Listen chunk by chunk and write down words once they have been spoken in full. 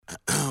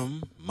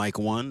Mic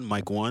one,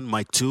 mic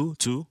two.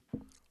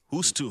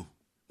 Who's two?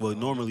 Well,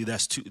 normally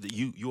that's two.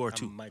 You are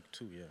two. I'm Mike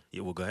 2, yeah.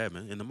 Yeah, well, go ahead,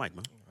 man. In the mic,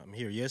 man. I'm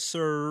here. Yes,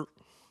 sir.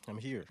 I'm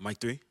here. Mic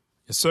 3,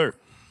 Yes, sir.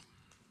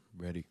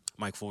 Ready.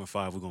 mic 4 and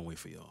 5. We're gonna wait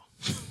for y'all.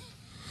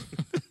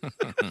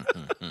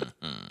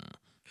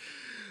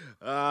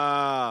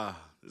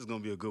 This is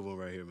gonna be a good one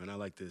right here, man. I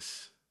like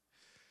this.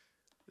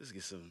 Let's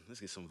get some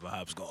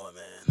vibes going,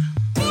 man.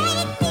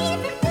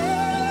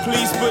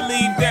 Please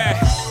believe that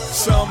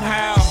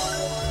somehow,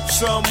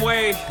 some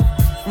way,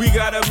 we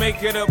gotta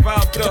make it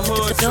about the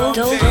hood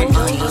someday.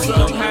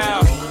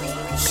 Somehow,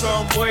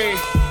 some way,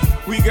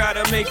 we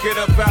gotta make it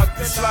about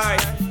this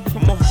life.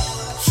 Come on.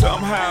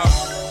 Somehow,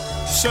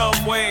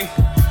 some way,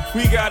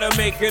 we gotta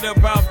make it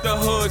about the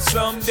hood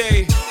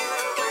someday.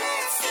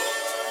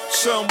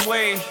 Some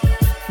way,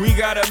 we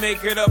gotta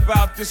make it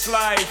about this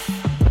life.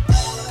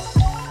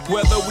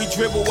 Whether we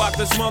dribble out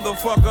this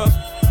motherfucker,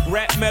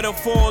 rap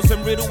metaphors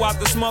and riddle out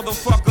this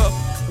motherfucker,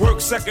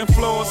 work second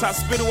floors,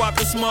 hospital out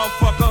this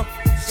motherfucker.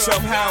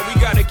 Somehow we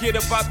gotta get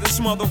about this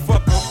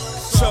motherfucker.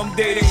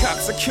 Someday the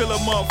cops will kill a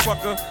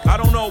motherfucker. I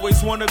don't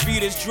always wanna be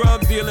this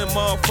drug dealing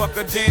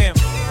motherfucker, damn.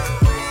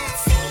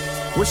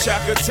 Wish I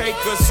could take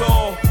us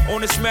all on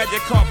this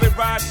magic carpet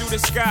ride through the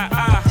sky.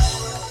 I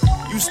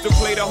used to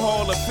play the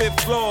hall of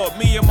 5th floor.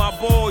 Me and my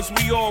boys,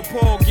 we all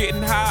poor,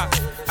 getting high.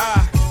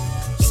 I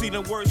see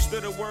the worst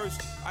of the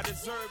worst. I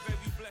deserve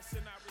every blessing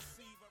I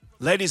receive.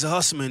 Ladies and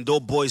hustlemen,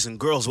 dope boys and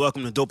girls,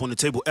 welcome to Dope on the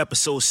Table,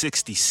 episode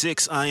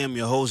 66. I am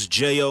your host,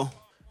 J.O.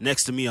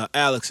 Next to me are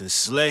Alex and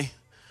Slay.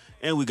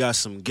 And we got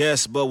some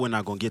guests, but we're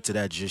not going to get to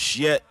that just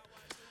yet.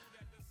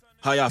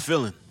 How y'all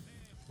feeling?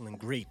 Feeling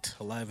great.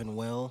 Alive and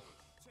well.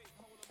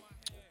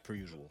 Per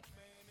usual.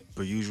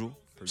 Per usual.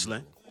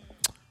 Slay?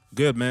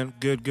 Good, man.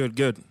 Good.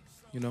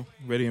 You know,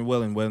 ready and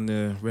well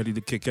and ready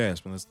to kick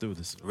ass, man. Let's do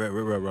this. All right.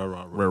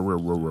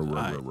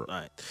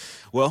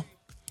 Well,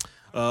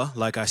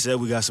 like I said,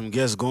 we got some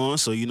guests going,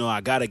 so you know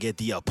I gotta get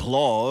the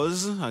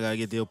applause.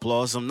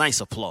 Some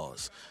nice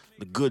applause.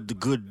 The good.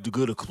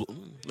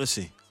 Let's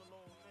see.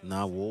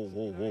 Nah,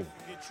 whoa.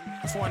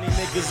 20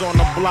 niggas on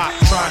the block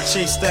trying to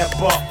chase that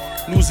buck.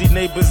 Newsy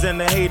neighbors and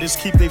the haters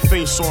keep their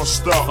face on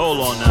stuff. Hold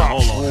on now.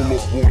 Roll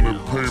up on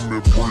that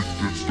payment, break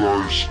the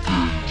dice,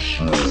 game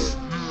slow.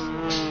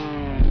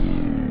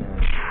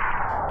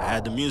 I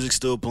had the music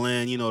still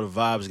playing. You know the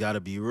vibes gotta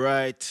be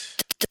right.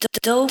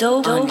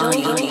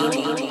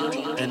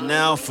 And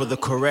now for the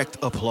correct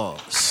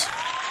applause.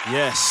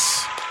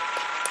 Yes.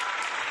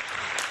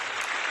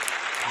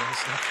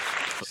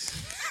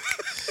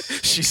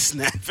 She's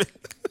snapping.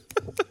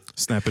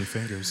 Snapping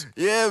fingers.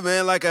 Yeah,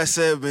 man. Like I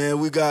said, man,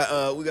 we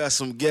got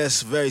some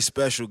guests, very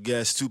special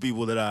guests. Two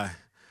people that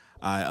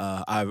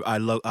I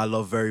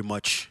love very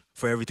much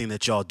for everything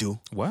that y'all do.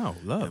 Wow,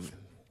 love.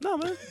 No,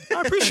 man.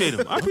 I appreciate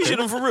them. I appreciate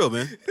them for real,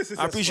 man.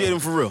 I appreciate them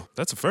for real.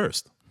 That's a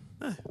first.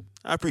 I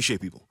appreciate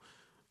people.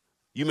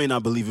 You may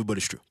not believe it, but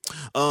it's true.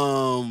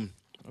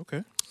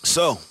 Okay.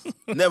 So,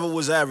 Never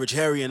Was Average,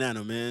 Harry and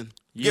Anna, man.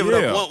 Give it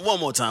up one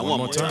more time. One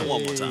more time. Yay.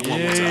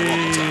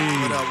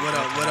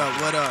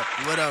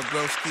 What up,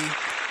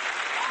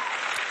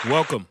 broski?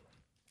 Welcome.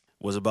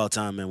 Was about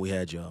time, man. We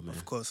had y'all, man.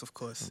 Of course.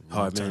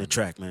 Hard man to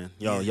track, man.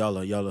 Y'all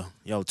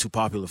are too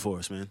popular for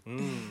us, man.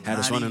 Had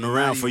us running Not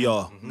around even, for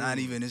y'all. Not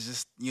even. It's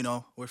just,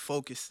 we're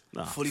focused.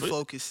 Fully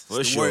focused.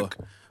 For It's the sure. work.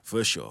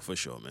 For sure,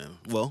 man.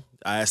 Well,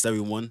 I asked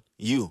everyone,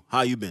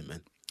 how you been,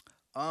 man?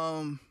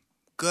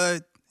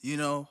 Good.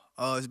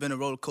 It's been a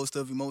roller coaster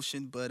of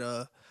emotion, but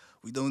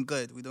we doing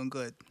good. Doing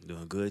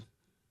good.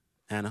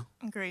 Hannah?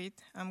 Great.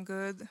 I'm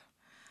good.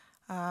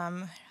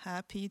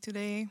 Happy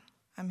today.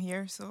 I'm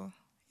here, so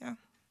yeah.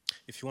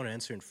 If you want to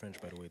answer in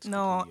French, by the way, it's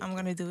No, completely I'm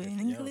okay. going to do it in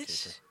Yeah,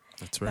 English. okay.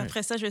 That's right.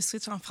 Après ça, je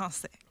switch en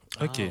français.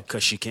 Okay.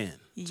 Because she can.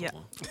 Yeah.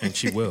 And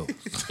she will.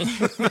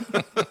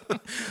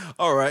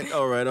 All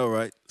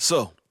right.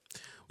 So,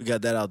 we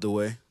got that out the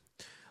way.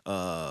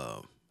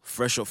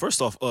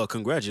 First off,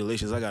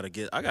 congratulations. I gotta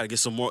get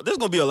some more. There's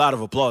gonna be a lot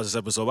of applause this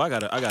episode. But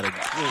I gotta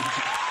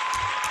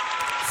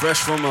fresh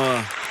from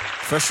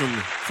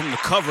the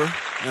cover.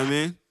 You know what I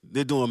mean?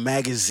 They're doing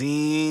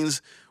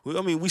magazines.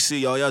 We see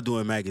y'all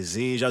doing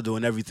magazines. Y'all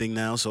doing everything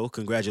now. So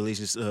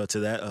congratulations to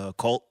that.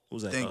 Cult. What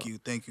was that? Thank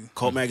you.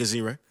 Cult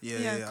magazine, right?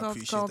 Yeah, I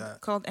appreciate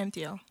that. Called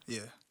MTL.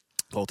 Yeah.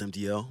 Cult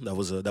MTL. That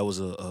was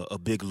a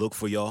big look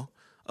for y'all.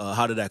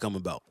 How did that come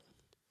about?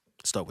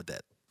 Start with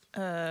that.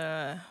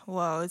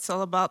 Well, it's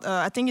all about.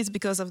 I think it's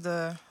because of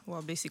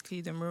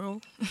basically the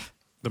mural.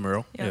 The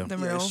mural. Yeah, the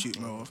mural. Street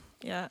mural.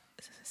 Yeah.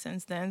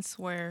 Since then,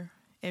 we're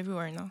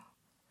everywhere now.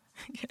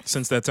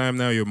 Since that time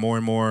now, you're more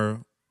and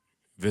more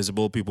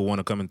visible. People want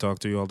to come and talk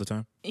to you all the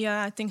time?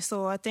 Yeah, I think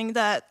so. I think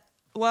that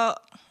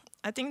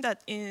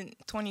in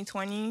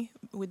 2020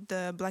 with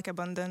the Black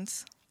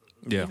Abundance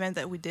event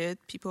that we did,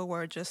 people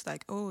were just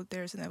like, "Oh,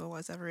 there's Never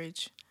Was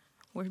Average."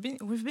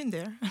 We've been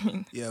there. I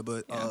mean,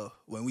 but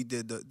when we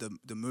did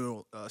the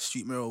mural,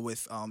 street mural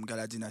with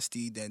Gala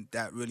Dynasty, then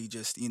that really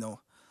just I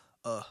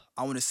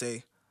want to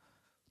say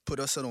put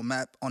us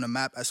on a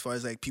map as far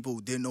as like people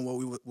who didn't know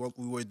what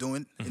we were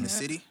doing in the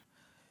city.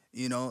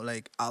 you know,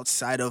 like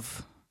outside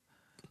of,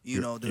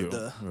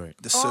 the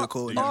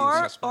circle.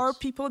 Or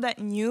people that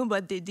knew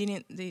but they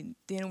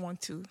didn't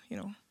want to,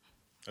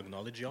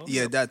 acknowledge y'all.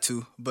 Yeah, that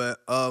too. But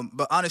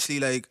honestly,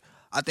 like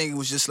I think it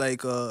was just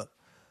like the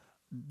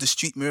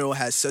street mural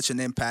had such an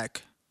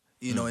impact,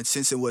 and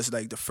since it was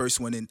like the first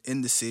one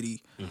in the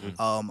city,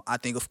 I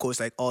think of course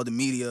like all the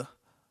media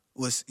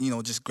was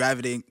just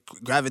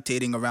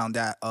gravitating around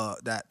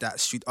that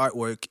street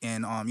artwork,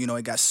 and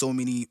it got so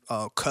many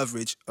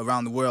coverage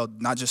around the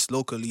world, not just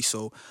locally.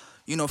 So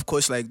of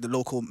course like the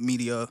local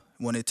media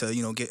wanted to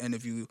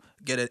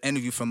get an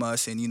interview from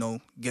us,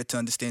 and get to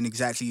understand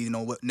exactly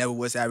what Never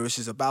Was Average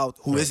is about,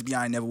 who is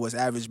behind Never Was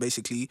Average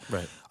basically.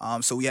 Right.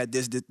 So we had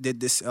did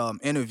this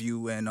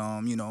interview, and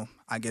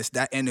I guess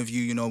that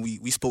interview,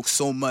 we spoke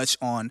so much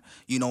on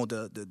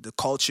the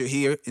culture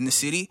here in the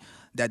city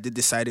that they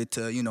decided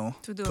to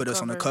put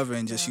us on the cover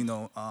and just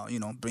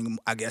bring,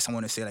 I guess I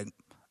want to say like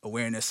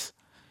awareness,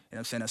 you know what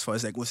I'm saying, as far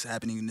as like what's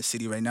happening in the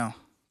city right now.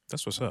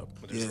 That's what's up.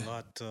 But there's a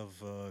lot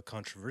of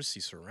controversy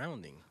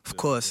surrounding. Of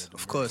course. I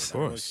don't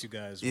know if you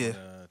guys want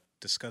to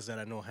discuss that.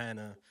 I know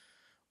Hannah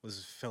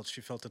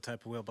felt the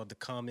type of way about the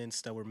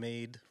comments that were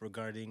made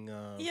regarding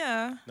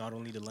not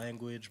only the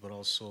language but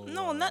also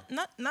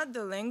not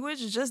the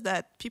language, it's just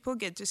that people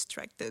get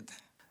distracted.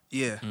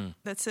 Yeah.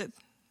 That's it.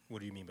 What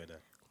do you mean by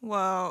that?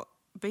 Well,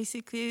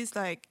 basically it's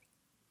like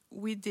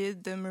we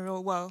did the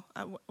mural. Well,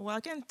 I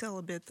can tell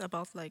a bit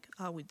about like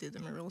how we did the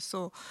mural.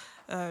 So,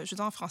 je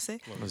dis en français.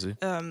 Vas-y.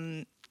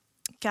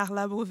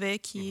 Carla Beauvais,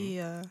 qui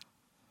est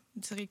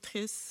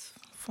directrice,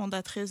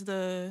 fondatrice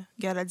de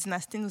Gala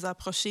Dynastie, nous a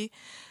approchés.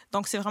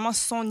 Donc, c'est vraiment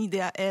son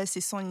idée à elle,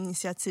 c'est son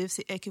initiative.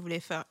 C'est elle qui voulait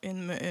faire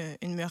une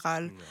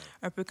murale,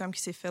 un peu comme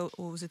qui s'est fait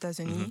aux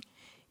États-Unis.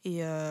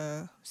 Et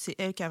c'est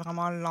elle qui a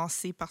vraiment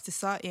parti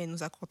ça, et elle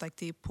nous a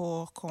contactés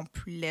pour qu'on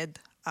l'aide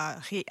à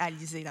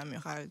réaliser la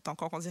murale. Donc,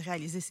 quand on dit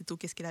réaliser, c'est tout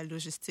qu'est-ce qu'est la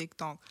logistique.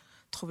 Donc,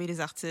 trouver les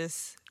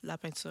artistes, la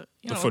peinture.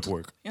 The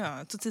footwork.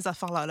 Toutes ces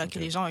affaires-là que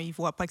les gens ils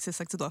voient pas que c'est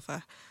ça que tu dois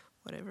faire.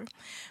 Whatever.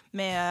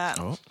 Mais,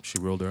 she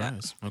rolled her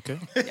eyes. Okay.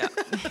 Yeah.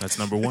 That's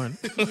number one.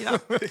 Yeah.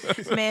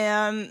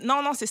 Mais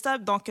non, c'est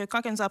stable. Donc,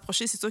 quand elle nous a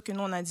approchés, c'est sûr que nous,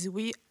 on a dit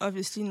oui.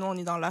 Obviously, nous, on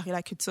est dans l'art et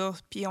la culture.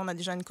 Puis, on a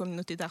déjà une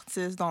communauté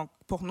d'artistes. Donc,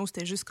 pour nous,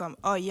 c'était juste comme,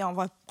 on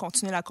va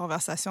continuer la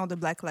conversation de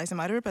Black Lives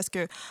Matter. Parce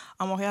qu'à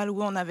Montréal,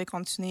 oui, on avait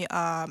continué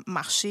à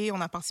marcher.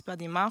 On a participé à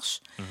des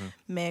marches.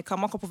 Mais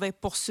comment qu'on pouvait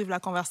poursuivre la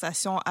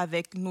conversation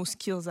avec nos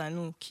skills à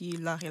nous, qui est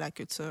l'art et la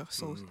culture.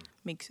 So,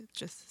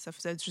 ça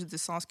faisait juste du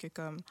sens que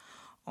comme...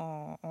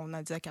 On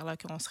a dit à Carla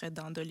qu'on serait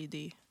dans de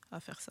l'idée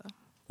à faire ça.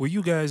 Were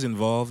you guys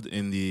involved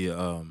in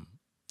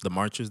the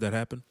marches that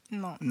happened?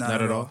 No.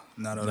 Not at all.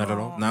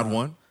 Not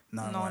one?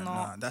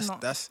 No.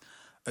 That's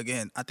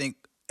again, I think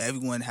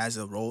everyone has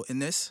a role in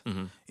this,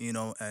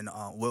 and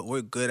what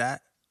we're good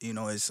at,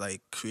 is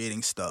like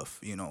creating stuff,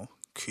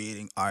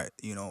 creating art,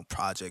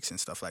 projects and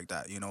stuff like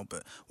that,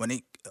 but when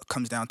it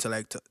comes down to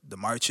like the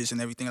marches and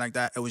everything like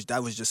that,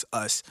 that was just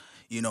us,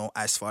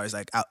 as far as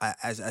like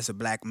as a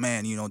black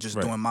man, just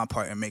doing my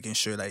part and making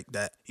sure like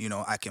that,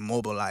 I can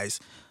mobilize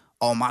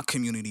all my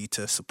community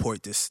to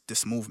support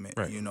this movement,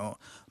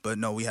 but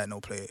no, we had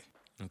no play.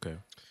 Okay.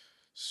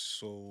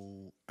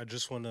 So I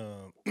just want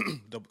to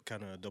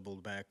kind of double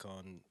back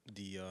on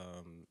the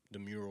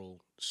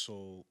mural.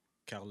 So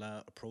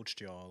Carla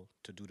approached y'all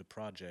to do the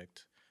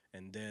project,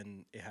 and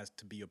then it has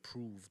to be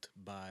approved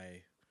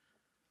by...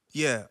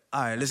 Yeah,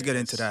 all right, let's get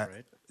into that.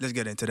 Right? Let's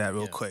get into that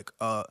real quick.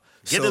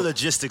 Get the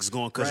logistics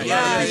going, because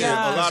Right.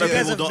 a lot of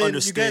people don't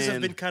understand. You guys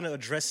have been kind of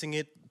addressing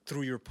it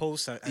through your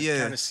posts. I've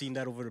kind of seen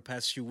that over the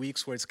past few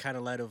weeks, where it's kind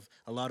of like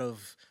a lot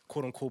of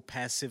quote-unquote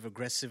passive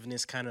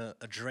aggressiveness, kind of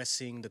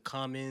addressing the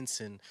comments,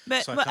 and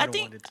but I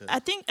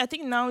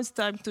think now it's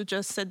time to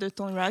just set the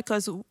tone right,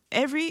 because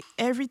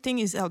everything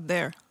is out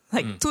there.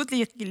 Like toutes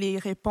les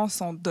réponses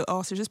sont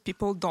dehors. C'est juste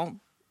people don't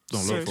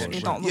look for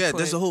it.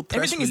 There's a whole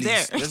press Everything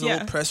release. is there. There's a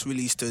whole press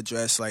release to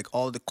address like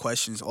all the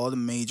questions, all the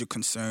major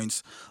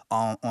concerns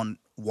on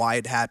why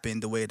it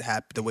happened, the way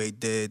it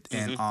did,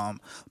 and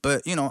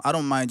but I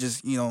don't mind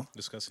just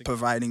discussing,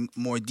 providing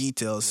more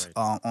details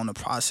on the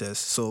process.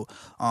 So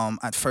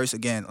at first,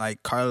 again,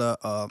 like Carla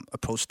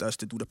approached us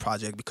to do the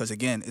project because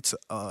again, it's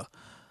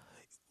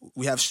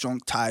we have strong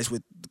ties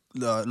with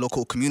the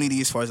local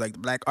community as far as like the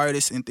black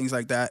artists and things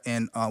like that,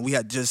 and we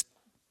had just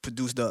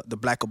produced the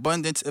Black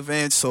Abundance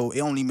event, so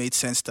it only made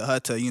sense to her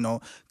to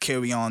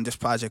carry on this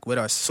project with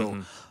us. So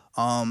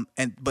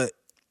but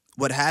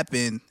what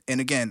happened,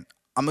 and again,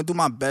 I'm gonna do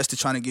my best to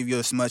try to give you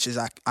as much as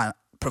I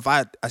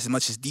provide as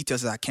much as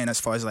details as I can as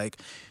far as like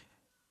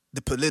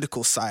the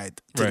political side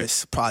to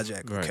this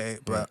project, okay?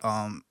 But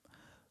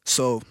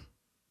so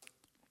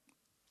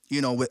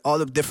with all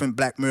the different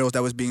black murals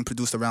that was being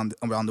produced around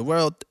the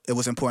world, it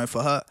was important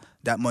for her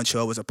that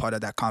Montreal was a part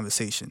of that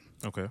conversation.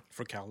 Okay.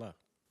 For Carla.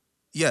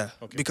 Yeah,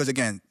 because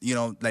again,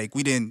 like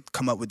we didn't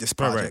come up with this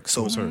project,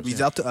 so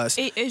reach out to us.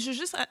 Et je veux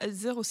juste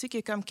dire aussi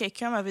que comme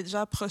quelqu'un m'avait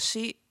déjà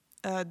approché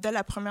dès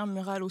la première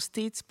murale aux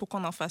States pour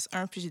qu'on en fasse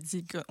un, puis j'ai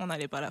dit qu'on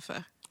n'allait pas la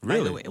faire.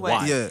 by the way.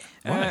 Ouais.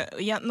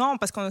 Yeah. Non,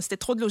 parce que c'était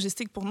trop de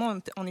logistique pour nous.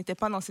 On n'était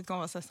pas dans cette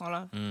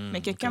conversation-là.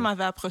 Mais quelqu'un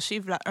m'avait approché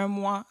voilà, un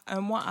mois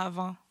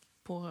avant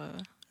pour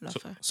le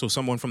faire. So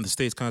someone from the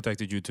States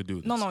contacted you to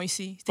do this? Non,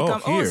 ici.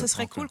 C'était ce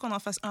serait cool qu'on en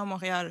fasse un à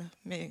Montréal.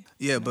 Mais...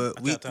 Yeah, but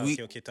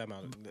Okay, time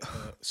out.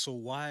 So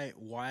why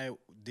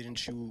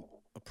didn't you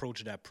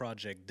approach that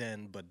project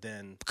then, but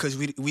then... Because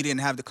we didn't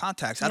have the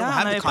contacts. I don't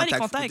have the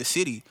contact with the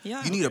city.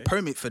 Yeah. You need a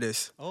permit for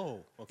this. Oh,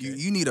 okay.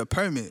 You need a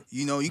permit.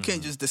 You know, you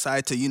can't just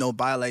decide to,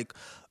 buy like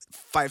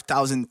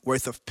 5,000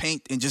 worth of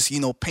paint and just,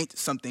 paint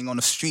something on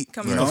the street.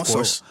 You know? Of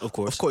course.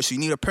 Of course, you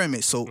need a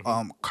permit. So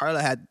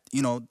Carla had,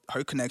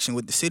 her connection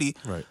with the city.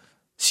 Right.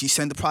 She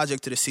sent the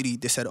project to the city.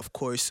 They said, of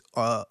course,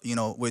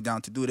 we're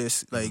down to do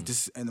this. Like,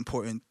 this is an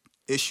important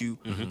issue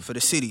for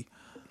the city.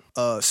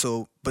 But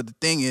the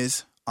thing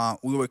is,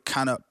 we were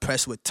kind of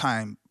pressed with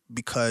time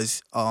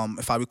because,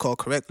 if I recall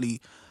correctly,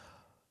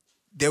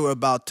 they were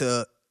about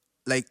to,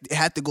 like, it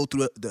had to go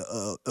through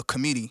a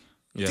committee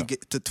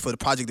for the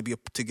project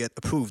to get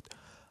approved.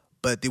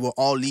 But they were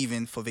all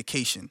leaving for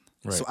vacation.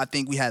 Right. So I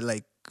think we had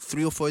like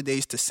 3 or 4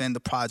 days to send the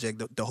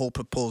project, the whole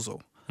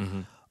proposal.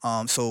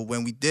 So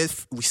when we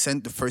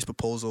sent the first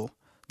proposal,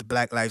 the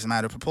Black Lives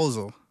Matter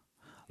proposal.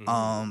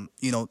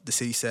 The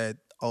city said,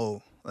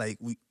 "Oh, like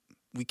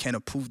we can't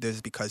approve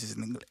this because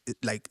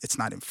it's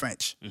not in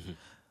French."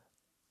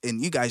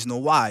 And you guys know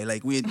why?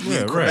 Like we're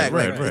correct.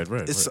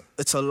 Right.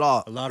 It's a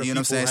law. A lot of you people know what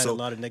I'm saying? had So a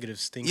lot of negative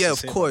things. yeah, to of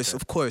say course,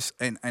 about of course,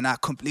 and I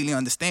completely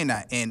understand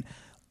that. And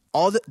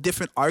all the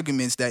different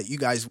arguments that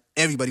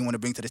everybody want to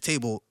bring to the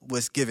table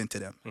was given to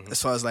them. As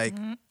far as like,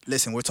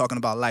 listen, we're talking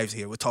about lives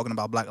here. We're talking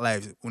about Black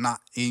lives. We're not.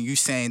 And you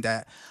saying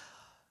that.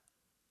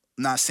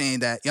 Not saying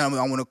that. I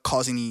don't want to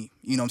cause any.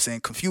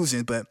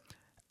 Confusion, but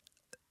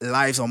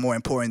lives are more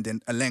important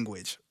than a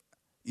language.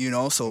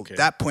 So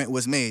that point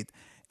was made.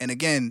 And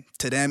again,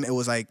 to them, it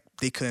was like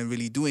they couldn't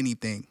really do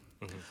anything.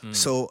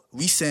 So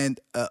we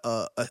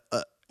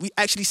we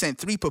actually sent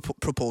 3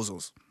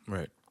 proposals.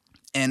 Right.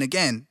 And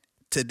again,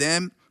 to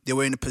them, they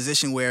were in a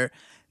position where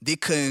they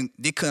couldn't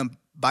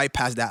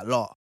bypass that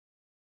law.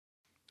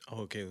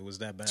 Oh, okay, it was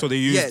that bad. So they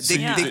used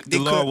the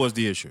law was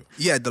the issue.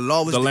 Yeah, the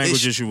law was the the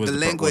language issue. was the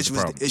language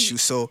was problem. the issue.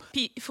 So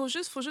Puis il faut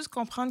juste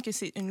comprendre que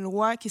c'est une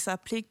loi qui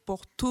s'applique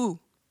pour tout.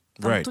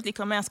 Dans Right. tous les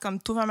commerces, comme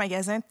tout un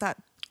magasin, ton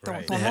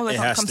Right. nom It est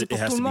has comme to- c'est pour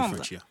it has tout to le be monde.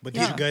 French, yeah. But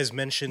Yeah. did you guys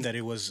mention that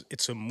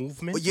it's a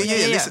movement? yeah.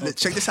 Yeah. Listen,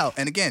 check this out.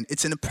 And again,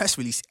 it's in the press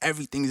release.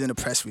 Everything is in the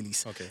press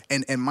release. Okay.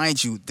 And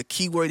mind you, the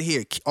key word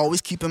here,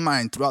 always keep in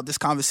mind throughout this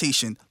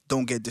conversation,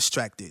 don't get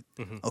distracted.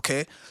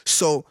 Okay?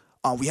 So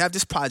we have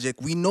this project.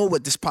 We know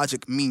what this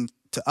project means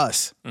to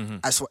us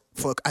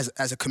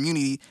as a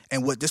community,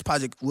 and what this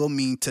project will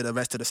mean to the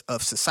rest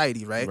of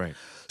society, right? Right.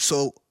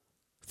 So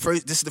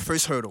first, this is the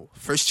first hurdle,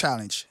 first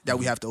challenge that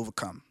we have to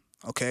overcome.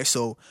 Okay,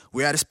 so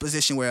we're at this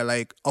position where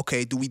like,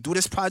 okay, do we do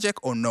this project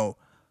or no?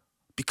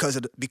 Because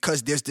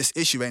there's this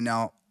issue right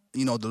now,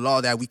 the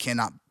law that we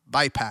cannot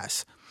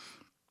bypass.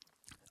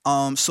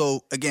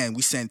 So again,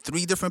 we sent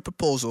 3 different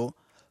proposals.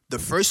 The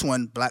first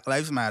one, Black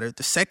Lives Matter.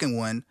 The second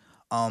one,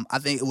 I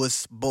think it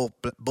was both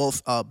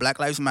Black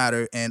Lives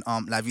Matter and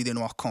La Vie des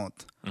Noirs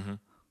Compte.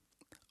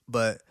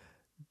 But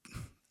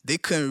they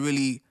couldn't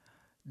really,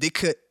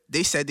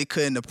 they said they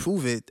couldn't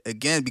approve it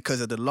again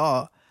because of the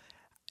law.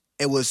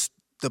 It was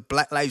the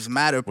Black Lives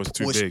Matter Was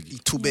too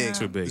big. Too big.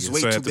 Too big. It was So way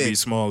it had too to be big.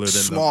 smaller than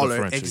the Smaller,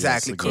 French,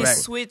 exactly, yes, Ils correct.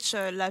 switch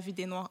La Vie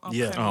des Noirs en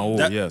Yeah. premier. Oh,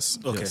 That- yes.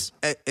 okay. Yes.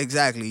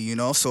 Exactly,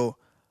 So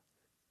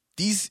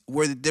these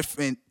were the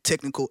different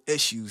technical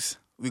issues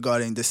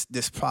regarding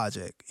this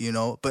project,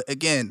 But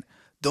again,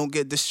 don't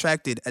get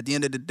distracted. At the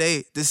end of the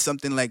day, this is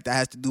something like that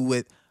has to do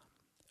with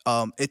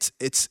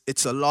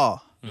it's a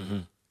law.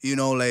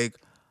 Like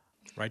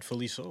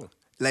Rightfully so.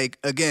 like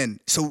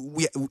again, so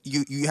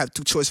you have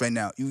 2 choices right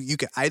now. You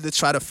can either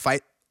try to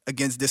fight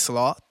against this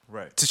law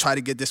Right. to try to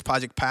get this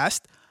project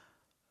passed,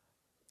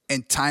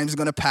 and time's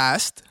gonna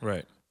pass,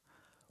 Right.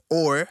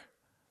 or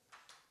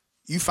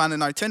you find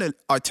an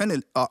alternative,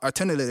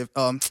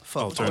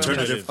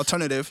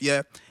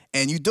 yeah,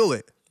 and you do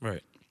it.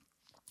 Right.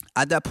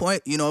 At that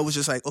point, it was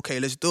just like, okay,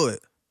 let's do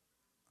it.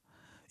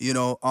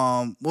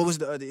 What was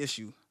the other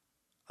issue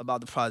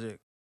about the project?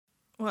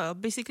 Well,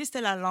 basically,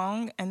 c'était la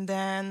langue, and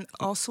then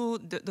also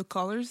the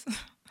colors.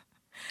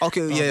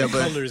 Okay, The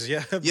but colors,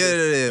 yeah.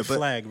 yeah, The but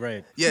flag,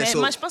 right. yeah, Mais so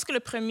moi, je pense que le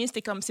premier,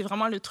 c'est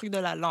vraiment le truc de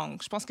la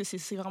langue. Je pense que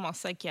c'est vraiment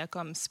ça qui a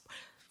comme...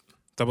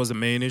 That was the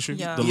main issue.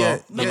 Yeah. The Yeah, law, yeah.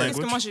 the Parce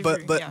que language. moi, j'ai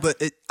vu, yeah.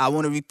 but I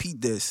want to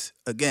repeat this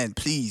again.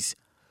 Please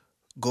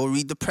go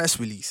read the press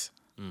release.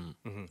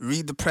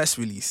 Read the press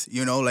release.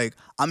 Like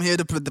I'm here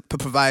to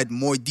provide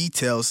more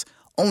details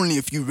only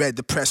if you read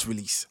the press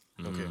release.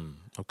 Okay.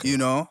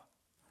 Okay.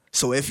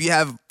 So if you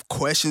have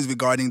questions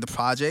regarding the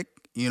project,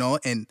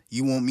 and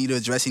you want me to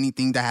address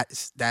anything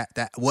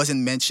that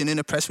wasn't mentioned in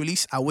the press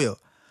release, I will.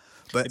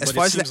 But as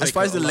far as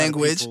the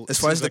language, as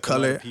far as the a lot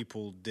color, of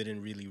people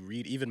didn't really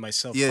read. Even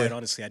myself, Yeah. quite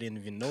honestly, I didn't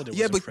even know there was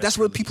Yeah, a but press that's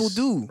what people release,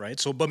 do. right?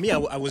 So, but me, I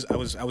was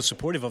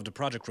supportive of the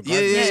project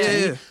regardless. yeah, To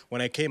me, yeah.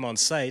 When I came on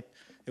site,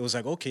 it was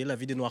like, okay, La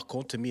Vie des Noirs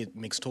compte, to me, it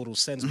makes total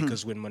sense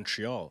because we're in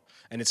Montreal.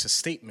 And it's a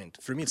statement.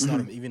 For me, it's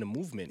not even a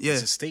movement. Yeah.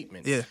 It's a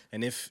statement. Yeah.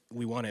 And if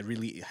we want to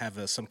really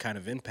have some kind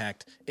of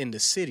impact in the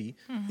city,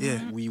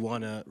 we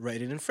want to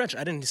write it in French.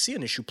 I didn't see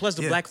an issue. Plus,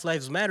 the Black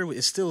Lives Matter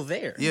is still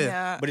there.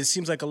 Yeah. But it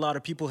seems like a lot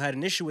of people had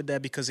an issue with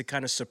that because it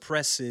kind of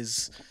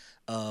suppresses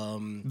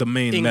The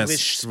main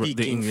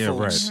English-speaking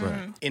folks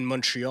right. in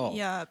Montreal.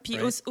 Yeah. Puis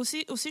right?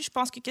 aussi, je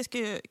pense que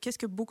qu'est-ce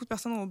que beaucoup de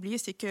personnes ont oublié,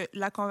 c'est que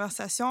la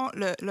conversation,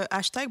 le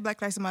hashtag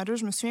Black Lives Matter,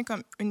 je me souviens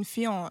comme une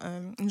fille,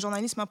 une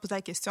journaliste m'a posé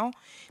la question.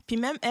 Puis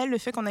même elle, le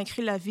fait qu'on a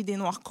écrit La vie des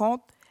Noirs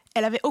compte,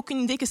 elle avait aucune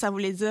idée que ça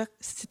voulait dire.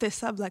 C'était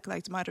ça, Black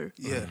Lives Matter.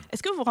 Yeah.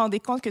 Est-ce que vous vous rendez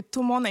compte que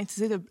tout le monde a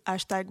utilisé le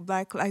hashtag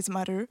Black Lives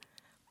Matter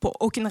pour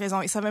aucune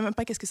raison? Ils ne savaient même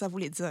pas qu'est-ce que ça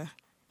voulait dire.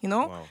 You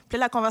know? Wow. Puis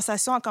là, la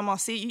conversation a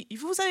commencé.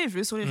 Vous avez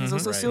vu sur les réseaux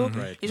sociaux.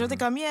 right. Les gens étaient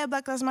comme, yeah,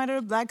 Black Lives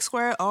Matter, Black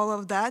Square, all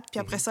of that.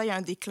 Puis après ça, il y a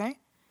un déclin.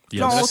 Puis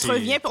là, on te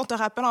revient, puis on te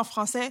rappelle en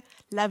français,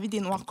 la vie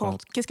des Noirs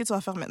compte. Qu'est-ce que tu vas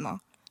faire maintenant?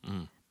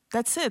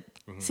 That's it.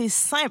 C'est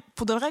simple.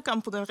 Pour de vrai,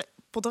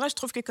 je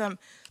trouve que comme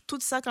tout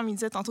ça, comme il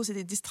disait tantôt, c'est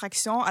des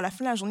distractions. À la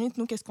fin de la journée,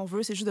 nous, qu'est-ce qu'on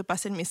veut? C'est juste de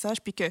passer le message,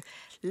 puis que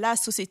la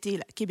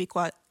société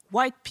québécoise,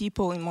 white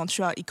people in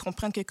Montreal, ils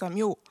comprennent que comme,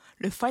 yo,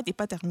 le fight n'est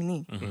pas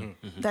terminé.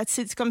 That's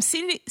it. C'est comme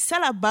si à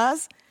la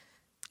base,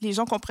 les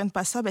gens ne comprennent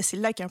pas ça, ben c'est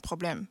là qu'il y a un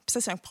problème. Puis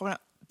ça, c'est un problème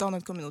dans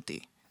notre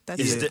communauté. That's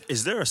it.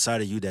 Is there a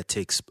side of you that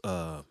takes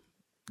not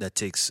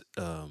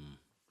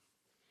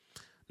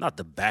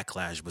the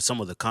backlash, but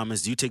some of the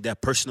comments? Do you take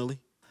that personally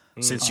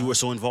since you were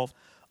so involved?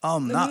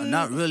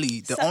 Not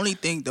really. The only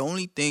thing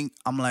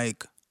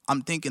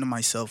I'm thinking to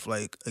myself,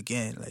 like,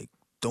 again, like,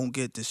 don't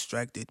get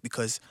distracted,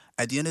 because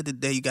at the end of the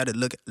day, you gotta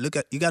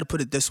you gotta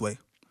put it this way.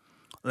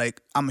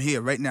 Like, I'm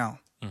here right now,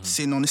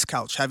 sitting on this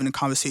couch, having a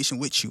conversation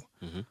with you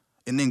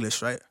in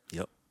English, right?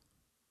 Yep.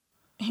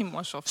 Et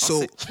moi, je suis en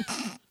français.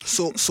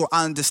 So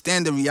I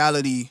understand the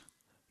reality,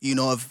 you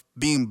know, of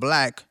being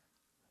black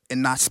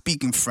and not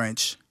speaking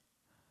French.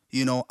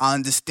 You know, I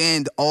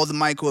understand all the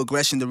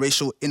microaggression, the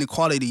racial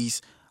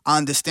inequalities. I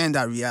understand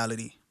that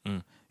reality.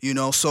 You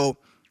know, so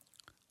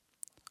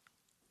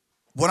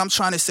what I'm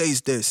trying to say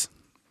is this.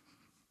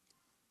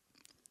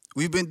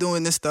 We've been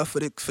doing this stuff for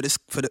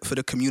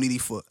the community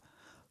for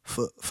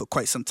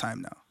quite some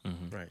time now.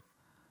 Right.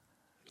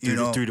 You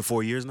know, 3 to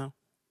 4 years now,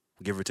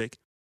 give or take.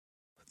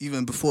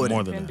 Even before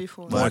More then. than that.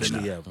 Before. More than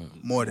Actually, that. yeah.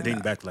 More than Dating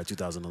that. back to like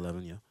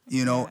 2011, yeah.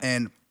 You know,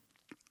 and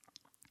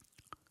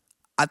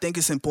I think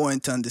it's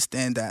important to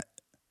understand that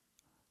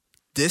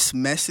this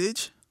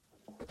message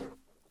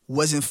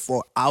wasn't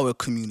for our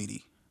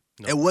community.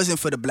 No. It wasn't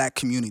for the black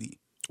community.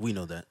 We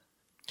know that.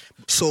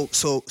 So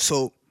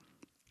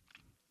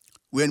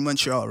we're in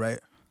Montreal, right?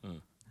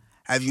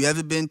 Have you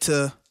ever been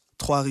to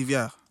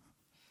Trois-Rivières?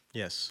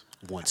 Yes.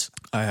 Once.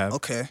 I have.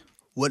 Okay.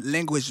 What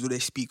language do they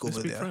speak over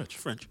speak there?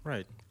 French.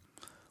 Right.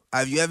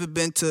 Have you ever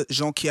been to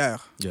Jonquière?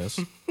 Yes.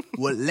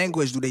 What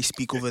language do they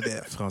speak over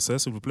there? Français,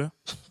 s'il vous plaît.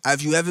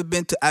 Have you ever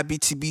been to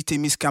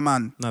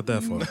Abitibi-Témiscamingue? Not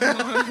that far.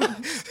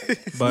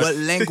 What But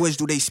language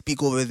do they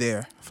speak over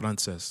there?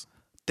 Français.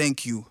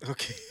 Thank you.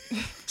 Okay.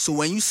 So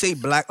when you say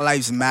Black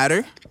Lives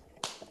Matter,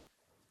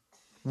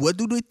 what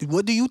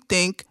do you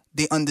think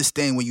they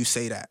understand when you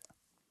say that?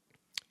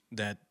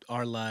 That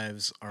our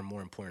lives are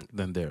more important.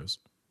 Than theirs.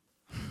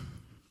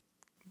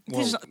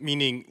 Well,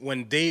 meaning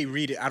when they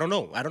read it, I don't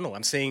know.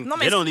 I'm saying Non,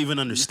 mais They don't even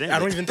understand. I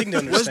don't it. even think they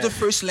What's understand. the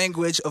first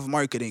language of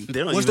marketing?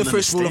 They don't What's the even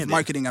first rule of understand it.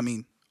 marketing, I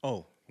mean?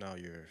 Oh, now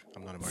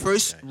I'm not a marketing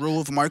First guy. rule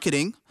of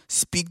marketing,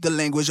 speak the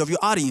language of your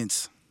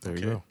audience. There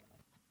you go.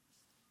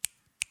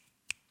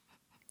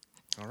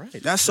 All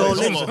right. That's all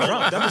it is.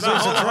 That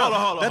deserves a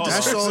drop.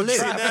 That's all it is.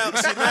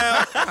 Sit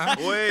down.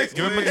 Wait.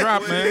 Give him a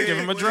drop, man. Give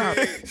him a drop.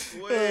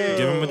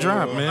 Give him a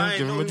drop, man.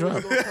 Give him a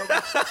drop.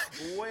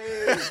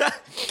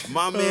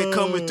 My man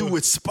coming through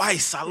with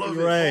spice. I love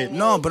it. Right.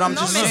 No, but I'm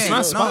just mais saying.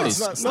 it's not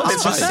spice. I'm It's not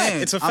just spice.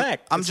 saying. It's a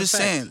fact. I'm It's a just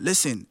fact. saying.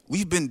 Listen,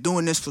 we've been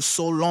doing this for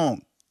so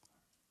long.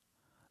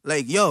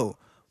 Like, yo,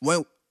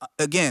 when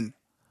again,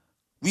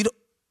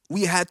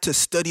 we had to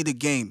study the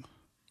game.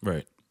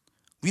 Right.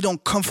 We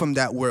don't come from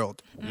that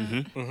world.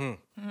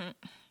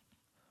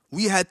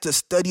 We had to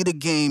study the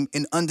game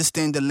and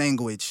understand the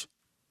language,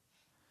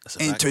 That's a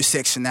fact.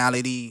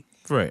 intersectionality.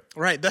 Right.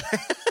 Right.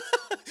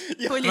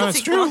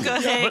 Politiquement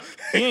correct.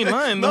 He ain't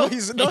lying, No, though.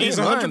 he's He ain't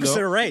lying, 100%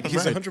 though. right.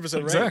 He's 100%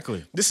 right.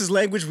 Exactly. This is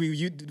language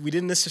we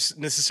didn't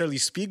necessarily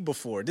speak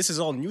before. This is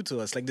all new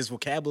to us. Like, this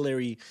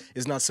vocabulary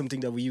is not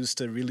something that we used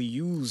to really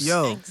use.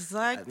 Yo,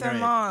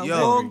 Exactement. Yo.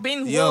 Woke,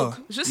 being Yo.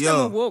 woke. Juste Yo.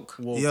 le mot woke.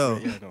 Woke, Yo.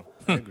 Yeah, no,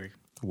 I agree.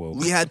 Whoa.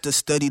 we had to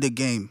study the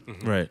game.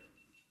 Right.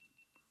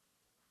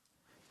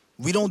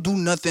 We don't do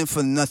nothing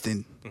for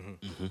nothing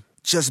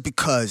just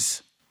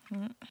because.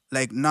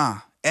 Like, nah.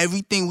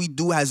 Everything we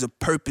do has a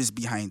purpose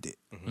behind it.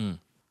 You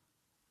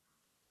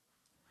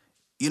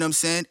know what I'm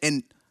saying?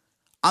 And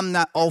I'm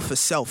not all for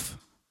self.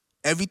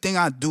 Everything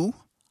I do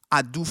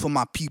for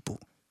my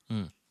people.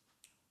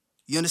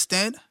 You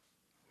understand?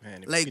 Man, if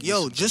we could Like, use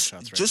yo, some just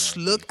gunshots right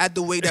now, look at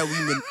the way that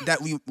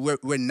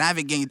we're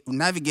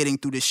navigating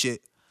through this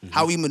shit.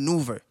 How we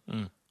maneuver.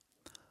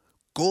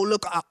 Go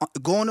look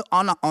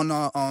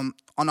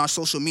on our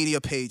social media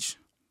page.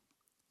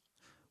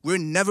 We're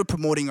never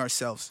promoting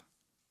ourselves.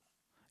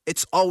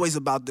 It's always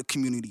about the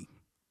community.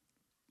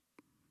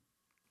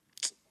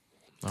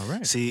 All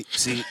right. See.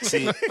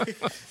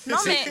 Non,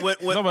 mais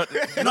No, but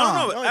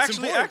No,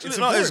 actually,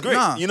 it's great.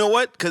 Nah. You know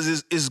what? Because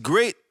it's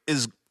great.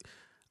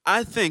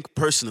 I think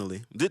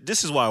personally,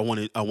 this is why I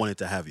wanted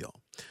to have y'all,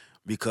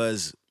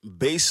 because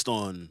based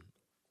on,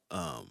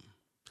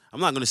 I'm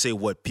not gonna say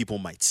what people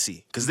might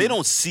see, because they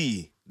don't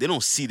see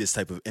this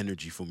type of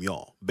energy from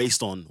y'all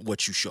based on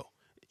what you show.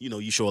 You know,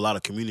 you show a lot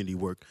of community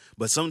work,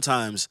 but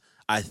sometimes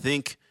I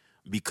think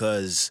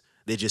because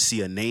they just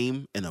see a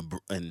name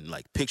and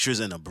like pictures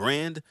and a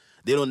brand,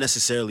 they don't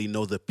necessarily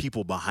know the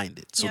people behind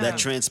it. So Yeah. that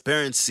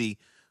transparency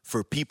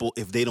for people,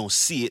 if they don't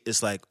see it,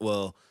 it's like,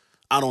 well,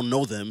 I don't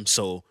know them,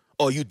 so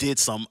you did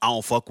something, I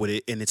don't fuck with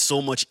it, and it's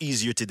so much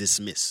easier to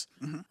dismiss,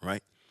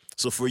 right?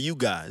 So for you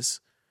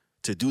guys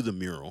to do the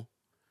mural,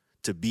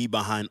 to be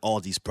behind all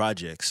these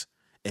projects,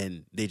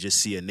 and they just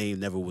see a name,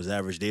 Never Was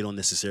Average, they don't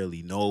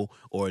necessarily know,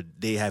 or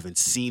they haven't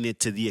seen it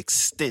to the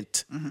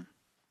extent,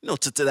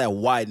 to that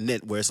wide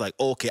net where it's like,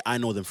 okay, I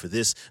know them for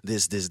this.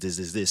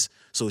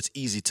 So it's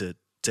easy to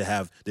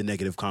have the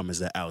negative comments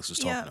that Alex was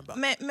talking about.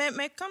 Mais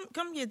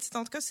comme il a dit,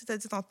 en tout cas, tu as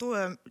dit tantôt,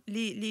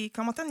 les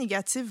commentaires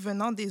négatifs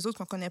venant des autres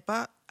qu'on connaît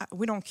pas,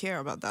 we don't care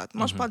about that.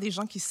 Moi, je parle des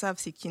gens qui savent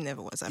c'est qui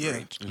Never Was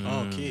Average.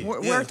 Okay.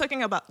 We're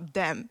talking about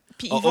them.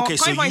 Puis Oh, ils vont, okay,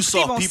 quand so ils vont you écouter,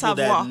 ils saw vont people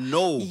savoir. that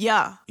know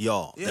Yeah.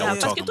 y'all that were Parce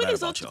que talking tous bad les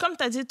about autres, y'all. comme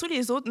tu as dit, tous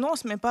les autres, nous, on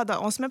se met pas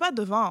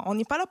devant. On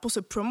n'est pas là pour se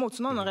promouvoir.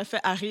 Sinon, on aurait fait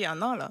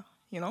Ariana, là.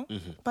 You know?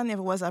 Pas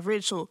Never Was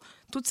Average. So,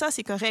 tout ça,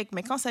 c'est correct.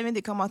 Mais quand ça vient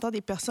des commentaires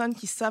des personnes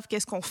qui savent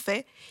qu'est-ce qu'on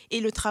fait,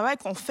 et le travail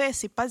qu'on fait,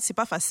 c'est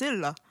pas facile,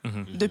 là.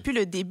 Depuis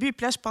le début,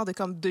 puis là, je parle de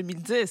comme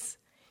 2010,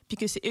 puis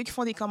que c'est eux qui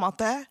font des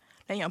commentaires,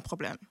 là, il y a un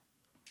problème.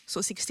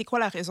 So, c'est quoi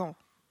la raison?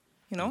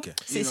 You know? Okay.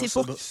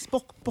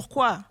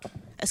 Pourquoi?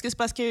 Est-ce que c'est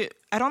parce que...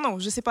 I don't know,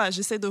 je sais pas,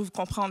 j'essaie de vous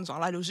comprendre, genre,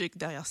 la logique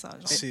derrière ça.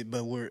 Genre. See,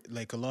 but we're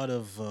like a lot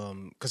of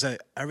because I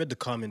read the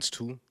comments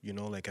too. You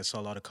know, like I saw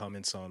a lot of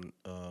comments on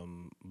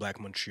Black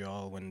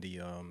Montreal when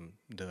the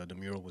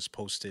mural was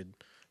posted,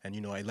 and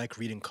you know, I like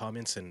reading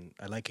comments and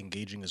I like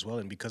engaging as well.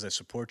 And because I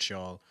support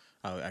y'all,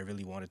 I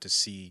really wanted to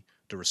see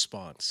the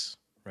response,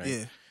 right?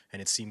 Yeah.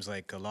 And it seems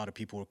like a lot of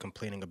people were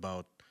complaining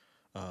about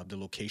the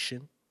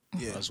location.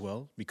 Yeah. As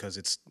well, because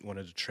it's one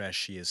of the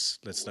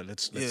trashiest.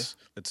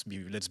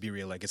 Let's be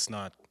real. Like, it's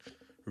not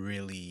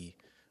really.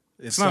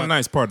 it's not a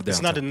nice part of It's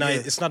downtown. not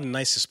It's not the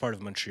nicest part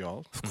of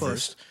Montreal. Of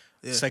course. First.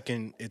 Yeah.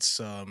 Second, it's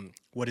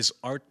what is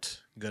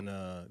art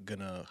gonna?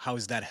 How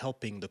is that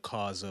helping the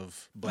cause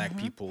of Black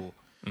people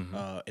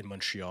in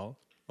Montreal?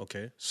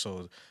 Okay,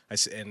 so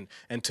and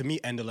to me,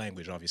 and the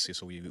language, obviously.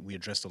 So we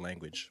address the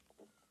language.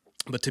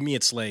 But to me,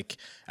 it's like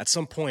at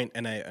some point,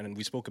 and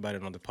we spoke about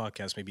it on the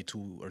podcast maybe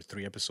 2 or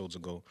 3 episodes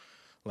ago.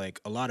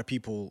 Like, a lot of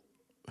people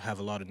have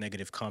a lot of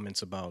negative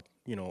comments about,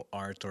 you know,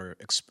 art or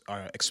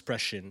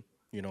expression.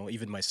 You know,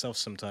 even myself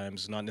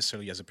sometimes, not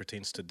necessarily as it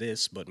pertains to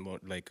this, but more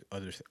like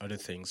other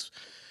things.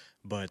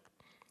 But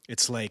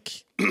it's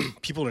like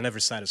people are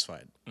never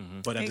satisfied.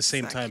 But at the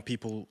same time,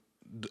 people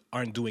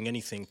aren't doing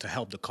anything to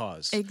help the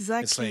cause.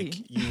 Exactly. It's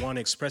like you want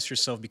to express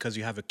yourself because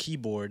you have a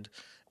keyboard.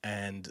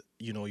 And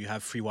you know, you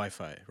have free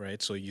Wi-Fi, right?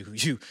 So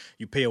you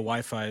pay a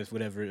Wi-Fi,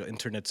 whatever,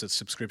 internet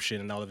subscription,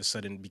 and all of a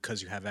sudden,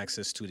 because you have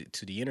access to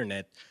the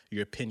internet,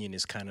 your opinion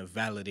is kind of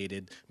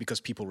validated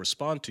because people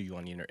respond to you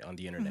on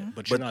the internet.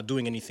 But you're not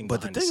doing anything. But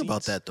the behind the thing scenes.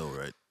 about that, though,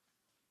 right?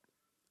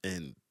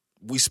 And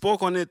we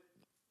spoke on it,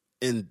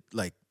 and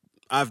like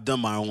I've done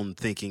my own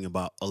thinking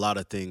about a lot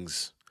of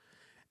things.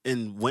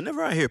 And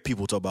whenever I hear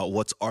people talk about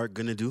what's art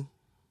gonna do,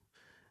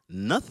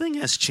 nothing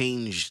has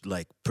changed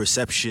like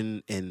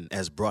perception and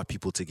has brought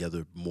people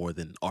together more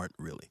than art,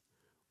 really,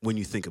 when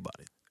you think about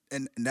it.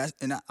 And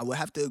I would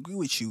have to agree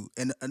with you.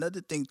 And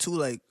another thing too,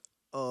 like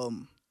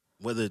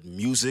Whether it's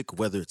music,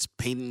 whether it's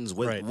paintings,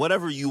 Right.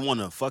 whatever you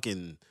want to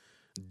fucking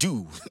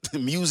do,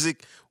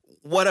 music,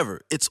 whatever,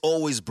 it's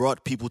always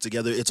brought people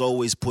together. It's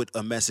always put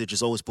a message.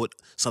 It's always put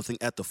something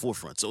at the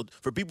forefront. So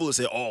for people to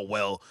say, "Oh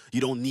well, you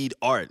don't need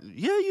art,"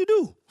 yeah, you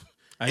do.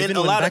 I even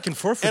went back and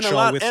forth with a y'all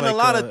lot, with, and like, a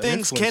lot an of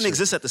things can influencer.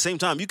 exist at the same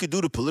time. You could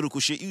do the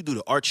political shit, you could do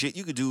the art shit,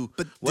 you could do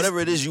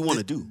whatever it is you want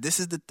to do. This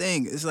is the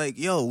thing. It's like,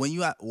 yo, when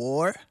you at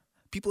war,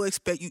 people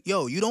expect you.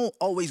 Yo, you don't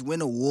always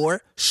win a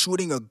war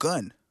shooting a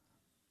gun.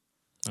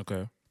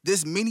 Okay,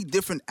 There's many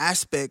different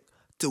aspects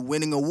to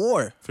winning a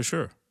war. for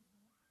sure.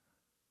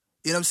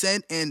 You know what I'm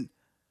saying? And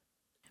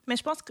Mais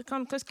je pense que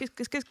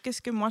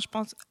qu'est-ce que moi je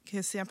pense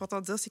que c'est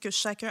important de dire, c'est que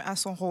chacun a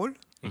son rôle.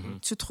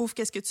 Tu trouves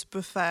qu'est-ce que tu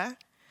peux faire.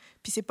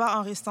 Puis c'est pas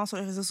en restant sur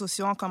les réseaux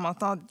sociaux, en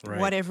commentant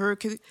whatever.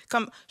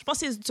 Comme, je pense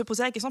que c'est de se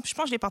poser la question, puis je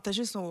pense que je l'ai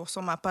partagé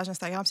sur ma page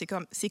Instagram, c'est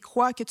comme, c'est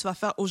quoi que tu vas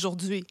faire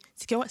aujourd'hui?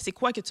 C'est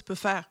quoi que tu peux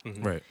faire?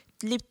 Right.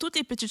 Toutes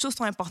les petites choses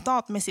sont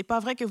importantes, mais c'est pas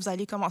vrai que vous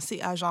allez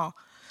commencer à genre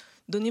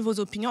donner vos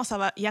opinions.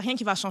 Il y a rien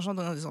qui va changer en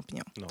donnant des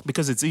opinions.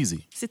 Because it's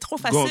easy. C'est trop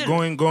facile.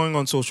 Going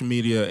on social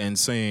media and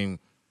saying,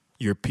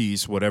 your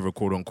piece, whatever,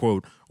 quote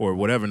unquote, or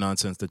whatever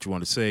nonsense that you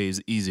want to say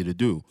is easy to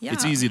do. Yeah.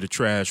 It's easy to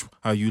trash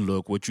how you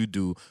look, what you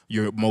do,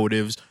 your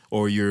motives,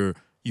 or your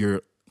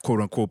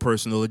quote unquote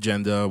personal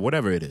agenda,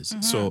 whatever it is.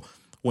 So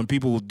when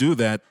people do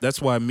that,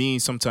 that's why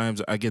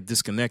sometimes I get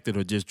disconnected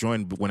or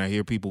disjointed when I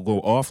hear people go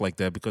off like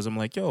that, because I'm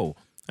like, yo,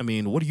 I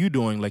mean, what are you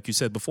doing? Like you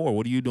said before,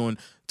 what are you doing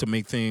to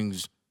make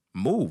things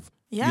move?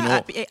 Yeah, You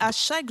know? et à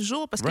chaque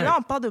jour, parce que Right. là,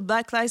 on parle de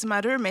Black Lives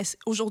Matter, mais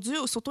aujourd'hui,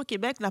 surtout au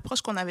Québec,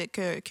 l'approche qu'on avait,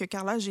 que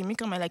Carla Gémy,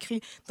 comme elle a écrit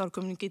dans le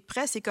communiqué de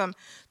presse, c'est comme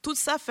tout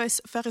ça fait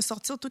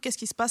ressortir tout ce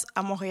qui se passe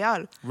à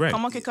Montréal. Right.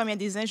 Comment que comme il y a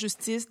des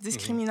injustices,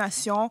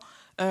 discrimination,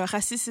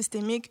 racisme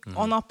systémique,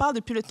 on en parle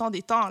depuis le temps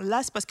des temps.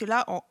 Là, c'est parce que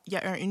là, il y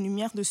a une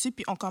lumière dessus,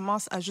 puis on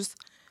commence à juste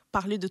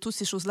parler de toutes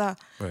ces choses-là.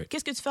 Right.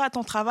 Qu'est-ce que tu fais à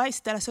ton travail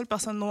si t'es la seule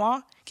personne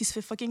noire qui se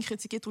fait fucking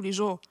critiquer tous les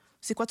jours?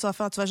 C'est quoi tu vas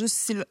faire? Tu vas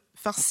juste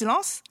faire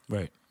silence?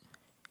 Right.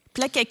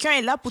 Puis là, quelqu'un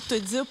est là pour te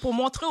dire, pour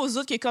montrer aux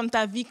autres que comme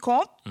ta vie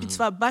compte, puis tu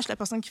vas bâcher la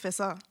personne qui fait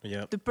ça.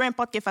 Yep. De peu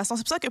importe quelle façon.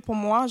 C'est pour ça que pour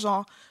moi,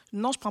 genre,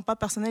 non, je prends pas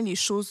personnel les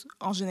choses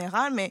en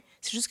général, mais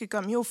c'est juste que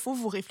comme, faut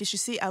vous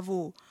réfléchissez à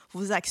vos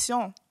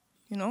actions,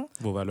 you know?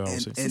 Vos valeurs And,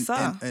 aussi. and, C'est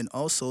ça. and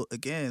also,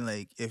 again,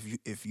 like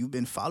if you've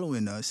been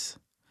following us,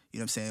 you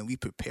know what I'm saying, we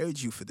prepared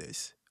you for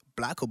this.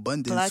 Black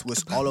Abundance Black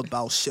was all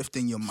about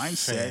shifting your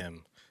mindset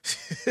Fam.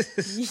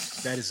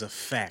 That is a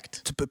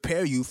fact. to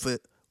prepare you for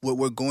what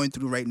we're going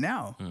through right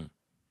now.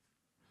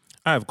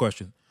 I have a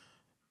question.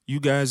 You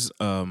guys,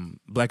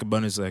 Black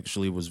Abundance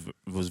actually was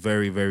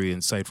very, very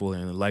insightful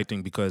and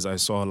enlightening, because I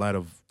saw a lot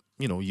of,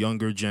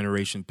 younger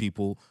generation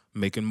people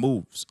making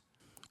moves.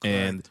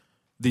 And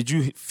did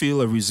you feel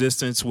a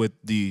resistance with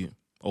the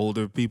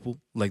older people,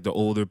 like the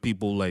older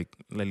people, like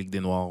La Ligue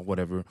des Noirs,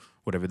 whatever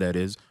that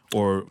is,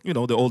 or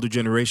the older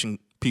generation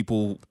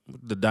people,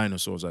 the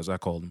dinosaurs as I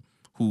call them,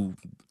 who,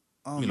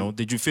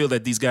 did you feel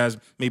that these guys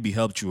maybe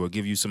helped you or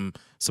give you some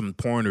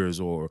pointers,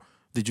 or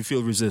did you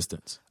feel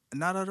resistance?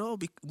 Not at all.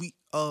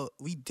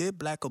 We did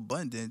Black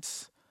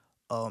Abundance,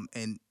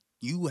 and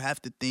you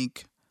have to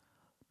think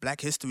Black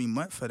History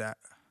Month for that.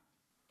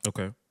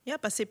 Okay. Yeah,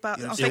 parce que c'est pas...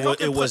 en Yeah, fait, quand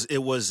It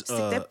was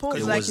C'était pour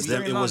it Black was History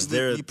them, it Month. was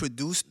their We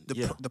produced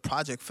the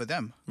project for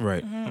them.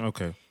 Right. Mm-hmm.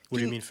 Okay. What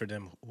do you mean for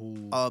them?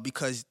 Who?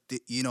 Because the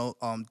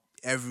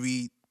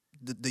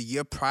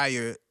year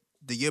prior,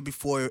 the year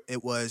before,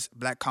 it was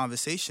Black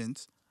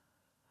Conversations,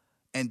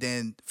 and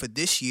then for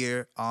this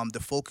year,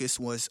 the focus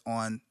was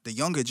on the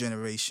younger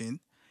generation.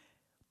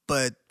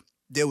 But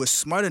they were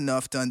smart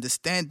enough to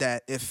understand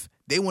that if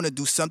they want to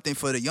do something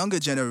for the younger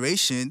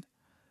generation,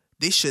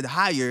 they should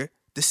hire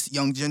this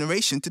young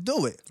generation to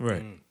do it,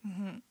 Right.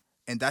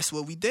 and that's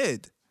what we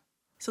did.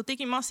 So,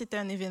 techniquement, c'était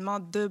un événement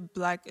du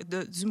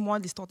mois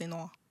de l'histoire des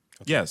Noirs.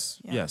 Yes.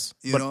 Yeah. Yes.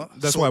 You But know,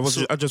 that's so- why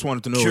so- I just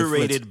wanted to know. if it's-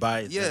 curated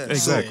by Yeah,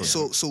 Exactly.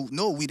 So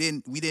no, we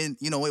didn't.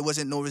 It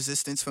wasn't no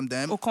resistance from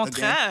them. Au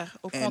contraire,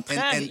 Again. au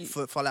contraire. And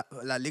for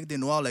la Ligue des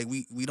Noirs, like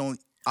we don't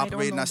I don't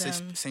operate in know that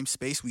them. same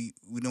space. We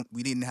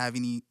didn't have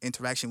any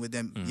interaction with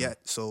them yet.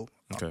 So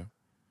Okay.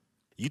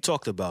 You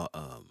talked about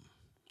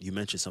you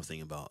mentioned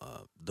something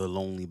about the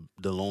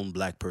lone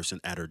black person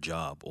at her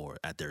job or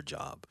at their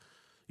job,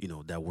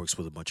 that works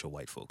with a bunch of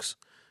white folks.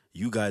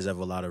 You guys have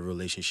a lot of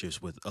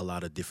relationships with a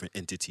lot of different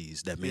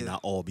entities that may Yeah. not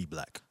all be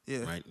black.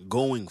 Yeah. Right?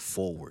 Going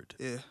forward,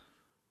 yeah,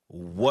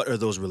 what are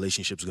those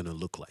relationships going to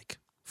look like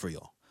for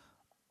y'all?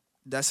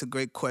 that's a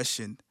great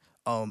question.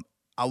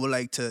 I would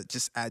like to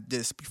just add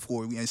this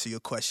before we answer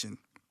your question.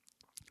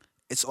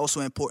 It's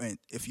also important,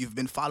 if you've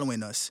been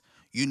following us,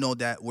 you know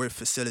that we're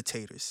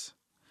facilitators.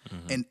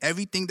 And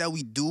everything that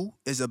we do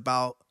is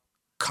about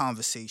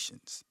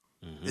conversations.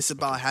 It's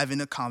about having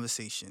a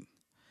conversation.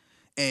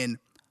 And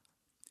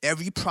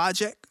every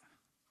project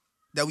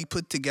that we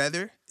put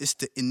together is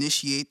to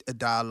initiate a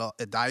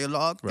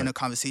dialogue and a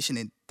conversation.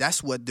 And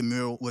that's what the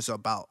mural was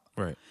about.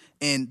 Right.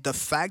 And the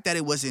fact that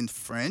it was in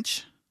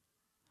French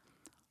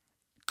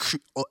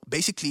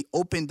basically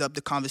opened up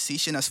the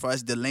conversation as far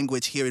as the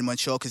language here in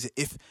Montreal. Because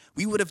if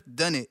we would have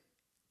done it,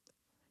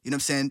 you know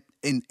what I'm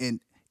saying,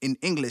 in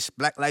English,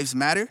 Black Lives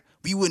Matter,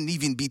 we wouldn't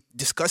even be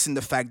discussing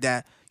the fact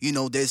that,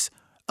 there's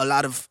a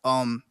lot of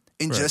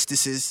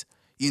injustices,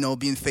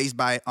 being faced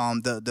by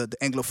the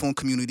Anglophone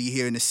community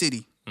here in the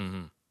city.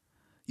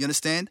 You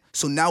understand?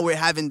 So now we're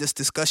having this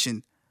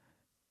discussion.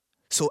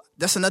 So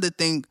that's another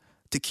thing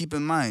to keep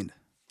in mind.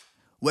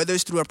 Whether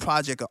it's through a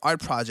project, an art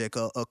project,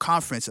 a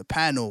conference, a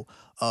panel,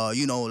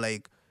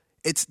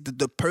 it's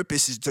the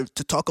purpose is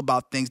to talk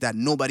about things that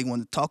nobody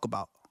wants to talk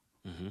about.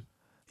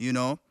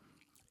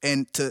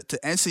 And to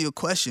answer your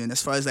question,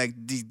 as far as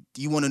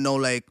you want to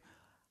know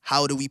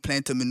how do we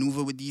plan to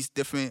maneuver with these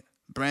different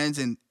brands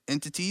and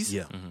entities?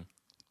 Yeah.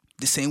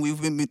 The same way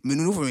we've been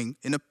maneuvering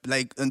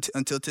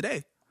until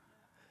today.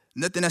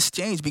 Nothing has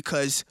changed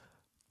because,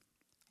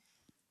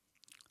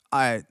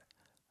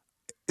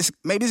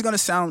 maybe it's gonna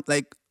sound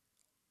like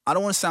I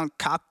don't want to sound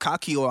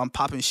cocky or I'm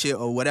popping shit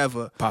or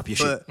whatever. Pop your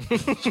shit.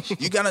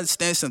 You gotta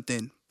understand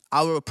something.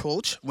 Our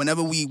approach,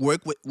 whenever we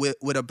work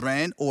with a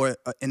brand or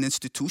an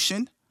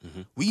institution,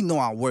 we know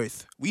our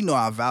worth. We know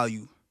our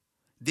value.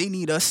 They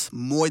need us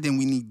more than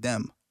we need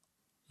them.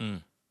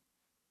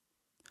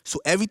 So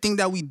everything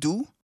that we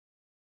do,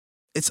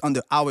 it's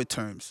under our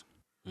terms.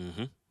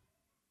 Mm-hmm.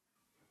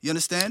 You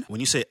understand? When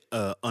you say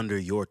under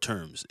your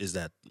terms, is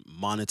that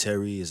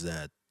monetary? Is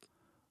that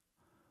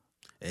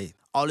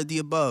All of the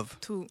above.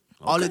 Tout.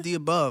 All of the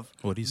above.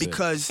 What he said.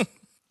 Because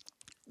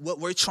what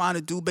we're trying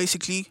to do,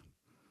 basically,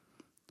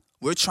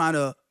 we're trying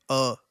to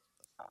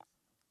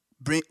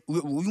bring.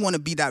 We want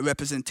to be that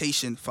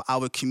representation for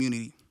our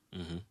community.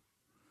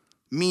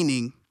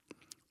 Meaning,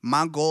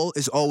 my goal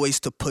is always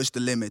to push the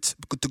limits,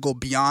 to go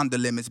beyond the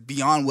limits,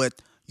 beyond what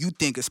you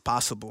think is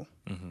possible.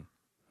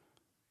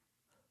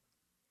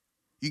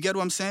 You get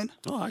what I'm saying?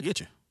 Oh, I get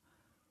you.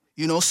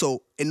 You know,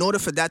 so in order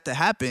for that to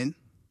happen,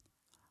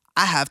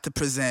 I have to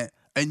present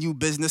a new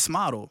business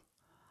model.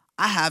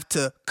 I have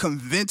to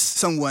convince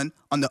someone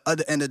on the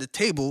other end of the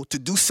table to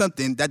do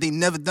something that they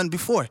never done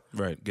before.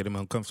 Right, get him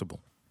uncomfortable.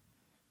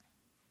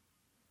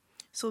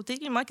 So,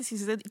 techniquement,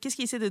 qu'est-ce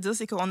qu'il essaie de dire,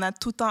 c'est qu'on a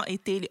tout le temps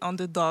été les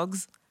underdogs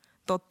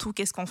dans tout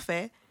qu'est-ce qu'on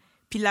fait.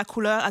 Puis la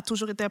couleur a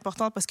toujours été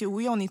importante parce que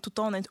oui, on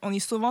est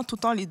souvent tout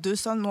le temps les deux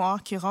seuls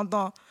noirs qui rentrent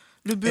dans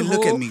le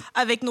bureau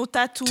avec nos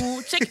tatous.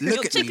 Check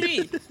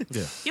lui.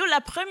 Yeah. Yo,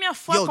 la première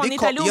fois qu'on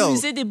est allé au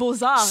musée des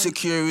Beaux-Arts.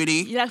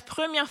 Security. La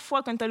première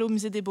fois qu'on est allé au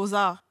musée des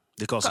Beaux-Arts.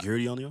 They call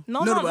security on you?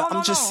 Non,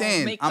 I'm just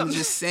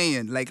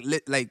saying, like.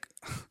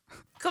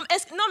 Mais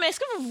est-ce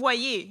que vous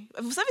voyez?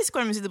 Vous savez c'est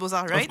quoi le musée des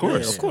Beaux-Arts, right?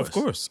 Of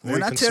course.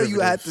 When I tell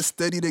you I had to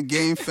study the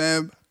game,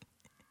 fam.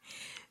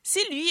 Si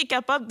lui est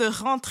capable de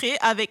rentrer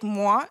avec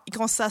moi et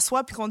qu'on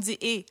s'assoit puis qu'on dit,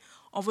 hey,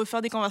 on veut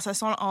faire des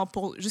conversations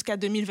jusqu'à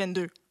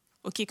 2022.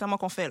 OK, comment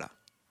qu'on fait là?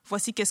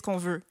 Voici qu'est-ce qu'on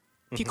veut.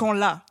 Puis qu'on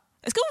l'a.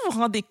 Est-ce que vous vous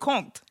rendez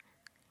compte?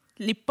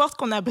 Les portes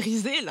qu'on a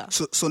brisées là.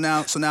 So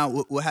now,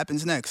 what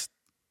happens next?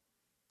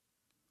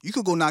 You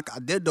could go knock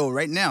at their door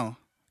right now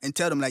and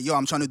tell them like, yo,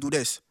 I'm trying to do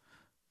this.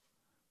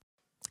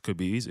 Could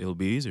be easy. It'll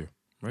be easier,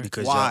 right?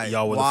 Because Why?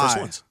 y'all were the Why? first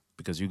ones.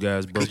 Because you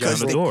guys broke Because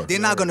down the door. they're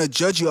not gonna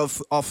judge you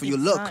off of your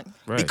look, Exactly.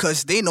 Right.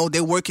 because they know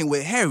they're working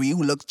with Harry,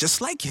 who looks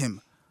just like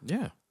him.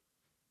 Yeah.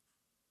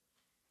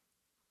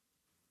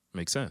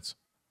 Makes sense.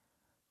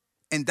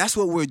 And that's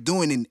what we're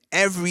doing in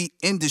every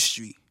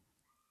industry.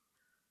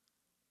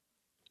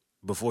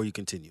 Before you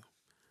continue.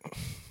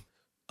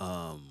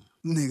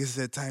 Nigga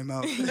said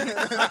timeout.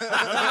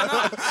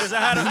 Because I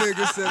had a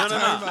Nigga said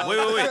timeout.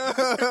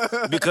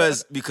 Wait.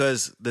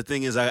 Because the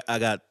thing is, I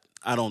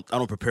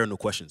don't prepare no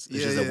questions.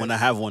 It's just that when I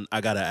have one,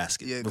 I gotta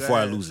ask it Yeah, before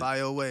I go ahead. lose it.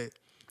 Fire away.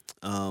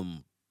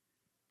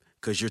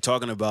 Because you're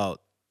talking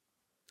about,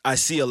 I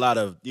see a lot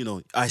of,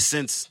 I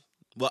sense.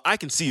 Well, I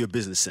can see your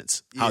business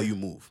sense, how you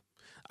move.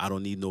 I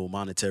don't need no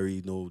monetary,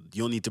 you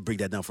don't need to break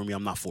that down for me.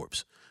 I'm not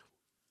Forbes.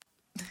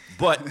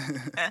 But,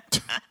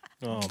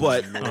 Oh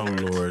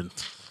Lord.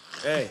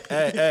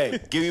 Hey,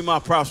 give me my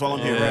props while I'm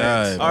here.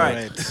 Right. All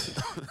right.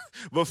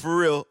 But for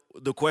real,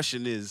 the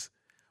question is,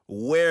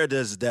 where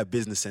does that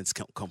business sense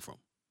come from?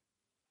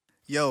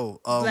 Yo,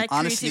 Black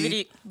honestly,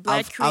 creativity.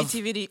 Black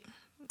creativity.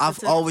 I've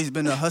That's it. always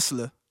been a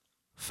hustler,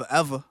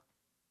 forever.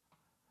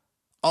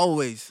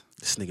 Always.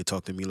 This nigga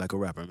talk to me like a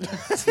rapper, man.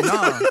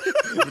 Nah,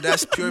 but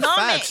that's pure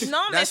facts.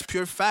 No, That's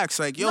pure facts.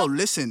 Like, yo,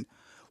 listen,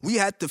 we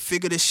had to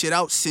figure this shit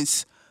out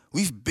since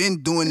we've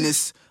been doing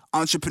this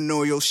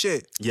entrepreneurial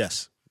shit.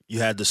 Yes. You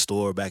had the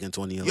store back in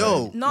 2011.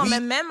 Yo, Non, mais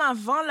même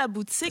avant la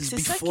boutique, c'est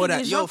ça que before that,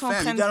 les gens yo, fam, you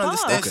comprennent gotta pas.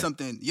 understand Okay.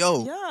 something.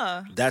 Yo,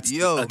 Yeah. That's,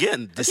 Yo.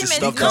 again, this Okay, is mais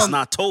stuff dis- that's non.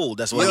 not told.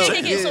 That's what Yo, I'm OK,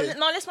 saying. OK. Yeah. So,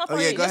 non, laisse-moi Okay,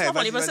 parler. go ahead, Laisse-moi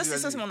parler. vas-y, Ça, vas-y,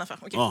 c'est vas-y. mon affaire.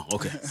 OK. Oh,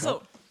 okay.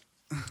 So,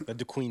 Let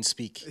the queen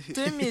speak.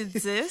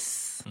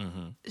 2010,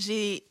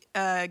 j'ai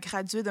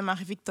gradué de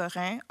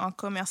Marie-Victorin en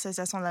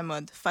commercialisation de la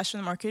mode,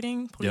 fashion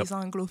marketing pour Yep. les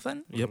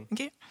anglophones. Yep.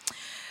 OK?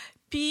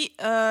 Puis,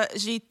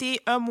 j'ai été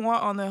un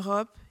mois en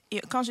Europe. Et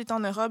quand j'étais en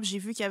Europe, j'ai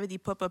vu qu'il y avait des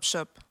pop-up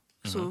shops.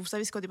 So, vous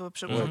savez c'est quoi des pop-up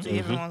shops aujourd'hui? Il y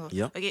a vraiment-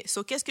 Yeah. OK.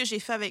 So, qu'est-ce que j'ai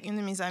fait avec une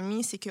de mes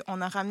amies? C'est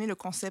qu'on a ramené le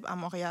concept à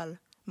Montréal.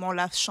 Mais on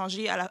l'a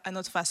changé à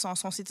notre façon.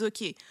 On s'est dit,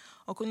 OK,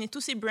 on connaît tous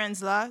ces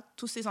brands-là,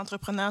 tous ces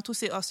entrepreneurs, tous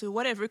ces hustles,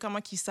 whatever, comment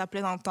ils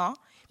s'appelaient dans le temps.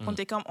 Puis on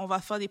était comme, on va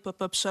faire des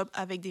pop-up shops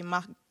avec des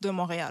marques de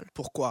Montréal.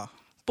 pourquoi?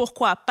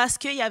 Pourquoi? Parce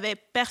qu'il y avait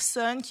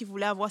personne qui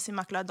voulait avoir ces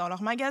marques-là dans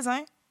leur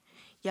magasin.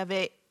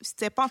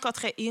 C'était pas encore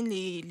très in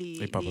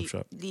les pop-up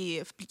shops.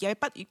 il y avait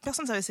pas,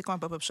 personne ne savait c'est quoi un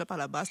pop-up shop à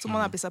la base. Tout le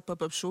monde appelait ça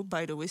pop-up show.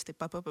 By the way, c'était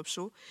pas pop-up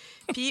show.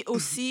 Puis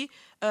aussi,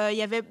 il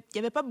y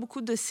avait pas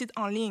beaucoup de sites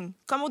en ligne.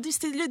 Comme on dit,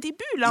 c'était le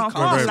début, là,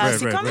 encore. Right, Là. right,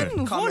 C'est right, quand même right.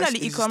 nouveau, là, les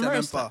n'existait même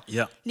e-commerce. pas.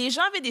 Yeah. Les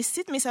gens avaient des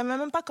sites, mais ils ne savaient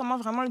même pas comment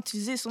vraiment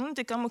l'utiliser. Sur nous, on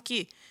était comme, OK,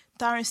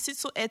 tu as un site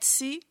sur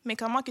Etsy, mais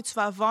comment que tu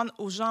vas vendre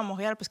aux gens à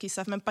Montréal parce qu'ils ne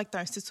savent même pas que tu as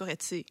un site sur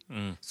Etsy.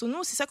 Sur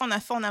nous, c'est ça qu'on a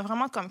fait. On a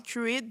vraiment comme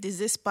curé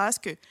des espaces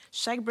que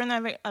chaque brand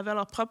avait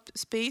leur propre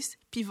space,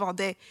 puis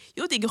vendait.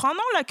 Il y a des grands noms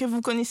là, que vous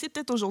connaissez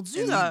peut-être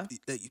aujourd'hui. Là.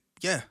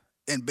 Yeah.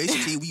 And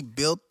basically, we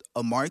built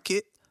a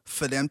market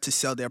for them to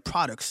sell their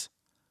products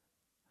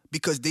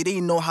because they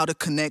didn't know how to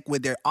connect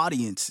with their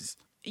audiences.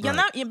 Il y en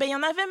avait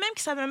même qui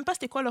ne savaient même pas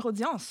c'était quoi leur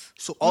audience.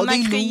 So On all a they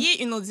knew,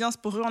 créé une audience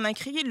pour eux. On a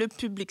créé le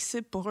public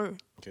cible pour eux.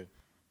 Okay.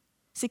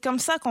 C'est comme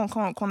ça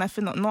qu'on a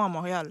fait notre nom à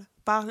Montréal.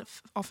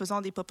 en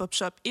faisant des pop-up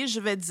shops. Et je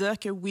vais dire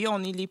que oui,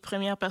 on est les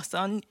premières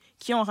personnes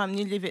qui ont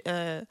ramené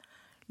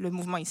le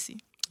mouvement ici.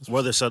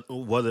 What are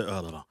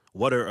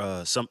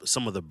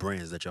some of the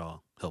brands that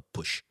y'all help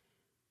push?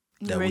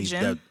 New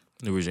Regime.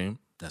 New Regime.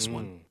 That's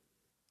one.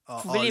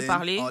 Vous pouvez les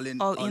parler.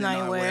 All in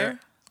Eyewear.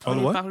 All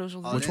On what? parle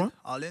aujourd'hui. Which one?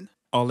 All in.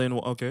 All in.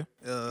 Okay.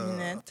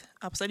 Lunettes.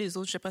 Après ça, les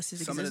autres, je sais pas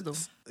s'ils existent.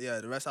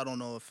 The rest I don't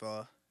know if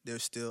they're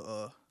still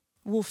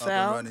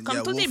Wolfell. running. Comme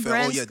Yeah, tous les Wolfell.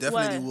 brands. Oh, yeah,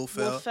 definitely ouais,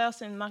 Wolfell. Wolfell,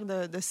 c'est une marque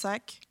de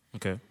sac.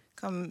 Okay.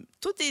 Comme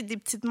toutes des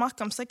petites marques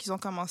comme ça qui ont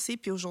commencé,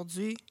 puis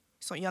aujourd'hui,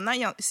 il y en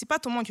a, c'est pas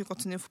tout le monde qui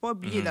continue. Faut pas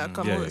oublier, là,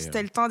 comme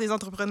c'était le temps des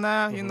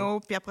entrepreneurs, you know,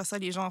 puis après ça,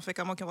 les gens ont fait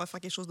comment qu'on va faire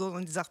quelque chose d'autre, on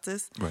est des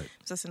artistes. Right.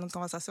 Ça, c'est notre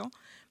conversation.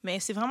 Mais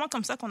c'est vraiment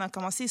comme ça qu'on a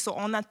commencé.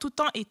 On a tout le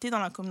temps été dans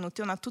la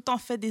communauté, on a tout le temps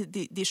fait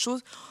des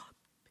choses.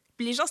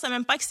 Puis les gens ne savent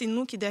même pas que c'est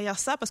nous qui est derrière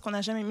ça parce qu'on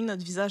n'a jamais mis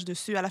notre visage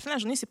dessus. À la fin de la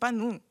journée, c'est pas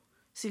nous.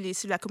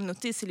 C'est la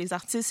communauté, c'est les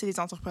artistes, c'est les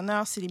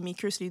entrepreneurs, c'est les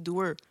makers, c'est les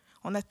doers.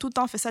 On a tout le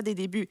temps fait ça dès le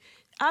début.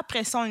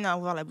 Après ça, on a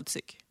ouvert la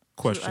boutique.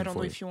 Question I don't know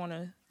for you. if you want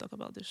to talk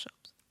about the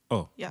shops.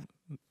 Oh. Yeah.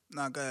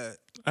 Nah, go ahead.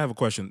 I have a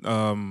question.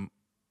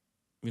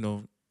 You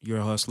know, you're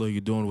a hustler. You're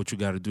doing what you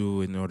got to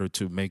do in order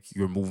to make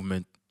your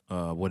movement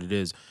what it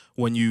is.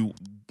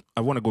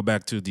 I want to go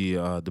back to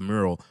the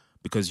mural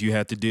because you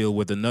had to deal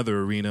with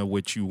another arena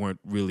which you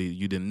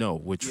didn't know,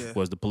 which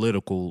was the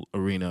political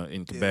arena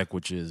in Quebec,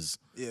 which is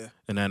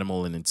an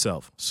animal in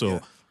itself.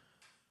 So,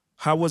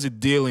 how was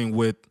it dealing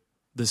with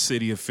the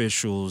city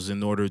officials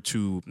in order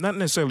to not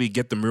necessarily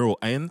get the mural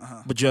in,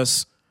 but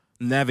just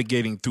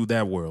navigating through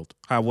that world?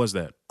 How was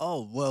that?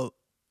 Oh, well,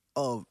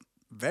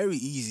 very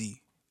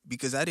easy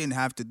because I didn't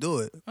have to do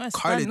it. Ouais, c'est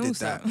Carter pas nous, did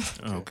ça. that.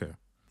 Oh, okay.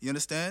 You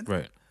understand?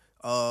 Right.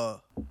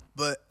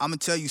 But I'm gonna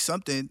tell you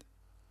something.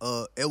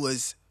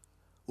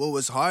 What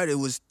was hard, it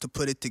was to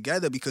put it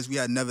together because we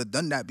had never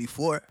done that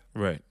before.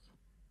 Right.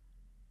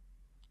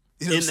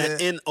 You know what I'm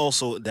saying? And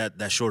also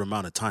that short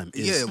amount of time.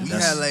 We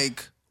had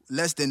like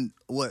less than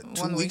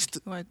 2 weeks to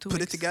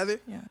put it together.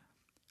 Yeah. You know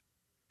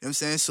what I'm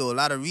saying? So a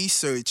lot of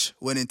research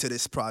went into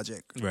this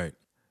project. Right.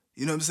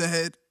 You know what I'm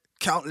saying?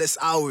 Countless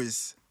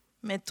hours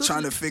Mais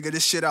trying to figure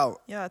this shit out.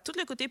 tout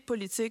le côté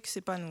politique,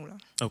 c'est pas nous, là.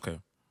 Okay.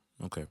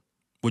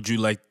 Would you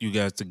like you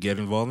guys to get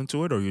involved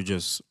into it, or you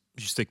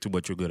stick to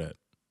what you're good at?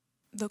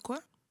 De quoi?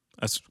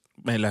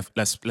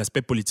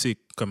 L'aspect politique,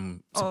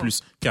 comme c'est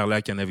plus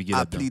Carla qui a navigué I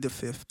là-dedans. plead the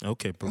fifth.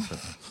 Okay,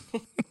 perfect.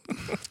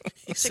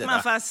 Check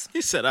ma face.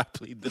 He said I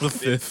plead The the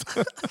fifth.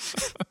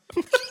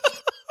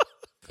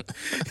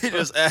 He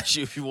just asked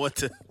you if you want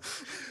to.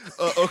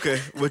 Okay,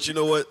 but you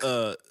know what?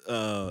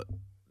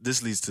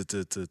 This leads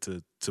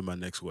to my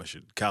next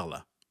question.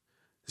 Carla,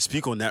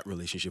 speak on that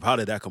relationship. How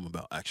did that come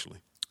about,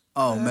 actually?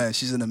 Oh man,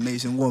 she's an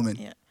amazing woman.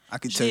 Yeah. I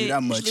can tell you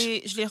that much.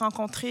 Je l'ai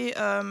rencontrée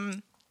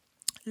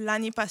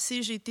l'année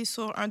passée. J'ai été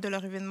sur un de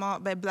leurs événements,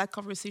 Black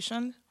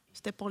Conversation.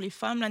 C'était pour les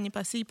femmes. L'année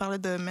passée, ils parlaient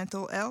de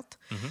mental health.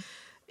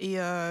 Et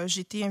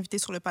j'ai été invitée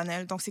sur le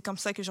panel. Donc, c'est comme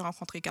ça que j'ai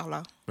rencontré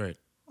Carla. Right.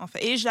 En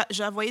fait. Et je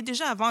la voyais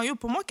déjà avant.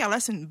 Pour moi, Carla,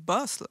 c'est une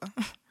boss, là.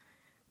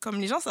 Comme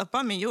les gens ne savent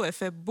pas, mais elle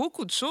fait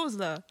beaucoup de choses,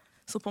 là.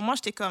 So, pour moi,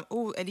 j'étais comme,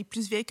 elle est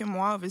plus vieille que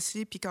moi,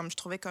 obviously. Puis comme, je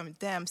trouvais comme,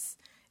 damn,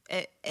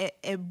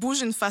 elle bouge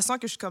d'une façon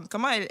que je suis comme,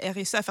 comment elle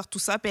réussit à faire tout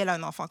ça, puis elle a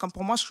un enfant. Comme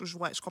pour moi,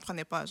 je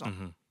comprenais pas, genre.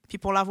 Puis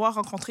pour l'avoir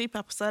rencontrée, puis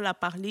après ça, elle a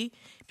parlé.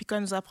 Puis quand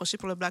elle nous a approchés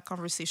pour le Black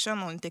Conversation,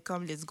 on était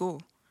comme, let's go.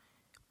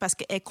 Parce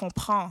qu'elle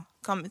comprend.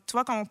 Comme, tu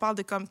vois, quand on parle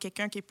de comme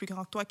quelqu'un qui est plus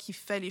grand que toi, qui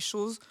fait les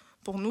choses,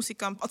 pour nous, c'est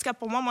comme... En tout cas,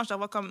 pour moi, je la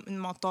vois comme une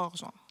mentor,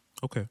 genre.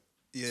 Okay.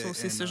 Yeah, So,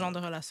 c'est ce genre de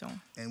relation.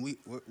 And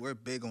we're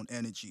big on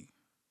energy,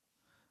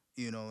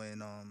 you know,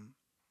 and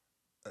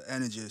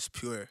energy is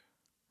pure.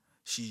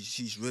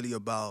 She's really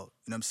about,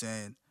 you know what I'm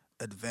saying,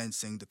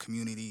 advancing the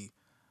community,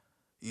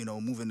 you know,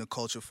 moving the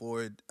culture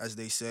forward, as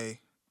they say.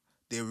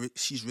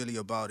 She's really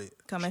about it.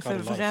 Comme elle fait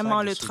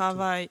vraiment le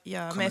travail.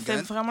 Yeah. Mais elle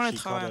fait vraiment le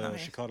travail.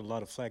 She caught a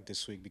lot of flack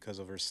this week because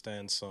of her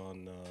stance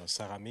on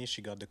Saramé.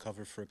 She got the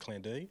cover for Clin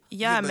d'œil.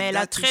 Yeah, mais elle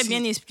a très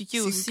bien expliqué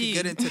aussi. We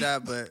could get into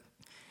that, but...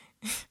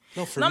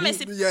 For me,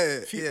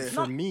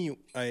 For me,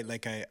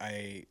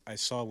 I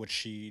saw what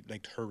she,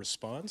 like, her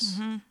response,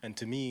 and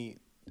to me,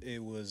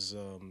 it was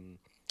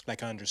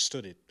like I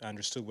understood it. I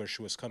understood where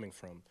she was coming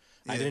from.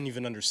 I didn't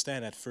even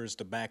understand at first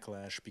the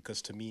backlash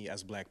because to me,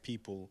 as Black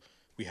people,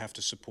 we have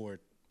to support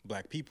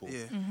Black people.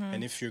 Yeah.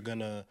 And if you're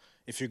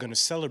gonna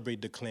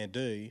celebrate the Clin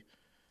d'œil,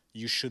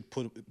 you should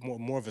put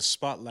more of a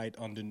spotlight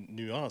on the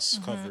Nuance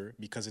cover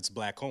because it's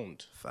Black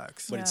owned.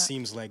 Facts. But it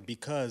seems like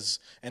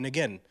and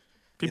again.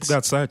 People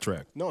got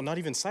sidetracked. No, not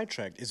even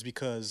sidetracked. It's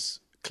because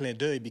Clin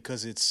d'œil,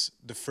 because it's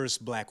the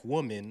first Black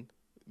woman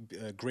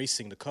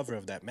gracing the cover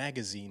of that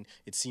magazine,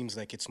 it seems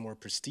like it's more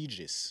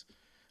prestigious.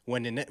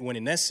 When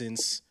in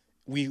essence,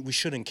 we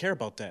shouldn't care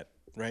about that,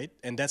 right?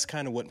 And that's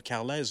kind of what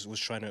Carla was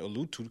trying to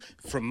allude to.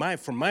 From my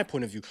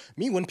point of view,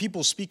 me, when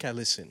people speak, I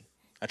listen.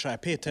 I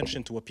pay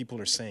attention to what people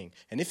are saying.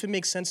 And if it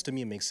makes sense to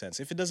me, it makes sense.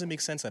 If it doesn't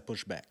make sense, I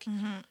push back.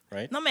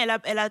 Right? Non, mais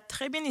elle a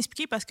très bien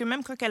expliqué parce que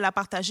même quand elle l'a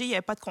partagé, il n'y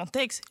avait pas de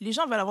contexte. Les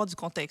gens veulent avoir du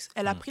contexte.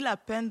 Elle a pris la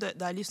peine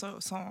d'aller sur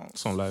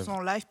son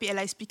live, puis elle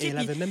a expliqué. Et elle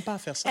n'avait même pas à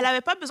faire ça. Elle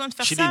n'avait pas besoin de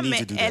faire She ça, didn't need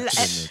mais, to do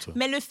that.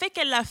 mais le fait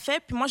qu'elle l'a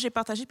fait, puis moi j'ai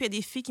partagé, puis il y a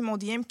des filles qui m'ont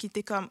DM qui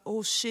étaient comme,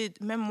 oh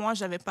shit, même moi,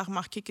 j'avais pas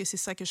remarqué que c'est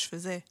ça que je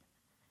faisais.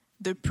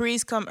 De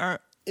praise comme un.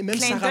 Et même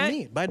clin Sarah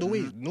d'œil. May, by the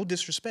way, no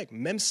disrespect,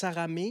 même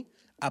Sarah May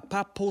n'a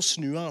pas post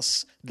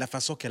nuance de la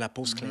façon qu'elle a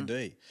post clin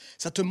d'œil.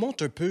 Ça te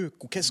montre un peu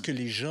qu'est-ce que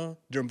les gens,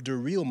 their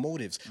real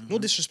motives. No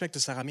disrespect to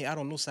Sarah May, I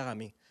don't know Sarah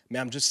May, mais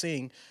I'm just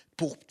saying,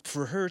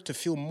 for her to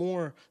feel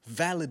more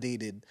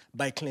validated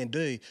by clin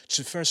d'œil,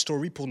 tu fais un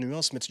story pour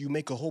nuance, mais you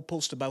make a whole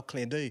post about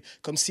clin d'œil,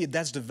 comme si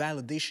that's the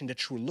validation that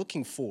you were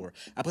looking for.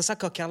 Après ça,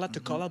 quand Carla te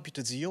call out puis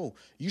te dit, yo,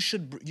 you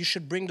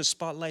should bring the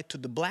spotlight to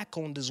the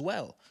black-owned as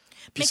well.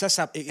 Puis ça,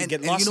 it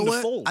get lost in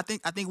the fold. I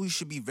think we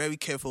should be very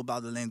careful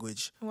about the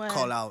language. Ouais.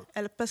 Call out.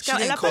 Parce She qu'elle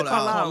didn't a pas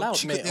call out.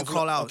 She Mais couldn't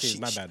call out. okay,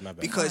 my bad.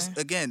 Because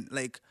again,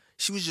 like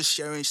she was just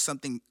sharing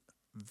something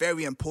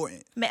very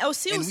important. Mais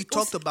aussi, And we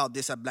talked about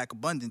this at Black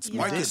Abundance. Yeah.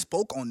 Marcus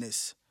spoke on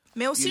this.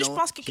 Mais aussi, You je know,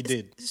 pense que he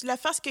did.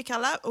 l'affaire, c'est que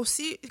Carla,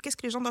 aussi, qu'est-ce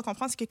que les gens doivent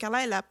comprendre, c'est que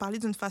Carla, elle a parlé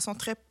d'une façon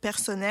très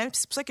personnelle. Puis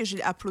c'est pour ça que j'ai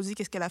applaudi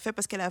qu'est-ce qu'elle a fait,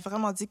 parce qu'elle a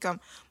vraiment dit comme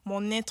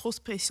mon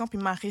introspection puis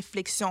ma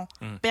réflexion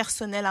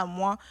personnelle à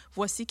moi.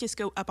 Voici qu'est-ce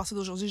que à partir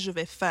d'aujourd'hui je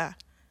vais faire.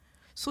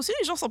 So, si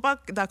les gens sont pas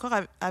d'accord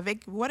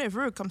avec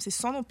whatever, comme c'est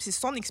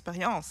son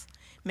expérience.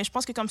 Mais je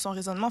pense que comme son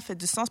raisonnement fait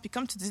du sens, puis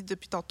comme tu dis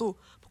depuis tantôt,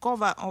 pourquoi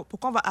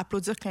on va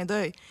applaudir clin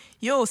d'œil?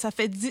 Yo, ça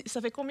fait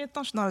combien de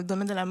temps que je suis dans le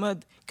domaine de la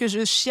mode que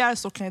je chiale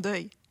sur clin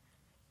d'œil?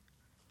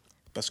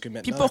 Parce que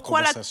maintenant, Puis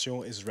pourquoi la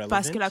conversation is relevant.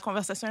 Parce que la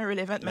conversation est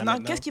relevant. Maintenant,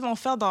 maintenant- qu'est-ce qu'ils vont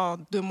faire dans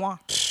 2 mois?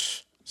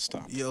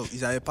 Stop. Yo,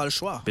 ils n'avaient pas le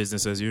choix.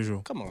 Business as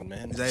usual. Come on,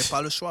 man. Ils n'avaient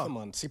pas le choix. Come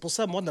on. C'est pour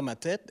ça, moi, dans ma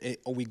tête,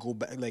 we go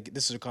back, like,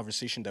 this is a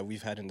conversation that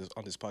we've had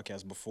on this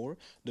podcast before,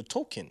 the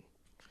token.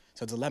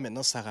 C'est-à-dire là,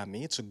 maintenant, Sarah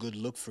May, it's a good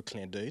look for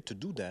Clin d'œil to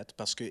do that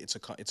parce que it's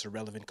a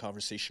relevant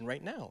conversation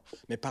right now.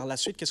 Mais par la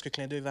suite, qu'est-ce que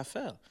Clin d'œil va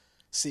faire?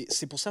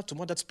 C'est pour ça, tout le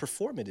monde, that's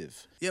performative.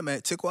 Yeah,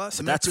 mais tu sais quoi?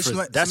 C'est même That's plus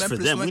loin, for, that's c'est même for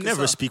plus them. loin We que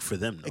never ça. speak for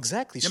them. though.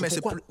 Exactly. Yeah, So mais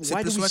c'est pourquoi, plus- c'est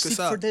why plus do we loin que seek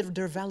ça. for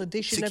their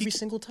validation C'est every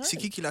single time? C'est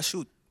qui la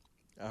shoot?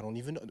 I don't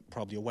even know.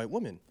 Probably a white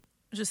woman.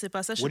 Je sais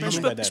pas ça. What do you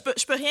mean by that?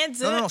 Je peux rien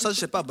dire. Non, ça, je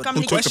sais pas. But Comme the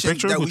les- took the question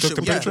picture? that Who we took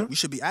the picture? we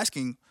should be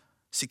asking,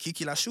 c'est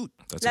qui la shoot?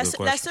 That's La, a good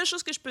la question. seule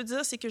chose que je peux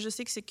dire, c'est que je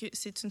sais que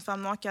c'est une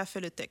femme noire qui a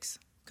fait le texte.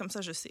 Comme ça,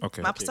 je sais. Ok.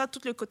 Mais après ça, tout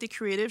le côté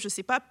creative, je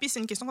sais pas. Puis c'est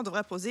une question qu'on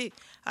devrait poser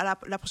à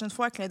la prochaine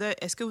fois à Clin d'œil.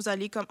 Est-ce que vous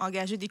allez comme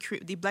engager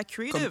des black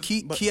creatives?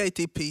 Comme qui a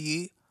été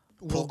payé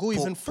We'll pour, go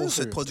even pour further.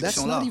 cette That's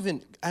production-là? not even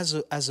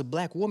as a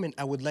black woman.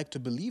 I would like to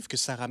believe que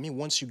Sarah May,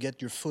 once you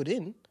get your foot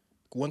in,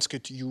 once que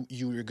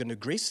you're gonna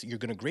grace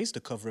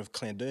the cover of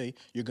Clin d'œil,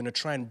 you're gonna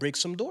try and break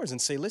some doors and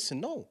say, listen,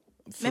 no.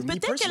 Mais For me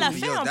peut-être qu'elle a personally,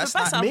 fait, on peut that's pas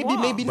not- savoir.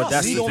 maybe But not.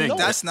 that's We the don't thing. know.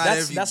 That's not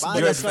everybody. but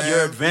You're, that's not-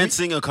 you're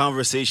advancing a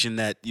conversation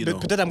that, you know.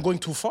 Peut-être I'm going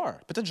too far.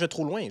 Peut-être je vais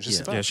trop loin. Je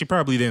sais pas. Yeah, she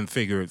probably didn't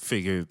figure.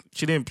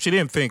 She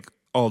didn't think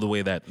all the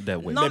way that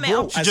way. Non, Mais mais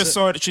bro, en- She as just a-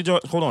 saw it.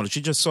 Hold on.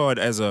 She just saw it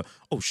as a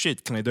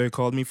shit. Clin d'œil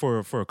called me for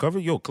a cover.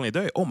 Yo, Clin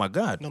d'œil. Oh my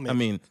god. No, man. I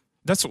mean,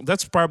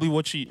 that's probably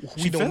what she.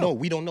 We she don't felt. know.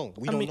 We don't know.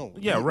 We I don't mean, know.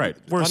 yeah, right.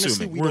 We're Honestly,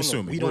 assuming. we We're don't know.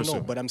 assuming. We We're don't know.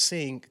 assuming. But I'm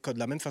saying que de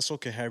la même façon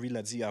que Harry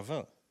l'a dit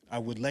avant, I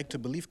would like to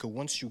believe que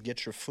once you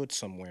get your foot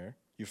somewhere,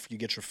 you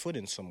get your foot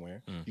in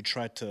somewhere, you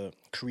try to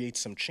create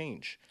some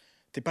change.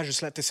 T'es pas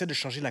juste là, t'essaies de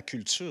changer la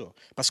culture.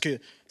 Parce que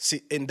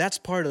and that's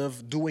part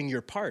of doing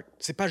your part.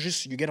 C'est pas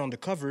juste you get on the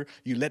cover,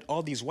 you let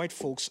all these white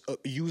folks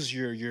use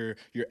your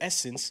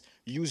essence,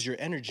 use your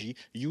energy,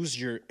 use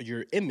your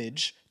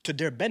image to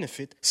their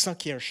benefit sans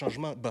qu'il y ait un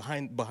changement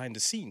behind the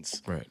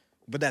scenes. Right.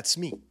 But that's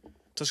me.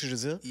 Tu vois ce que je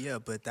veux dire? Yeah,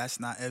 but that's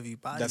not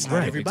everybody. That's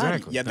Right, not everybody.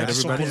 exactly. Il y a Not des qui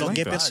sont pour everybody's leur like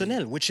gain that.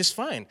 personnel, which is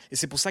fine. Et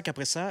c'est pour ça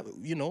qu'après ça,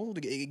 you know,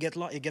 it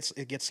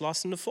gets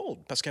lost in the fold.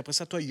 Parce qu'après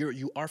ça, toi,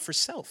 you are for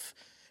self.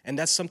 And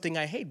that's something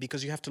I hate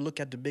because you have to look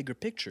at the bigger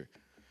picture.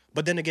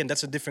 But then again,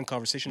 that's a different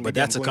conversation. But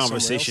Maybe I'm that's a going somewhere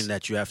conversation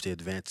else. that you have to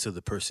advance to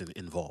the person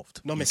involved.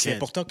 No, You mais c'est can't-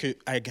 important que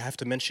I have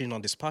to mention on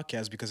this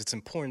podcast because it's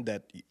important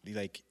that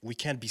like we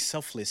can't be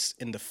selfless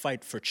in the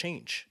fight for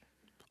change.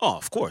 Oh,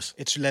 of course.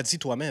 Et tu l'as dit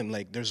toi-même,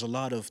 like there's a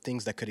lot of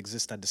things that could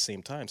exist at the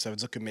same time. Ça veut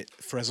dire que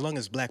for as long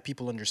as black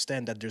people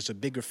understand that there's a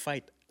bigger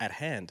fight at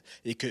hand,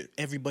 et que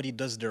everybody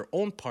does their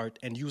own part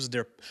and use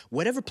their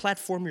whatever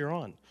platform you're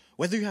on,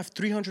 whether you have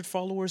 300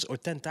 followers or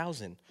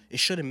 10,000, it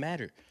shouldn't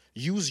matter.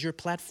 Use your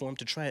platform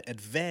to try and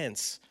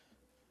advance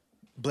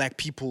black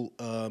people,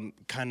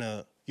 kind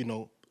of, you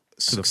know,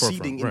 the succeeding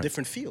forefront, in right.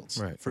 different fields.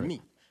 Right, for right.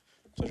 me.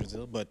 Ça, je veux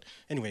dire. But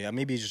anyway,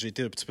 maybe j'ai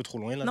été un petit peu trop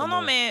loin là. Non, dans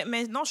non, mon-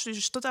 mais non, je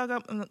suis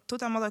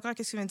totalement d'accord avec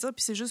ce que tu viens de dire.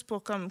 Puis c'est juste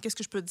pour, comme, qu'est-ce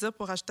que je peux te dire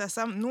pour ajouter à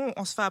ça? Nous,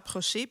 on se fait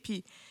approcher,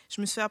 puis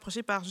je me suis fait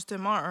approcher par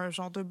justement un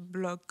genre de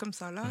blog comme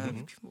ça, là,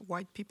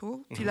 White People.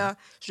 Puis là,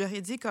 je leur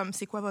ai dit, comme,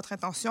 c'est quoi votre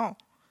intention?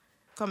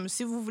 Comme,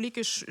 si vous voulez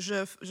que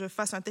je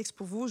fasse un texte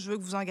pour vous, je veux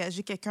que vous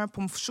engagez quelqu'un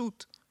pour me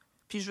shoot.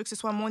 Puis je veux que ce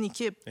soit mon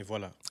équipe. Et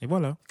voilà. Et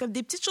voilà. Comme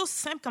des petites choses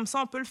simples comme ça,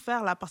 on peut le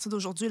faire là, à partir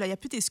d'aujourd'hui. Il n'y a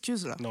plus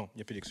d'excuses. Là. Non, il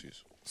n'y a plus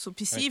d'excuses. So,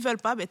 puis s'ils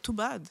veulent pas, ben too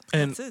bad.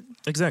 And That's it.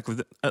 exactly,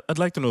 I'd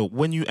like to know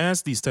when you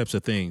ask these types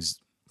of things,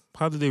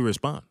 how do they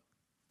respond?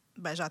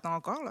 Ben j'attends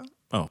encore là.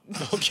 Oh,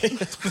 Okay.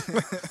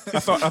 I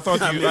thought but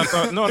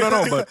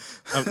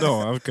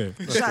no, okay.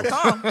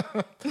 J'attends.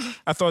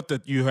 I thought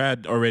that you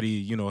had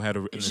already, had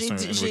a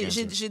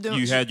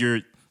you had your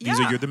these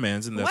are your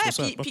demands and that's Ouais, what's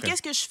puis, up. puis Okay.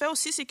 qu'est-ce que je fais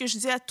aussi, c'est que je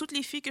dis à toutes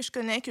les filles que je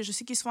connais, que je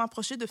sais qu'ils se font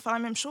approcher, de faire la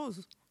même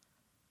chose.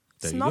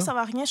 There you Sinon, go. ça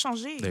va rien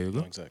changer. There you go.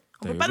 Exact.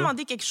 On There peut pas you go.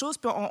 demander quelque chose,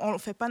 puis on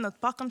fait pas notre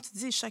part. Comme tu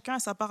dis, chacun a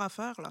sa part à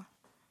faire, là.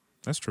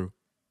 That's true.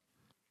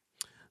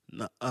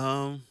 No,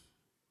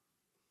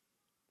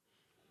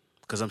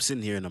 because I'm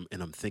sitting here and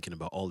I'm thinking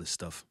about all this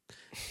stuff,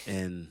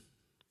 and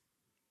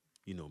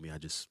you know me, I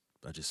just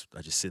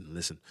sit and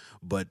listen.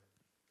 But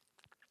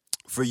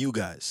for you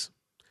guys,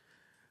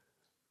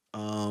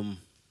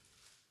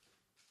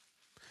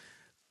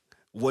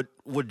 what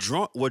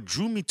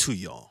drew me to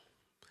y'all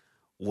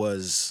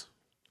was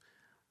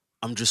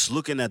I'm just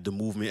looking at the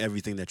movement,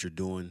 everything that you're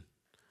doing.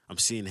 I'm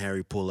seeing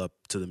Harry pull up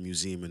to the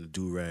museum in a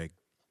do-rag,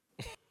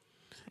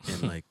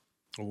 and like.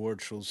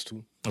 Award shows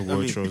too.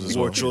 Award shows as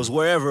award well. shows,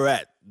 wherever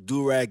at,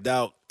 do-ragged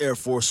out, Air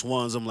Force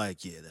Ones. I'm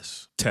like, yeah,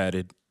 that's.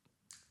 Tatted.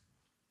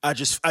 I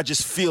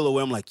just feel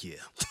away. I'm like, yeah,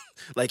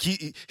 like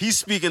he's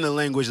speaking the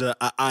language that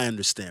I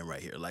understand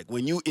right here. Like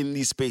when you in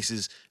these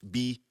spaces,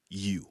 be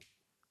you,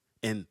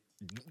 and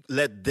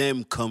let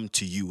them come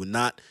to you, and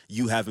not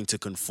you having to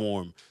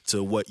conform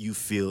to what you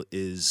feel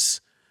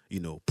is,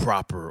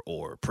 proper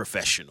or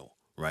professional.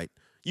 Right?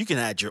 You can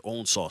add your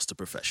own sauce to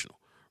professional.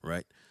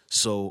 Right?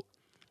 So.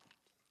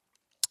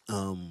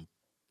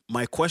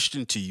 My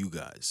question to you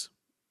guys,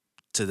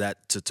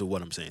 to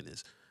what I'm saying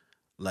is,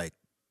 like,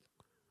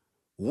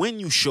 when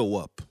you show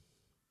up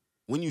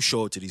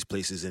to these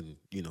places and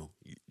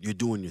you're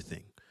doing your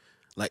thing,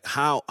 like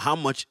how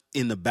much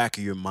in the back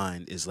of your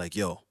mind is like,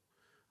 yo,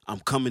 I'm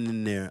coming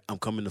in there, I'm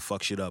coming to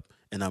fuck shit up,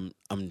 and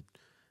I'm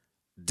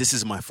this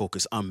is my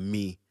focus, I'm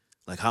me.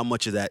 Like how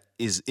much of that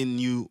is in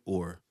you,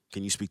 or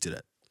can you speak to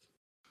that?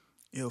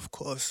 Yeah, of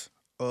course.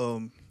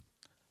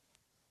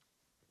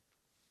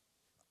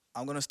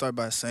 I'm gonna start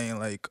by saying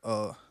like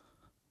I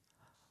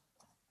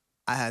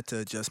had to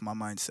adjust my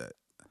mindset.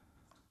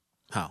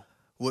 How?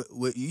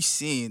 What you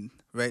seeing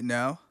right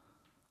now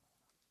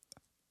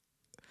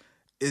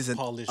is an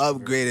Polished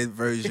upgraded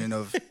version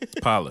of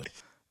Pilot.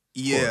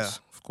 yeah,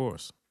 Of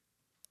course.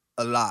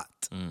 a lot.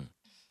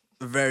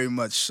 Very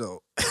much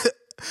so.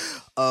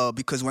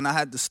 Because when I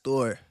had the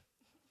store,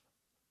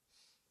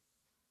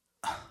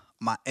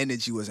 my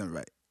energy wasn't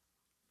right.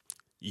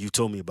 You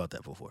told me about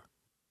that before.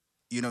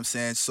 You know what I'm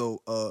saying?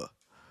 So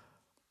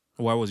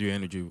Why was your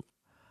energy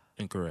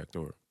incorrect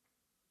or?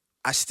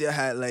 I still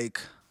had like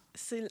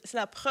C'est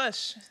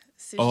l'approche.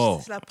 C'est Oh,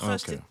 c'est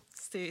l'approche. okay.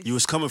 You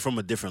was coming from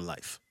a different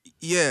life.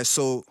 yeah,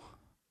 so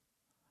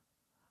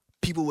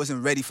people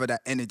wasn't ready for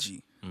that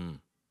energy.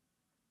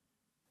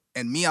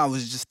 And me, I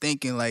was just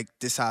thinking like,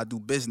 this how I do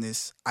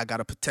business. I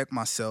gotta protect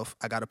myself.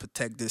 I gotta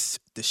protect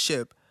the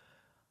ship.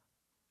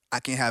 I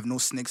can't have no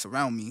snakes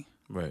around me.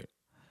 Right.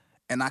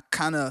 And I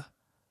kind of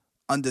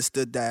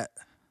understood that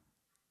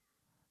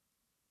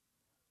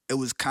it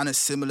was kind of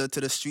similar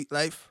to the street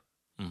life.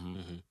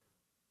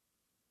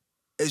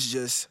 It's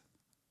just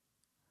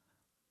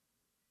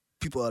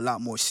people are a lot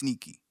more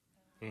sneaky.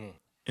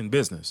 In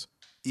business.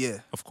 Yeah.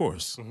 Of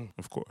course.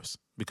 Of course.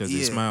 Because they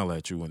Yeah. smile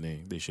at you when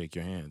they shake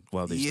your hand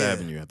while they're Yeah.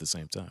 stabbing you at the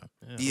same time.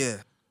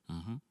 Yeah.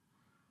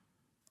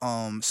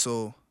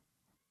 So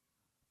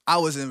I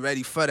wasn't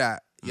ready for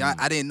that. Yeah,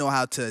 I didn't know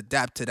how to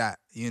adapt to that,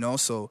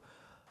 so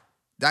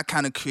that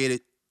kind of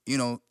created,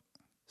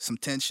 some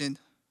tension.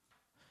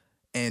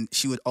 And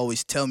she would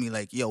always tell me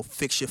like, yo,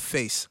 fix your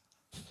face.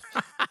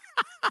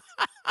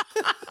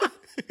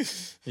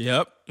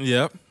 Yep.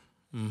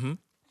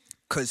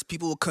 Cause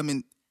people would come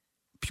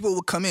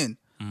in,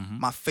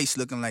 my face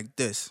looking like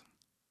this.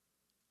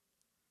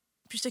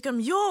 Puis j'étais comme,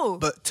 yo!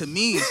 But to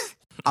me,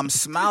 I'm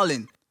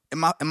smiling. In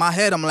my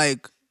head, I'm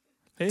like,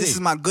 this is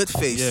my good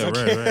face. Yeah,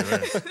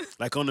 right.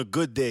 Like on a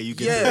good day, you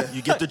get Yeah.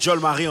 you get the Joel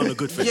Marie on a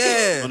good face.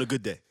 Yeah. On a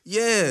good day.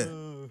 Yeah.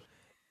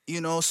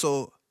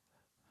 So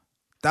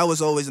that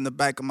was always in the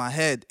back of my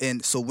head.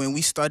 And so when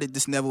we started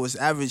this Never Was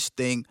Average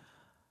thing,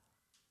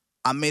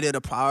 I made it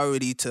a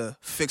priority to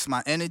fix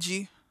my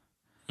energy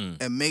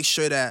and make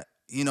sure that,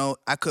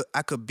 I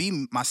could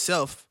be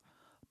myself,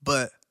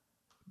 but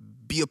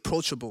be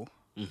approachable.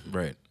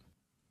 Right.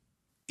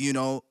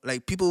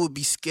 Like people would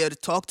be scared to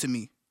talk to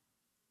me.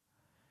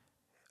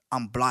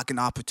 I'm blocking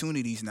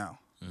opportunities now.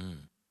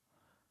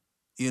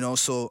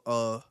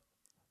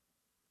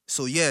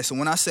 So yeah, so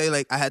when I say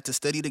like I had to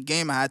study the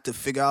game, I had to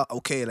figure out,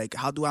 okay, like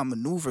how do I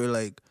maneuver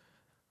like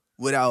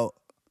without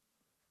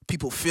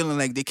people feeling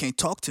like they can't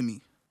talk to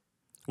me?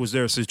 Was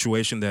there a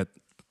situation that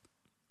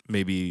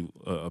maybe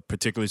a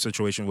particular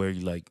situation where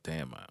you're like,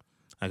 damn,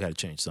 I got to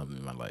change something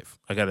in my life.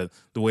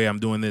 The way I'm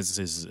doing this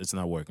it's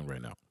not working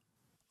right now.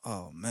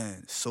 Oh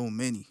man, so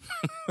many.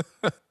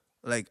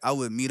 Like I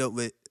would meet up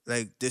with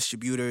like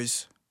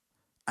distributors.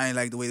 I ain't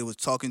like the way they was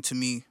talking to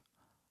me.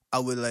 I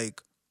would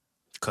like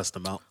Cuss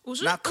them out. Ou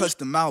juste- not cuss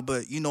them out,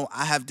 but you know,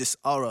 I have this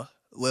aura.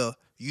 Well,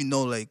 you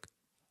know, like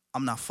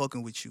I'm not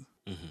fucking with you.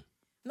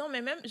 Non,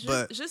 mais même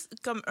But- juste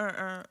comme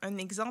un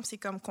exemple, c'est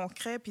comme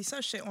concret. Puis ça,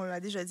 on l'a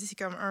déjà dit, c'est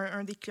comme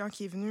un des clients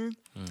qui est venu.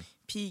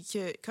 Puis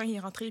que quand il est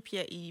rentré, puis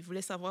il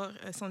voulait savoir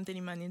si on était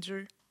les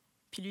managers.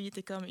 Puis lui, il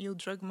était comme, yo,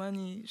 drug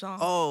money, genre.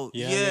 Oh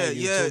Yeah,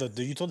 yeah.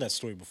 you told that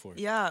story before.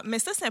 Yeah. Mais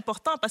ça, c'est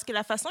important parce que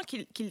la façon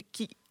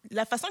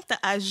la façon que tu as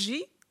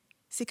agi,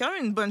 c'est quand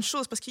même une bonne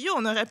chose. Parce que, yo,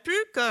 on aurait pu,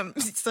 comme,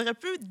 ça aurait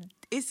pu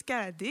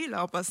escalader,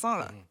 là, en passant,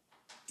 là.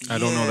 I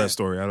don't know Yeah. that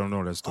story. I don't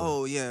know that story.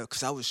 Oh yeah,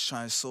 because I was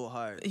trying so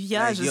hard.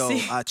 Yeah, like, je yo,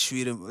 sais. I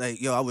treated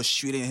like yo, I was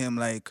treating him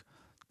like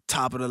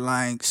top of the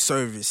line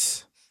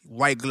service,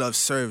 white glove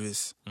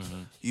service.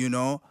 You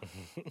know,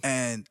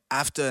 and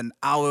after an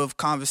hour of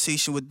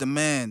conversation with the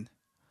man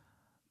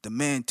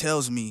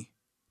tells me,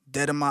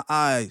 dead in my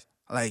eyes,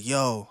 like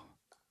yo,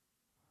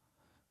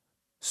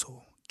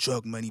 so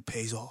drug money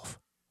pays off.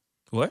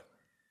 What?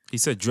 He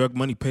said drug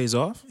money pays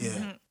off?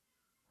 Yeah.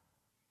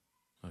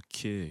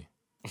 Okay.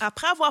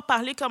 Après avoir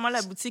parlé comment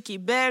la boutique est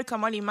belle,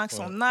 comment les marques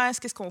sont nice,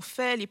 qu'est-ce qu'on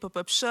fait, les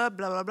pop-up shops,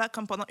 blablabla,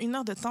 comme pendant 1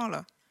 heure de temps,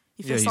 là.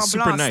 Il fait Yeah, he's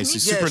semblant. super nice. sneak.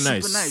 He's Yeah, super super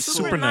nice. nice.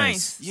 Super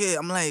nice. Yeah,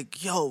 I'm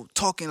like, yo,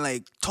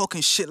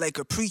 talking shit like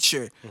a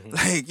preacher.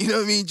 Like, you know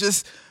what I mean?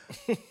 Just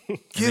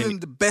give him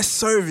the best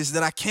service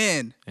that I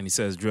can. And he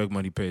says drug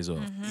money pays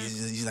off.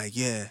 He's like,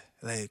 yeah,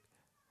 like,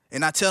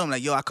 and I tell him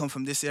like, yo, I come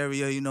from this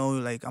area, you know,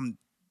 like I'm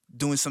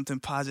doing something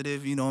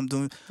positive, you know, I'm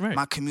doing Right.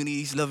 my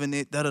community's loving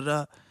it, da da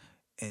da,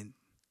 and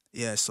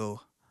yeah, so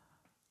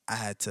I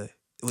had to.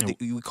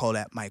 We call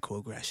that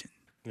microaggression.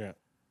 Yeah.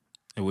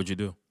 And what'd you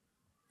do?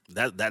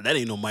 That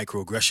ain't no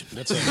microaggression.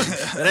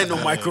 That ain't no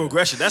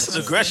microaggression. That's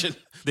an aggression.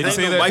 Did he That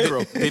say ain't no that?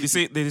 micro. Did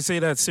he say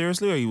that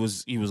seriously, or he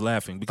was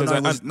laughing? Because No, I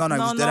it was, no, it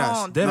was dead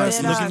ass. dead No, ass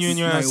dead looking ass. you in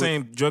your No, eyes it was-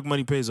 saying drug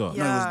money pays off.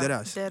 No, it was dead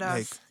ass. Dead ass.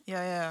 Like-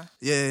 Yeah.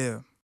 Yeah.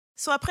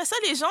 So après ça,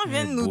 les gens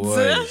viennent nous boy.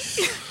 dire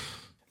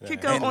que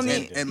comme on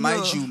est... And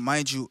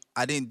mind you,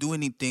 I didn't do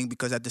anything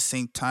because at the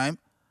same time,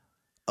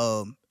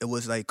 it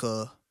was like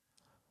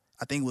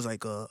I think it was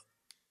like a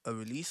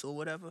release or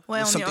whatever.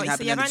 Ouais, Or something il y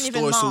happened in avait the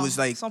un store, so it événement. was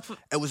like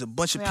it was a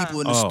bunch of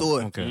people in the Oh,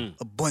 store. okay.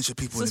 A bunch of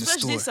people So in the c'est ça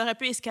que je dis, store. ça aurait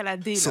pu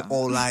escalader, So là.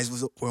 all eyes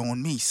were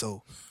on me.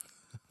 So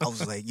I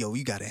was like, yo,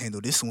 you gotta handle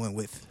this one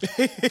with.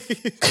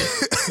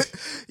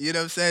 You know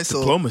what I'm saying? So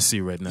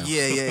Diplomacy right now.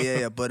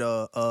 yeah. But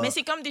Mais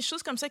c'est comme des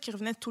choses comme ça qui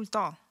revenaient tout le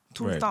temps.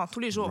 Tout le Right. temps, tous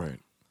les jours. Right.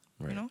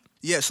 You know?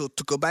 yeah, so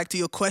to go back to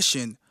your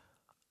question,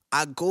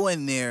 I go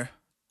in there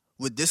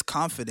with this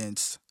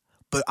confidence,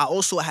 but I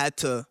also have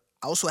to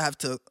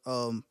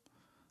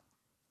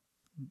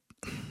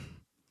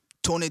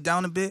tone it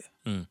down a bit.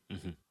 And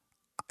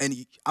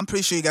I'm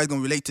pretty sure you guys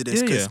gonna relate to this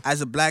Yeah, because yeah.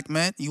 as a black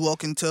man, you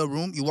walk into a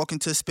room, you walk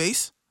into a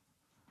space.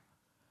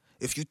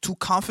 If you're too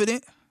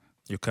confident,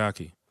 You're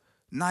cocky.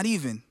 not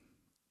even,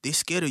 they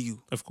scared of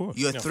you. Of course.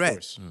 You're a Yeah, of threat.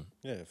 course.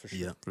 Yeah, for sure.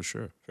 Yeah. For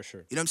sure. For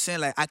sure. You know what I'm saying?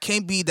 Like, I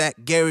can't be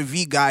that Gary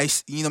Vee guy,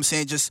 you know what I'm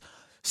saying, just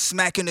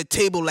smacking the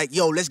table like,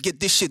 yo, let's get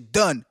this shit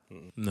done.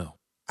 No.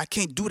 I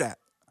can't do that.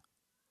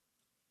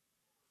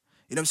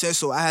 You know what I'm saying?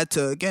 So I had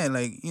to, again,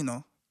 like, you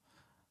know,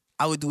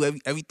 I would do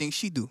everything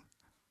she do.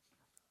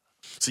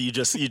 So you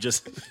just You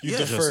Yeah.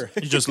 defer.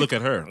 You just look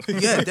at her.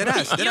 Yeah, dead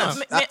ass. Yo,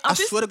 mais en I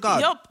plus, swear to God,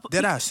 yo,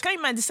 dead ass. quand il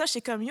m'a dit ça,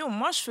 j'étais comme, yo,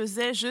 moi, je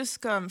faisais juste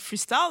comme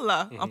freestyle,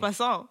 là, en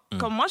passant.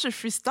 Comme moi, je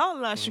freestyle,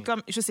 là, je suis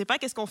comme, je sais pas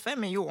qu'est-ce qu'on fait,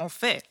 mais yo, on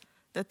fait.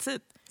 That's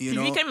it. You Puis lui,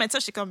 know- quand il m'a dit ça,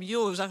 j'étais comme,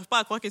 yo, j'arrive pas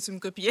à croire que tu me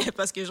copiais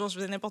parce que, genre, je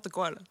faisais n'importe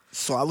quoi, là.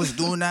 So I was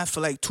doing that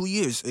for like 2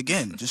 years.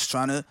 Again, just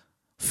trying to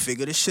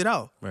figure this shit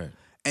out. Right.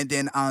 And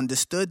then I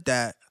understood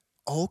that,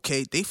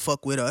 okay, they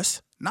fuck with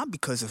us, not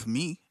because of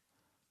me,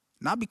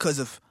 not because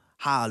of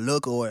how I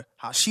look or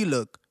how she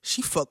look.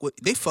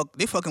 They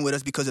fucking with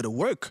us because of the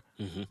work.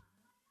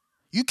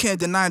 You can't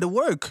deny the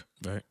work.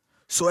 Right.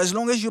 So as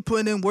long as you're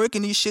putting in work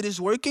and this shit is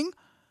working,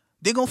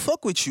 they gonna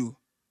fuck with you.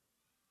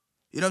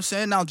 You know what I'm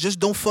saying? Now just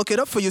don't fuck it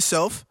up for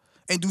yourself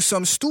and do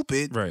something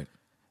stupid, Right.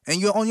 and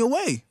you're on your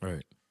way.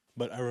 Right.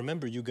 But I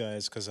remember you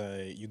guys because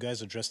you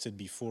guys addressed it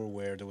before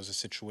where there was a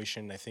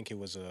situation. I think it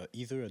was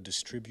either a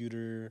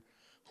distributor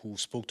who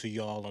spoke to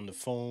y'all on the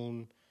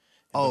phone.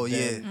 Oh, but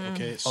then- yeah.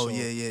 Okay. Oh, So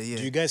yeah.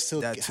 Do you guys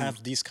still That too.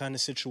 have these kind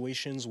of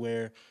situations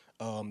where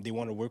they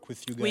want to work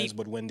with you Oui. guys,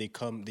 but when they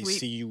come, they Oui.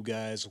 see you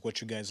guys,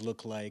 what you guys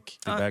look like?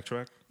 You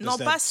backtrack? Non, Does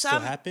pas that still ça.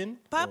 happen?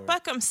 Pas, Or- pas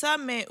comme ça,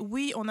 mais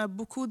oui, on a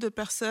beaucoup de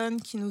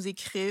personnes qui nous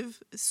écrivent.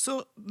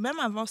 Même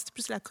avant, c'était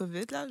plus la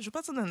COVID, là. Je ne vais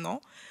pas dire de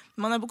nom,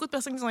 mais on a beaucoup de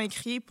personnes qui nous ont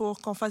écrit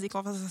pour qu'on fasse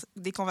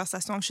des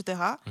conversations,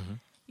 etc.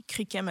 Ils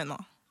criquaient maintenant.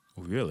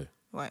 Really?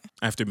 Ouais.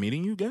 After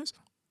meeting you guys?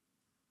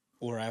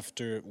 Or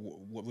after,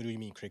 what do you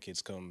mean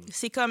crickets come?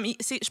 C'est comme,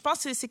 je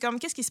pense que c'est comme,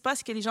 qu'est-ce qui se passe,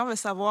 c'est que les gens veulent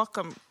savoir,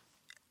 comme,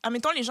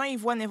 admettons, les gens, ils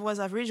voient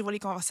Nevo's Average, ils voient les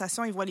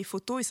conversations, ils voient les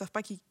photos, ils savent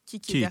pas qui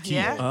est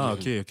derrière. Ah,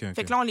 OK. Fait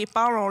que là, on les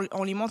parle,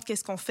 on les montre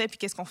qu'est-ce qu'on fait, puis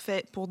qu'est-ce qu'on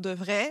fait pour de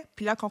vrai.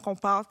 Puis là, quand on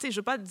parle, tu sais, je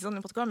veux pas dire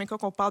n'importe quoi, mais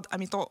quand on parle,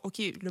 admettons, OK,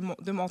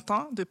 de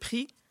montant, de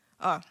prix,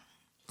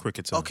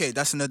 Cricket sounds. Okay,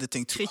 that's another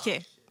thing too.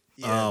 criquet.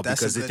 Yeah,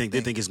 that's a because they good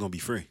think thing. it's gonna be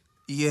free.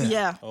 Yeah.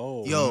 Yeah.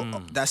 Oh.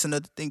 Yo, that's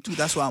another thing too.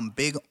 That's why I'm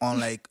big on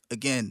like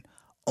again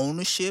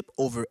ownership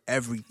over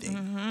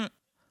everything.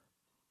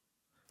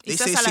 They Et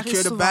ça, say ça l'arrive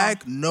secure the souvent.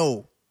 bag.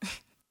 No,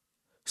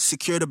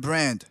 secure the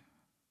brand.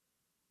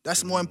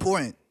 That's more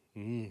important.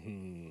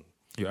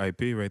 Your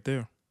IP right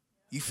there.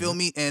 You feel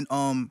me? And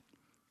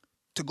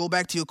to go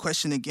back to your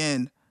question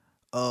again,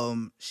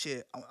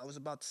 shit, I was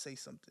about to say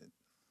something.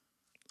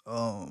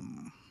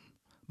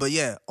 But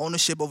yeah,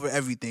 ownership over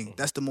everything.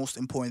 That's the most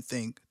important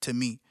thing to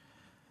me.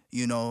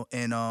 You know,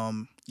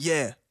 and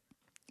yeah.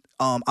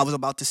 I was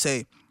about to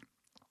say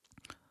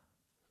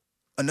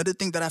another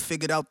thing that I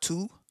figured out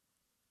too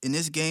in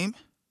this game.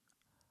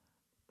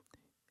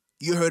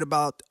 You heard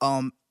about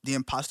the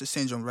imposter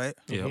syndrome, right?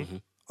 Yeah.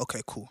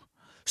 Okay, cool.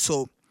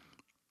 So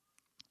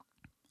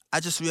I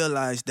just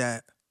realized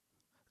that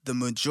the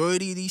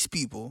majority of these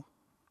people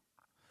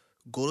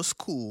go to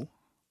school,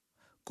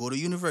 go to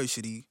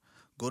university,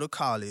 go to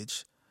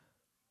college,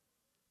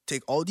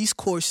 take all these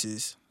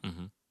courses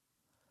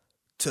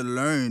to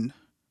learn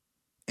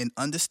and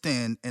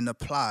understand and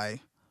apply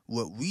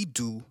what we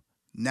do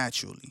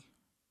naturally.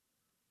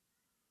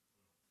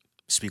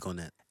 Speak on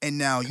that. And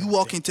now you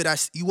walk into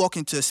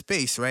a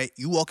space, right?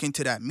 You walk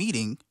into that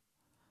meeting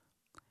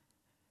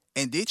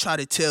and they try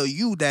to tell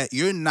you that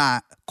you're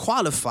not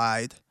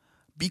qualified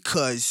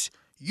because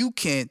you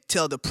can't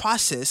tell the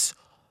process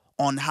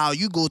on how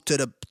you go to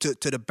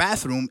the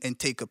bathroom and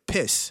take a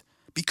piss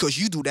because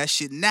you do that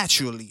shit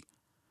naturally.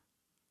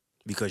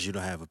 Because you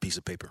don't have a piece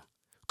of paper.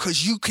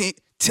 Because you can't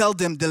tell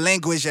them the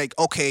language like,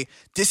 okay,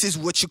 this is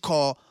what you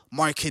call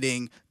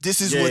marketing.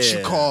 This is what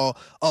you call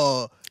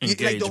like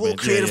the whole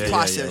creative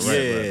process.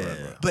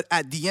 Right. But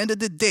at the end of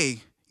the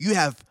day, you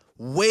have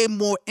way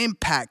more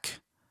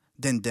impact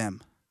than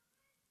them.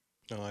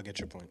 No, I get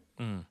your point.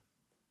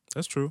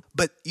 That's true.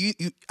 But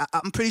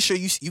I'm pretty sure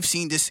you've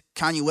seen this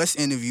Kanye West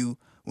interview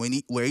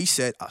where he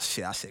said, "Oh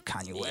shit, I said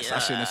Kanye West. I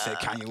shouldn't have said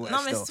Kanye West."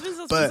 Non, mais though. c'est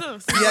toujours, But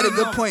c'est toujours. he had a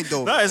good point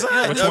though. No, it's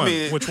not. Which I one?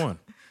 mean, Which one?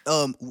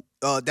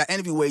 That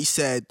interview where he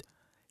said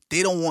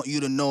they don't want you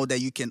to know that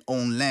you can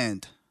own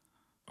land.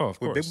 Oh,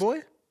 of With course. Big Boy?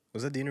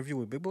 Was that the interview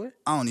with Big Boy?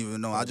 I don't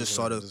even know. I just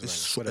saw this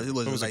is fine. it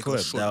was It was a like clip.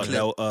 a short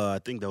clip. I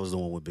think that was the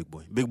one with Big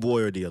Boy. Big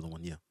Boy or the other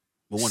one, yeah.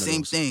 But one Same of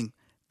those. thing.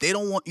 They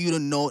don't want you to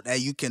know that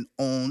you can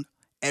own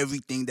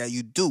everything that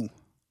you do.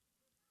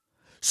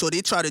 So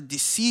they try to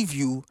deceive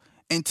you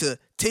into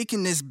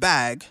taking this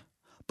bag.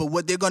 But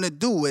what they're going to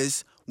do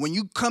is when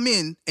you come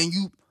in and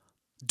you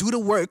do the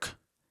work,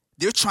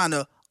 they're trying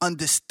to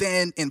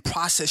understand and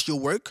process your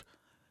work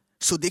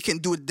so they can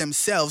do it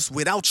themselves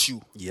without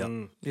you. Yep.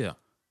 Yeah.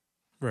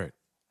 Right.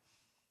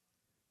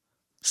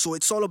 So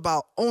it's all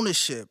about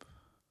ownership.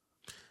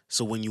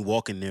 So when you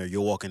walk in there,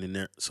 you're walking in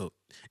there. So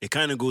it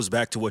kind of goes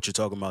back to what you're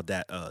talking about,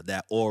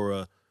 that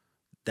aura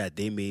that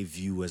they may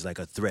view as like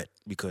a threat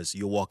because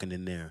you're walking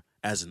in there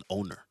as an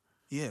owner.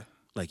 Yeah.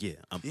 Like, Yeah.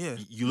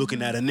 you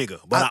looking at a nigga,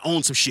 but I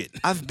own some shit.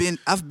 I've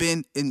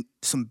been in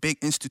some big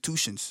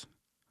institutions.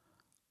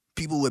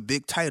 People with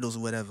big titles or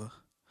whatever.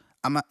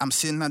 I'm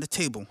sitting at the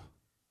table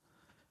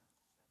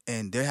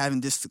and they're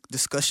having this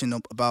discussion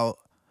about,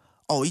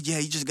 oh yeah,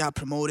 you just got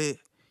promoted.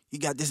 You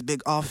got this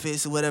big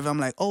office or whatever. I'm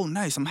like, oh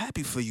nice, I'm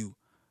happy for you.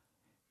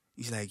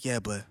 He's like, yeah,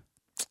 but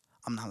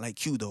I'm not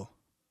like you though.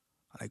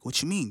 I'm like,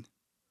 what you mean?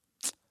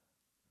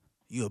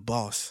 You a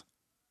boss.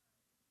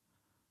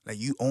 Like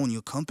you own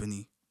your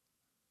company.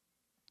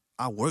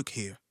 I work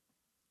here.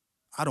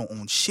 I don't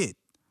own shit.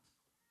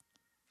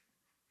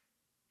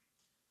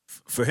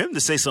 For him to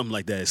say something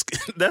like that,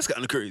 that's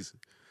kind of crazy.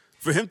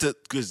 For him to,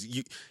 because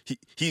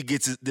he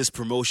gets this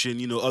promotion,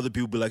 you know, other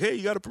people be like, hey,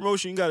 you got a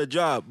promotion, you got a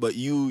job, but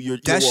you're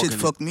that shit walking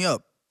fucked me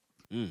up.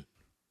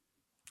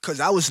 Cause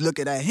I was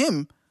looking at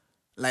him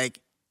like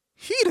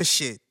he the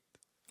shit.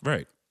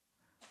 Right.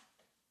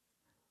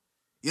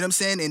 You know what I'm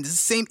saying? And it's the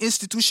same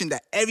institution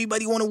that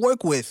everybody want to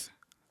work with.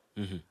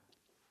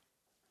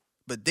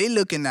 But they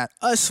looking at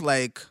us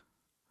like,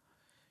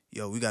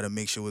 yo, we got to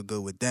make sure we're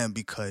good with them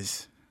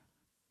because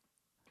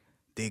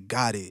they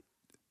got it.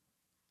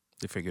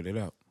 They figured it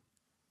out.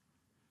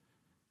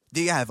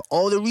 They have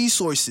all the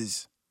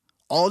resources,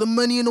 all the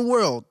money in the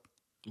world.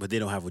 but they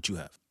don't have what you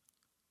have.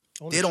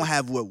 They don't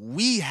have what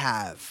we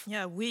have.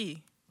 Yeah,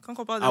 oui. Quand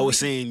on parle de I was oui.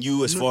 saying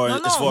you as far no,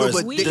 as no, far no, as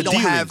but the they don't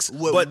dealings, have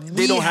what but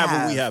they we don't have what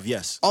have. we have.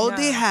 Yes. All Yeah.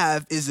 they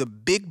have is a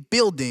big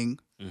building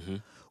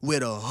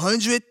with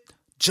 100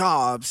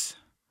 jobs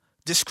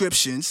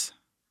descriptions.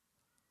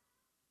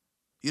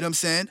 You know what I'm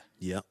saying?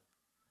 Yeah.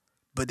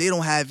 But they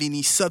don't have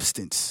any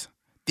substance.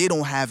 They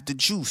don't have the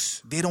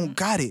juice. They don't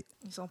got it.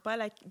 Ils n'ont pas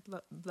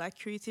la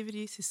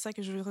creativity, c'est ça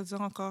que je veux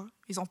redire encore.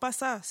 Ils n'ont pas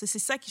ça. C'est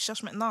ça qu'ils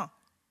cherchent maintenant.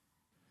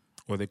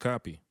 Or they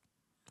copy.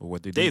 Or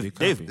what they do, They've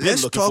they copy. been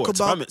Let's looking talk for it.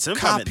 about It's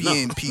coming.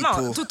 copying No.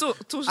 people. Non,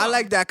 toujours. I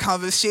like that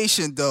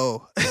conversation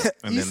though.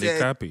 And You then they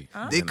said copy.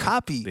 They And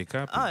copy. They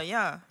copy. Ah,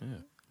 yeah.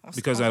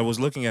 Because I was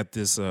looking at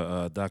this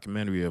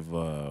documentary of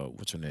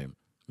what's her name,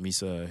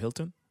 Misa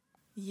Hilton.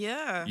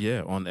 Yeah.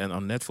 Yeah, on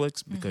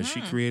Netflix, because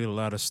she created a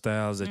lot of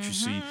styles that you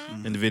see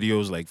in the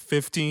videos like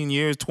 15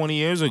 years, 20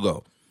 years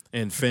ago.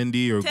 and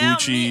Fendi or Tell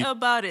Gucci. me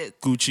about it.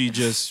 Gucci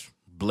just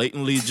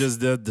blatantly just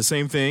did the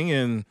same thing,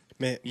 and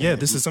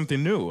this is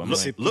something new. I'm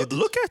like,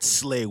 Look at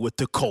Slay with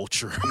the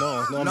culture.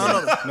 No,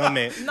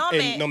 man.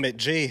 No, man.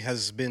 Jay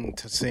has been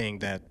saying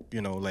that,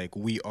 like,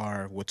 we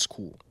are what's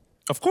cool.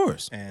 of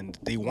course. And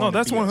they want No,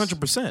 that's to be us.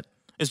 100%.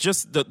 It's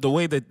just the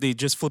way that they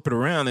just flip it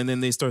around and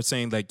then they start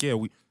saying like, yeah,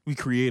 we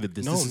created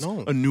this. This is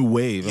a new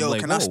wave. Yo, I'm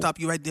like, can I whoa. stop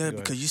you right there?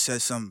 Because you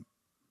said some,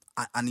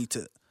 I need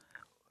to,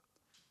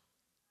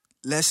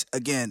 let's,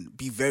 again,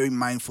 be very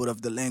mindful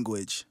of the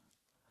language.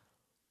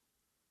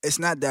 It's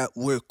not that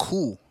we're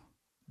cool.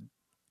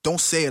 Don't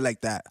say it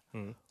like that.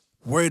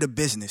 We're the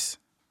business.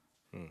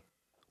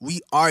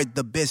 We are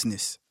the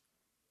business.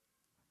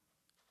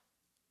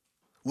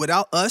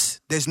 Without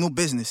us, there's no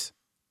business.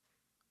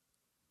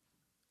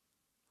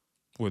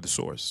 We're the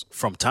source.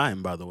 From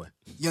time, by the way.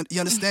 You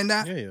understand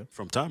that? Yeah.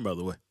 From time, by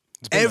the way.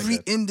 Every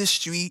like that.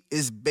 industry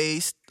is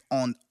based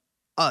on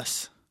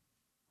us.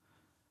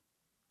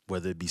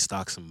 Whether it be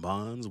stocks and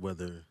bonds,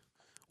 whatever.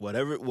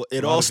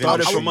 It lot all of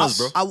started industries. from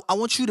us, bro. I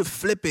want you to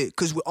flip it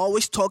because we're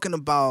always talking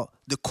about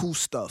the cool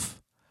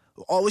stuff.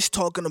 We're always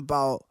talking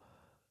about,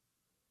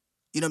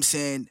 you know what I'm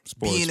saying,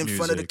 Sports, being in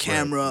front of the music,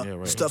 camera, right. Yeah,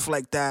 right. stuff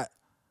like that.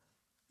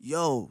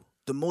 Yo,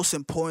 the most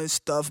important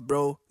stuff,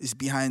 bro, is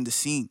behind the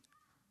scene.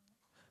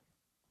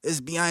 It's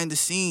behind the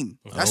scene.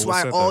 That's always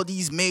why said all that.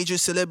 these major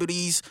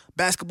celebrities,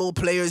 basketball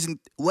players, and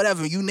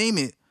whatever, you name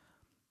it.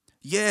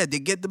 Yeah, they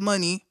get the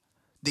money,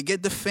 they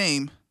get the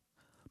fame,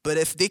 but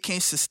if they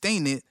can't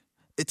sustain it,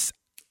 it's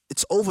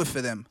over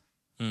for them.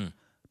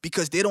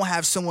 Because they don't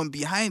have someone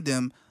behind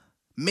them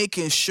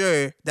making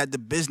sure that the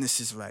business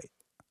is right.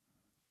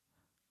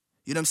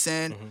 You know what I'm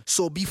saying?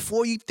 So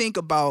before you think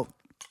about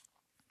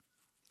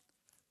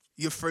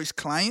your first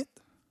client,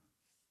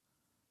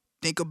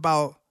 think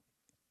about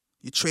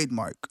your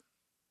trademark,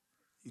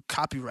 your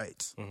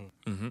copyrights.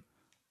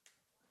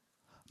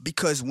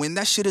 Because when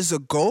that shit is a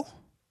go,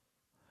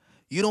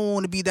 you don't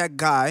want to be that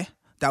guy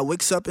that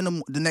wakes up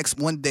in the next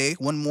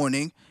one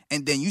morning,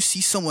 and then you see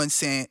someone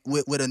saying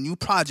with a new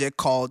project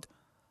called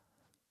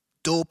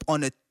Dope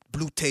on a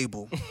Blue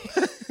Table.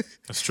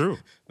 That's true.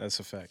 That's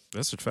a fact.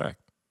 That's a fact.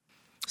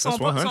 So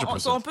That's on, peut,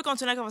 100%. so on peut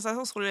continuer la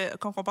conversation sur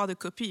quand on parle de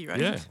copie, right?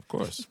 Yeah, of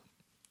course.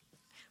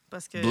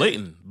 Parce que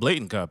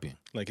Blatant copy.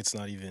 Like, it's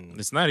not even...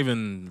 It's not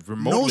even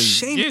remotely. No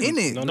shame in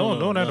it. No,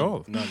 not at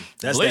all. None.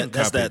 That's Blatant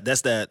copy.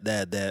 that's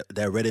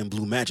that red and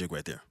blue magic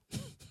right there.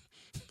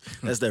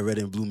 That's that red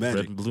and blue magic.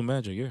 Red and blue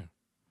magic, yeah.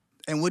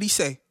 And what'd he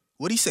say?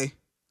 What'd he say?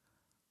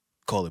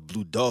 Call it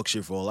blue dog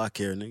shit for all I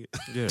care, nigga.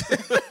 Yeah.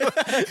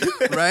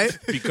 Right?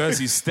 Because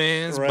he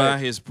stands Right. by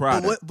his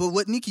product. But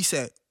what Nicki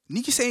said?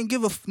 Nicki ain't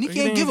give a He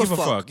ain't give a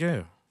fuck.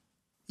 Yeah.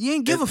 He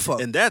ain't give a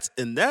fuck. And that's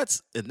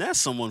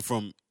someone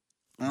from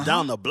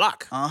down the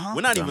block. We're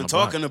not Down even the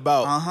block. talking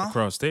about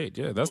Across state,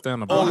 yeah. That's down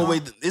the all block. the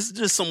way. It's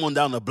just someone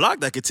down the block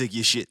that could take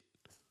your shit,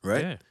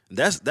 right? Yeah.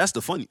 That's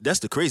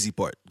the crazy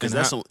part because And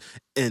that's how-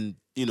 and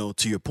you know,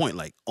 to your point,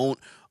 like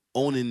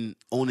owning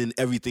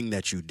everything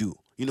that you do.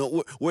 You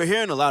know, we're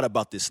hearing a lot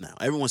about this now.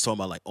 Everyone's talking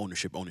about like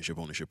ownership.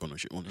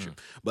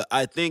 But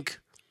I think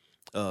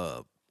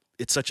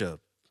it's such a.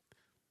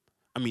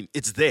 I mean,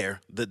 it's there.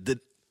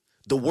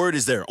 The word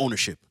is there,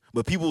 ownership.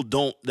 But people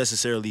don't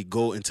necessarily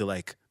go into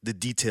like the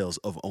details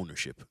of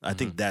ownership. I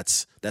think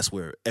that's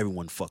where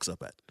everyone fucks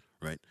up at,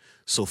 right?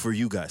 So for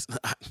you guys,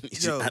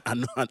 Yo. I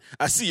know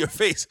I see your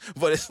face,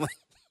 but it's like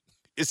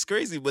it's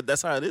crazy, but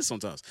that's how it is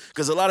sometimes.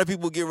 Because a lot of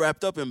people get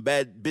wrapped up in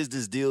bad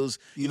business deals.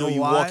 You know, you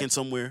why? walk in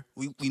somewhere.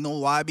 We know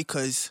why,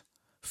 because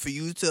for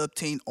you to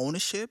obtain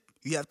ownership,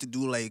 you have to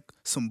do like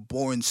some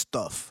boring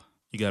stuff.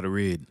 You got to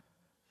read.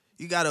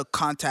 You gotta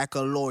contact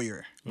a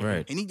lawyer,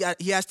 Right. and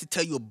he has to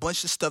tell you a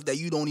bunch of stuff that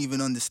you don't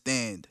even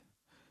understand,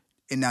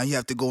 and now you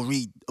have to go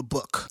read a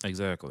book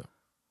Exactly.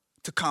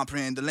 to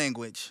comprehend the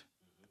language.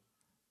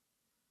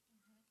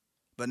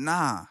 But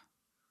nah,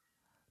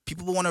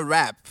 people want to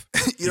rap.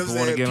 You know People what I'm want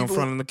to saying? get in People-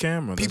 front of the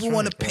camera. That's People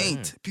want right. to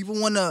paint. People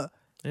want to,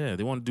 Yeah,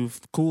 they want to do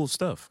cool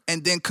stuff.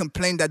 and then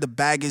complain that the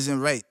bag isn't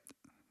right.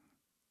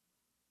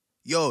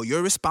 Yo,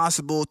 you're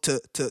responsible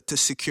to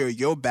secure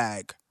your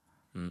bag.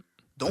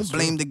 Don't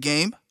blame the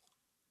game.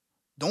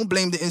 Don't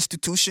blame the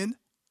institution.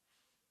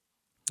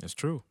 That's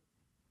true.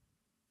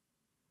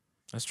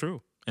 That's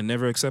true. And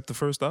never accept the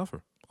first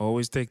offer.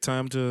 Always take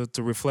time to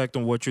reflect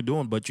on what you're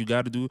doing, but you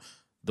got to do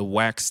the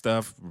whack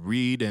stuff,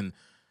 read and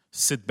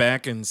sit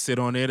back and sit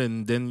on it,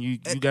 and then you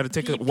got to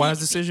take a wise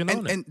decision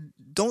on it. And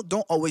don't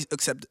always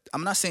accept.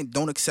 I'm not saying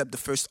don't accept the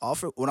first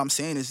offer. What I'm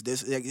saying is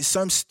this: like,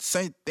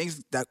 certain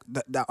things that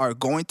are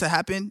going to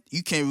happen,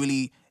 you can't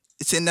really.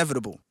 It's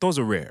inevitable. Those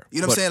are rare.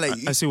 You know what I'm but saying?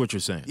 Like, I see what you're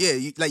saying. Yeah,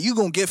 you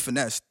gonna get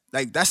finessed.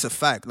 Like, that's a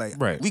fact. Like,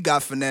 Right. we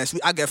got finessed.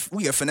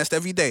 We get finessed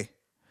every day.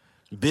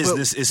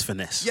 Business is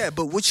finesse. Yeah,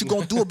 but what you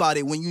gonna do about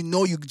it when you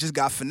know you just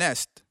got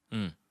finessed?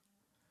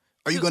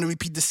 Are you gonna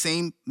repeat the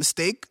same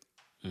mistake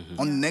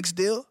on the next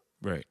deal?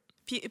 Right.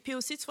 Puis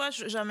aussi, tu vois,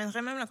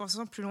 j'amènerais même la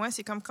conversation plus loin.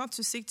 C'est comme quand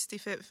tu sais que tu t'es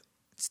fait,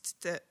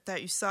 t'as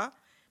eu ça,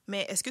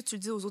 mais est-ce que tu le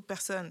dis aux autres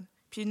personnes?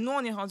 Puis nous,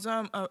 on est rendu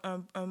à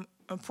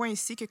un point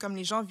ici que comme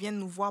les gens viennent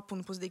nous voir pour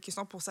nous poser des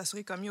questions pour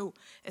s'assurer comme, yo,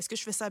 est-ce que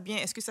je fais ça bien?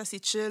 Est-ce que ça,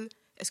 c'est chill?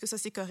 Est-ce que ça,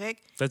 c'est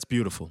correct? That's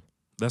beautiful.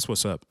 That's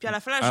what's up. Puis à la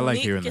fin de la I journée,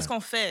 like hearing qu'est-ce that. qu'on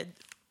fait?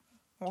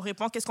 On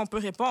répond qu'est-ce qu'on peut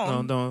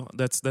répondre. No,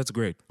 that's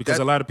great because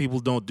a lot of people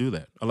don't do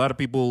that. A lot of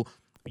people,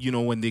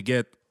 when they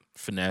get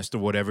finessed or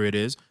whatever it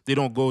is, they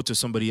don't go to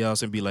somebody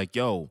else and be like,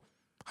 "Yo,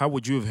 how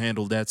would you have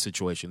handled that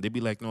situation?" They'd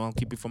be like, "No, I'll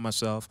keep it for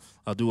myself.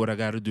 I'll do what I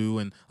got to do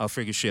and I'll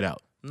figure shit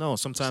out." No,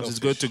 sometimes it's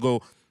good to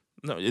go.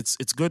 No,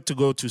 it's good to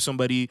go to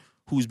somebody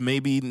who's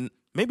maybe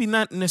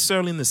not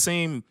necessarily in the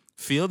same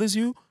field as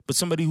you, but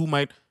somebody who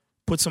might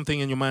put something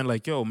in your mind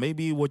like, "Yo,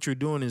 maybe what you're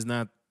doing is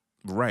not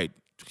right.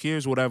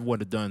 Here's what I would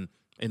have done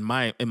in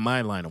my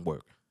line of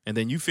work." And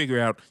then you figure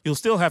out, you'll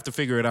still have to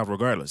figure it out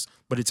regardless.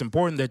 But it's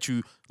important that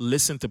you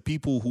listen to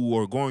people who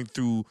are going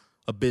through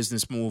a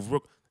business move,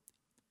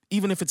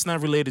 even if it's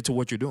not related to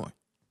what you're doing.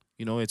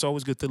 It's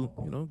always good to,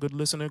 good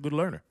listener, good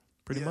learner,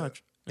 pretty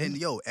much.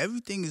 And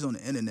everything is on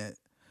the internet.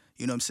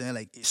 You know what I'm saying?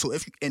 Like, so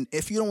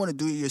if you don't want to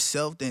do it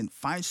yourself, then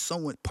find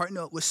someone,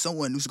 partner up with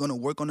someone who's going to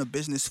work on a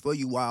business for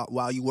you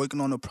while you're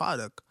working on a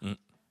product.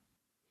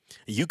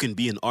 You can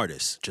be an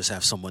artist, just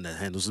have someone that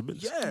handles the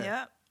business.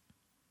 Yeah.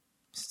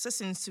 Ça,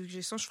 c'est une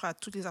suggestion que je ferai à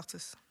tous les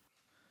artistes.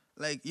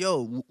 Like,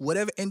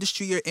 whatever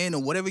industry you're in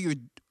or whatever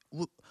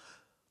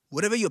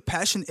your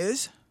passion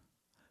is,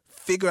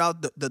 figure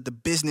out the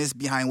business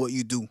behind what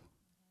you do.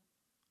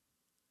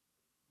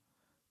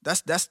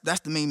 That's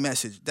the main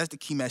message. That's the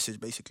key message,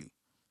 basically.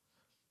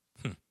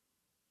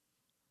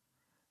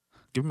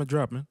 Give him a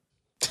drop, man.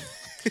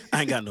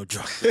 I ain't got no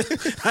drop.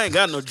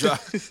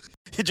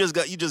 You just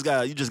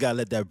gotta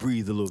let that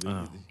breathe a little bit.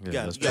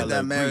 Yeah, Let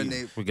that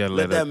marinate. We gotta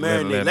Let that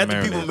marinate. Let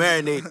the people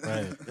marinate.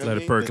 Right. Let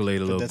it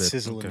percolate a little Let bit. that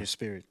sizzle in Okay. your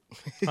spirit.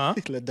 Huh?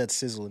 Let that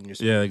sizzle in your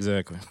spirit. Yeah,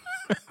 exactly.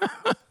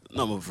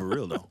 No, but for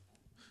real though.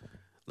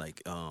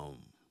 Like, So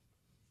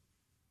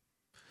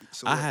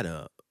I had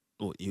a.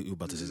 Oh, you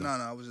about to say something?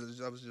 No, I was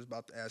just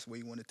about to ask where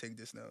you want to take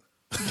this now.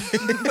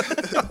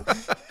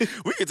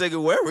 We can take it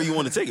wherever you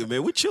want to take it,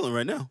 man. We're chilling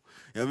right now.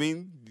 I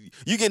mean,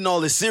 you getting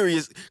all this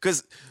serious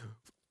because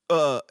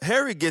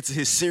Harry gets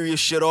his serious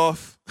shit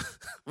off,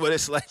 but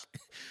it's like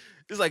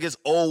it's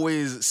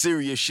always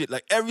serious shit.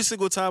 Like every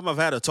single time I've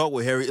had a talk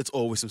with Harry, it's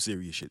always some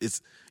serious shit.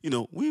 It's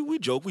we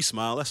joke, we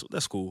smile,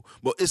 that's cool,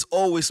 but it's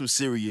always some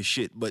serious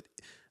shit. But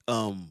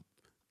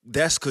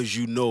that's because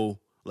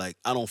like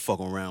I don't fuck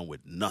around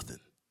with nothing.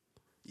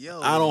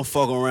 I don't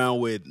fuck around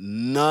with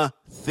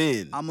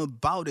nothing. I'm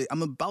about it.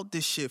 I'm about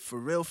this shit for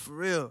real, for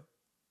real.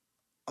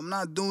 I'm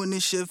not doing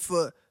this shit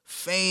for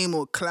fame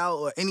or clout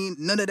or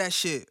none of that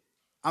shit.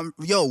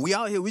 We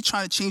out here, we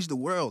trying to change the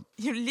world.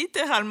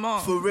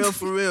 Littéralement. For real,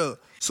 for real.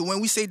 So when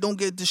we say don't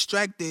get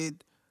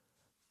distracted,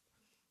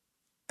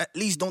 at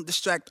least don't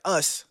distract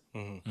us.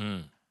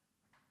 The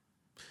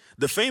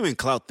fame and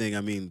clout thing,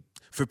 I mean,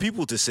 for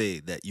people to say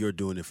that you're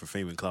doing it for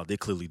fame and clout, they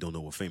clearly don't know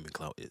what fame and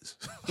clout is.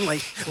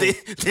 Like,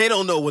 they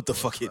don't know what the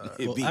fuck it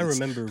means. I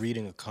remember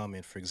reading a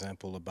comment, for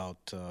example, about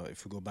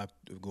if we go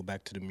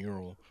back to the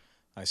mural.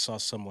 I saw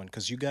someone,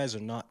 because you guys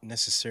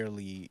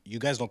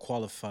don't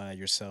qualify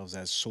yourselves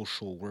as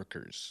social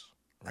workers,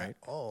 right?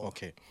 Oh.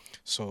 Okay.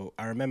 So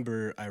I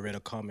remember I read a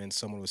comment,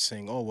 someone was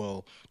saying, oh,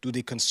 well, do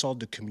they consult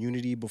the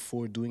community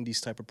before doing these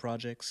type of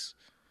projects?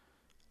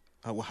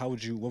 What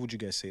would you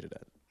guys say to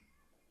that?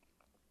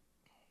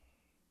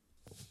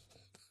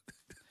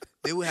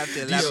 They would have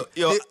to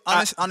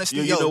elaborate.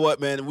 Honestly, you know what,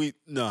 man?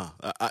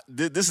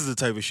 This is the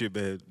type of shit,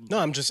 man. No,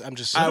 I'm just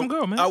Let 'em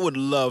go, man. I would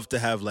love to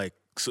have like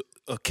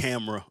a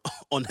camera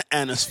on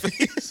Anna's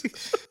face,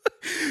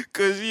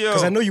 because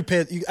I know you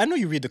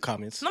read the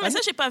comments. Non, mais ça,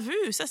 j'ai pas vu.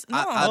 Ça,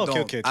 non. I don't.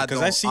 Okay. I Because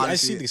don't, I see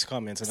honestly. these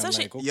comments and Ça, I'm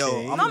j'ai- like, okay.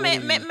 Yo, I'm Non, mais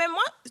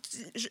moi,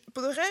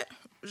 pour de vrai,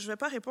 je vais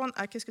pas répondre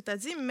à ce que tu as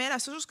dit, mais la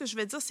seule chose que je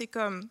vais dire, c'est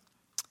comme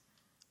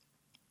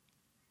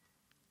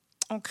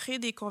on crée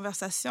des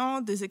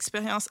conversations, des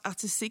expériences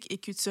artistiques et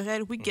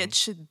culturelles. We get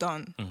shit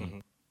done.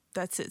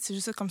 That's it. C'est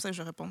juste ça, comme ça que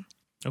je vais répondre.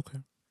 Okay.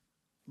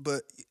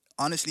 But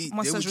honestly,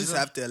 Moi, they ça, would je veux just dire.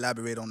 have to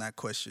elaborate on that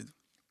question.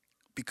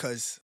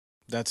 Because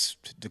That's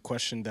the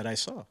question that I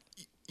saw.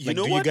 you Like,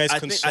 know do what? you guys I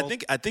consult?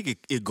 think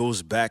it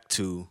goes back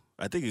to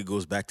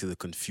the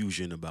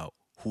confusion about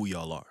who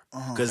y'all are,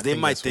 because they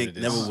think might that's what think it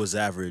is. Never Was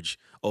Average.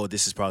 Oh,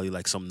 this is probably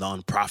like some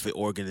non-profit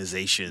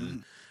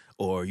organization,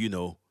 or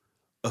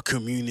a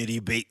community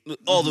based.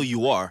 Although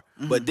you are,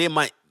 but they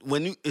might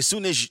as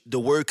soon as the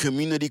word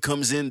community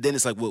comes in, then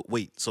it's like, well,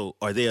 wait. So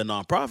are they a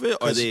non-profit?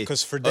 Are they?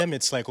 Because for them,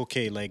 it's like,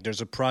 okay, like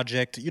there's a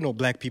project,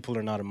 black people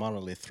are not a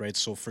monolith, right?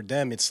 So for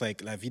them, it's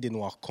like La Vie des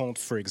Noirs Compte,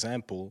 for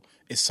example,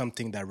 is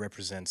something that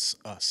represents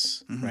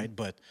us, right?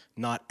 But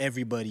not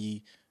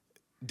everybody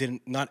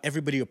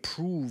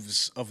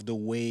approves of the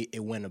way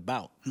it went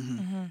about.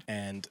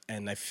 And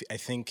I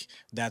think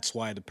that's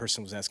why the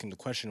person was asking the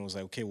question was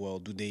like, okay, well,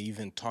 do they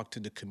even talk to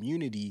the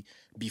community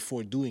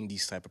before doing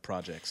these type of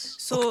projects?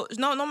 So,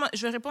 non, moi,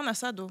 je vais répondre à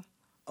ça, Do.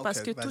 Parce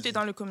Okay, que tout vas-y. est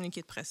dans le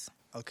communiqué de presse.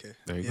 okay,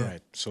 There you go.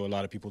 Right. So a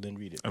lot of people didn't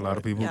read it. A lot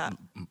of people, Yeah.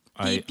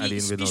 I Puis didn't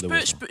even know je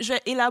there peux, was je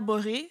vais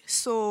élaborer.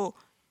 So,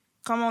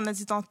 comme on a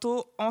dit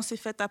tantôt, on s'est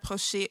fait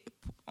approcher.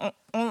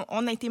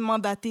 On a été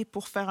mandaté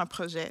pour faire un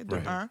projet, de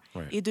un.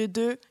 Et de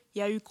deux, il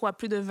y a eu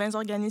plus de 20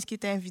 organismes qui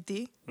étaient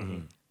invités,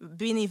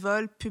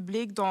 bénévoles,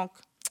 publics. Donc,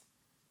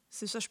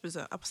 c'est ça, je peux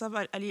dire. Après ça,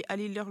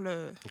 aller lire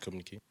le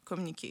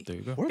communiqué.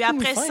 Puis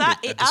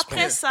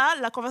après ça,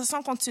 la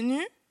conversation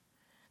continue.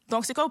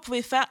 Donc, c'est quoi vous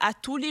pouvez faire à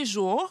tous les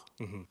jours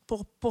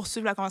pour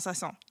poursuivre la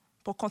conversation,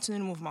 pour continuer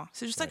le mouvement.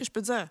 C'est juste ça que je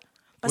peux dire.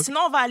 Parce que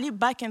sinon, on va aller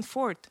back and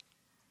forth.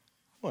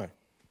 Ouais.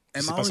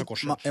 And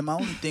my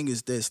only thing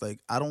is this, like,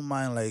 I don't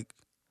mind, like,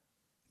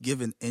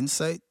 giving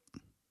insight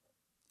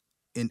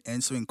in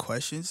answering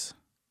questions,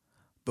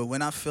 but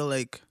when I feel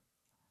like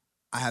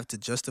I have to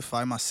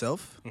justify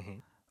myself,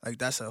 like,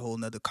 that's a whole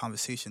nother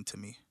conversation to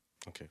me.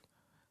 Okay.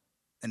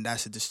 And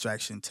that's a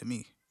distraction to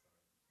me.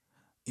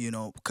 You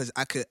know, because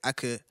I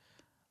could,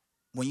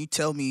 when you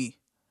tell me,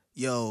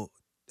 yo,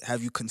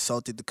 have you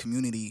consulted the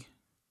community?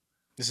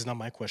 This is not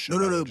my question.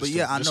 No, but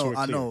yeah, I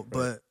know. Right.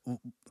 But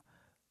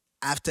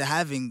after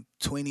having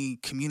 20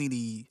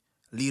 community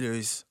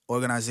leaders,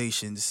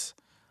 organizations,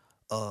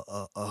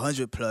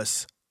 100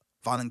 plus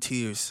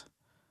volunteers,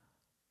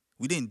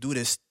 we didn't do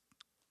this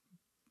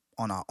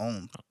on our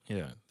own.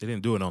 Yeah, they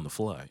didn't do it on the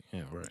fly.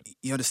 Yeah, right.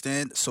 You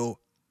understand? So,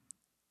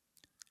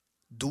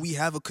 do we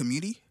have a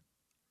community?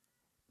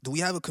 Do we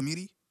have a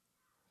community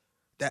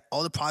that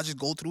all the projects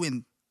go through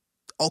and,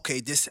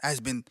 okay, this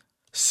has been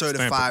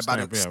certified by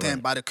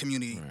the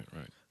community?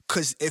 Right.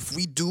 Because if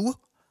we do,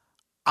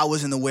 I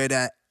wasn't aware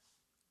that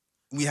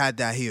we had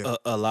that here.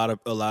 A lot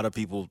of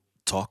people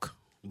talk,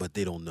 but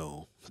they don't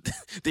know.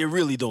 They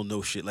really don't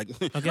know shit. Like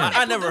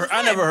I never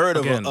heard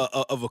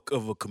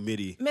of a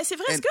committee. Mais c'est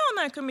vrai, est-ce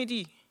qu'on a un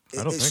committee?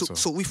 I don't think so.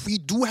 So if we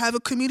do have a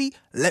committee,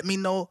 let me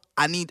know.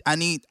 I need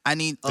You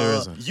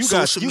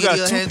got two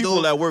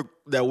people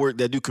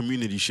that do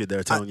community shit that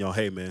are telling y'all,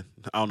 hey man,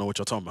 I don't know what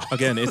y'all talking about.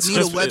 Again, it's need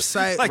just a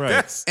website like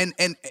that. And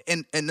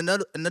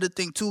another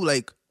thing too,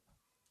 like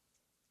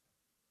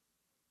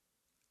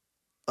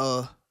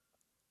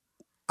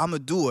I'm a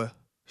doer.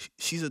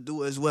 She's a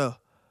doer as well.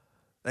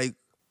 Like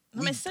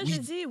Non, mais ça, j'ai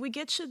dit, we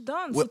get shit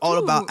done. We're all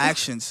about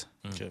actions.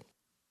 Okay.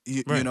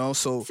 You know,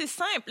 so c'est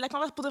simple.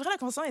 Pour de vrai, la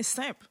conversation est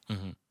simple.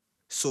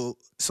 So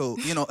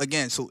you know,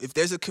 again, so if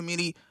there's a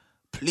community,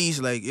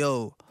 please, like,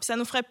 yo. Puis ça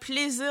nous ferait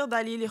plaisir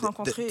d'aller les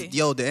rencontrer.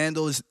 The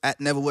handle is at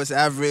Never Was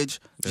Average.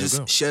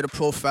 Just share the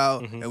profile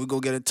and we go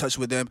get in touch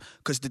with them.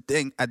 Because the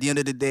thing, at the end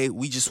of the day,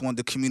 we just want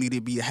the community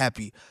to be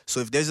happy. So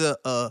if there's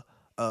a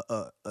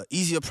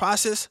easier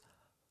process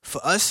for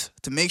us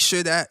to make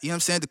sure that, you know what I'm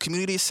saying, the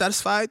community is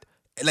satisfied,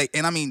 like,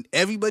 and I mean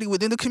everybody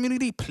within the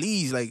community,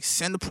 please, like,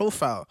 send the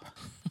profile.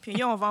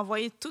 Puis on va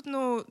envoyer toutes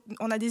nos...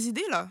 On a des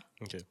idées, là.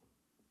 Okay.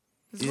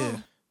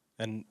 Yeah.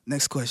 And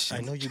next question.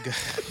 I know you guys...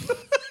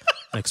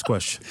 Next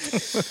question.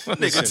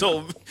 Nigga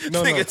told me.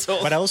 No.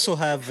 But I also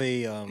have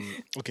a...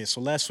 okay, so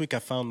last week I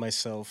found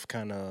myself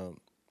kind of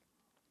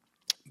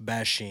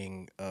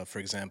bashing, for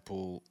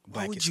example,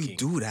 Black Why would is you King.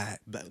 do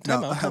that?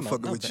 No, I'm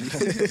fucking with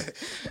you.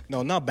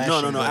 No, not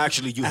bashing. No.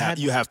 Actually,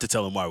 you have to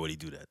tell him why would he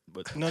do that.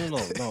 But No.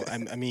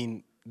 I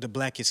mean, the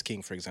Black is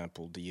King, for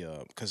example,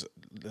 because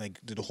like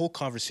the whole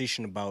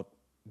conversation about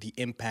the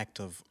impact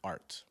of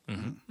art.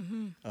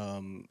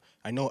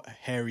 I know,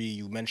 Harry,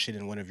 you mentioned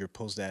in one of your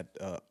posts that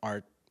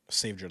art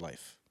saved your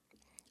life.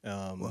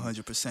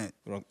 100%.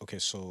 Okay,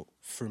 so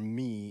for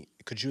me,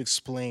 could you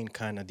explain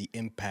kind of the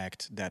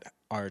impact that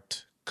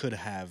art could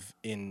have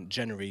in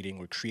generating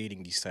or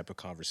creating these type of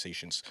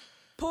conversations?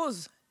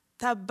 Pause.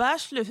 T'as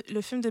bâche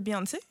le film de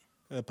Beyoncé?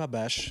 Pas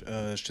bâche,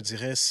 je te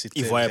dirais c'était.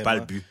 Il voyait pas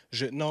vraiment- le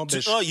but. Non, ben,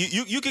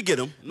 you could get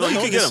him. No, you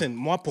non, could get listen, him.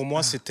 moi, pour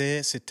moi,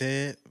 c'était.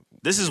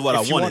 This is what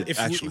I If you wanted. want- if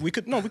actually, we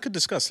could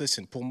discuss.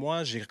 Listen, pour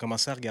moi, j'ai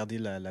commencé à regarder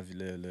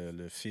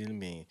le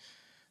film et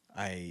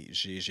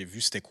j'ai vu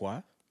c'était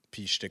quoi.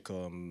 Puis j'étais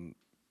comme,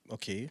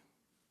 OK.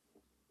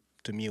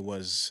 To me, it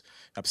was.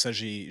 Après ça,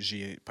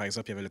 par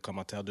exemple, il y avait le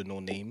commentaire de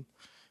No Name,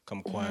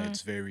 comme quoi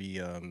it's very.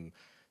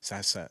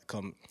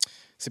 Comme.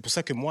 C'est pour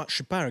ça que moi, je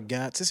suis pas un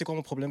gars. Tu sais, c'est quoi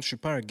mon problème? Je suis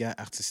pas un gars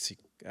artistique.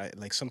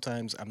 Like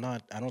sometimes I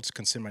don't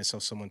consider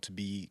myself someone to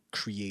be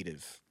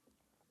creative.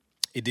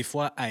 Et des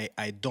fois,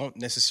 I don't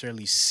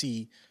necessarily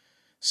see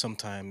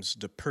sometimes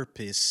the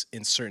purpose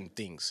in certain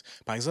things.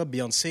 Par exemple,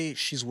 Beyoncé,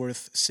 she's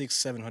worth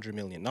 $600-700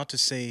 million. Not to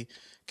say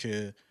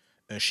que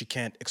she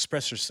can't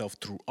express herself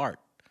through art.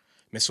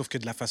 Mais sauf que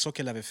de la façon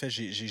qu'elle avait fait,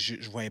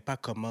 je voyais pas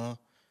comment...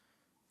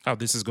 How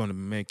this is going to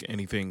make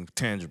anything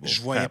tangible.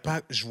 Je voyais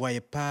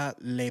pas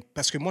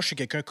parce que moi, je suis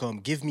quelqu'un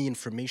comme, give me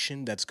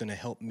information that's going to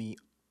help me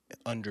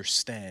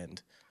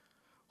understand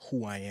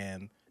who I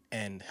am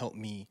and help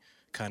me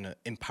kind of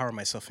empower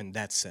myself in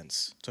that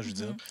sense. Tu vois, je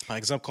veux dire? Par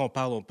exemple, quand on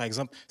parle, par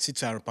exemple, si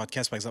tu as un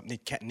podcast, par exemple,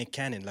 Nick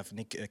Cannon,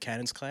 Nick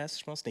Cannon's class,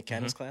 je pense, Nick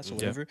Cannon's class or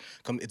whatever,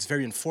 comme, it's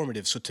very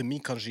informative. So to me,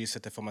 quand j'ai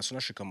cette information-là,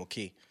 je suis comme,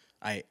 OK,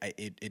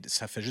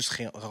 ça fait juste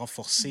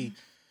renforcer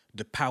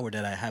the power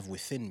that I have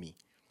within me.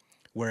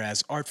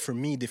 Whereas art, for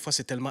me, des fois,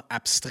 c'est tellement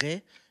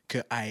abstrait que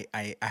I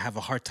have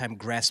a hard time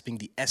grasping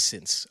the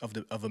essence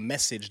of a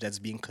message that's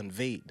being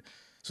conveyed.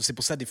 So c'est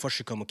pour ça, des fois, je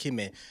suis comme, OK,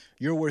 mais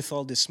you're worth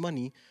all this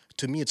money.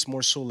 To me, it's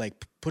more so like,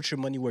 put your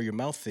money where your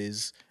mouth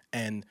is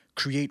and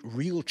create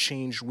real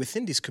change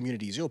within these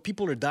communities. Yo,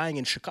 people are dying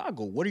in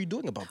Chicago. What are you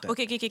doing about that?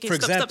 OK. For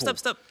example,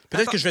 Stop.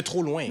 Peut-être Attends. que je vais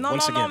trop loin. Non,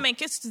 once non, again. mais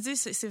qu'est-ce que tu dis?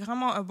 C'est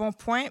vraiment un bon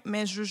point,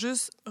 mais je veux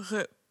juste...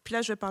 Puis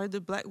là, je vais parler de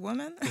Black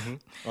Woman.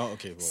 Ah,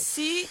 OK, bon.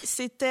 Si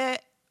c'était,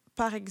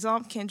 par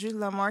exemple, Kendrick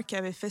Lamar qui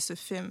avait fait ce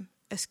film,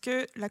 est-ce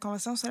que la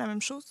conversation, c'est la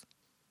même chose?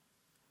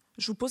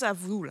 Je vous pose à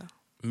vous, là.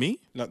 Me?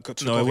 Là, quand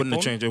tu No, veux it qu'on wouldn't have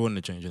réponde? changed. It wouldn't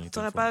have changed anything.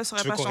 Ça n'aurait for me. pas, ça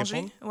aurait Tu veux pas qu'on changé?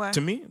 réponde? Ouais.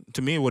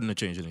 To me, it wouldn't have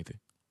changed anything.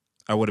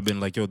 I would have been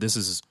like, yo, this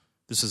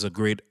is a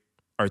great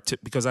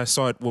because I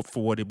saw it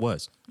for what it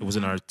was. It was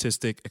an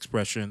artistic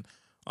expression.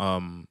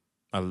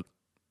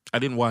 I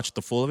didn't watch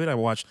the full of it. I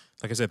watched,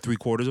 like I said,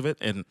 3/4 of it,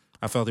 and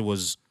I felt it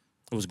was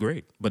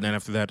great. But then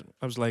after that,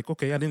 I was like,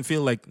 okay, I didn't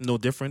feel like no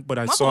different. But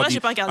I Moi, pour saw vrai, the. j'ai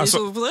pas regardé. I saw-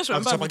 So, pour vrai, je vais Ah,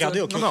 même tu as pas pas vous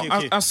dire. regardé? OK, no,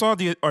 OK. I saw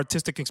the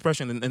artistic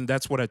expression, and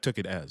that's what I took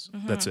it as.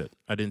 That's it.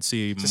 I didn't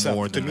see C'est ça.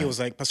 more To than me, it that. was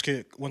like, parce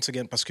que, once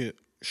again, parce que,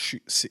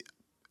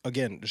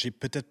 j'ai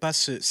peut-être pas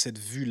cette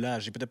vue-là.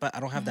 J'ai peut-être pas, I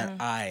don't have that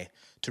eye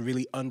to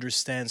really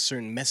understand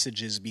certain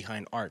messages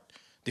behind art.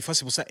 Des fois,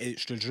 c'est pour ça, et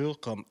je te le jure,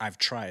 comme I've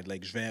tried.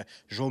 Like, je vais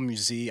au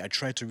musée, I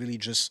try to really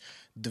just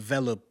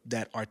develop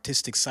that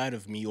artistic side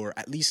of me, or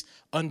at least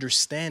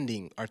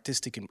understanding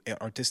artistic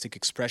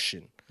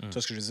expression. Tu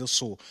vois ce que je veux dire?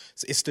 So,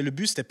 et le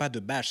but, c'était pas de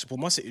bash. Pour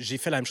moi, j'ai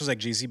fait la même chose avec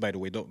Jay-Z, by the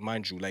way, don't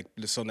mind you. Like,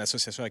 son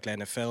association avec la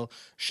NFL,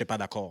 je suis pas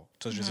d'accord.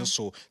 Tu vois ce que je veux dire?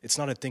 So, it's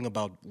not a thing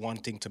about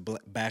wanting to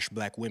bash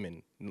black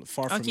women.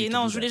 Far from OK, me to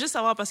non, do je voulais that. juste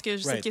savoir parce que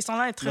cette Right.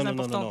 question-là est très No.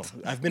 importante.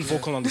 I've been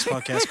vocal on this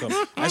podcast. Comme,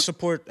 I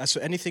support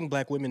anything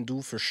black women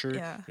do for sure.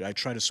 Yeah. I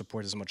try to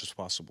support as much as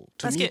possible.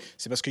 To Parce me, que-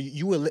 c'est parce que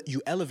you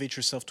elevate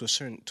yourself to a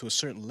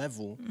certain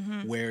level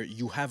where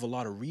you have a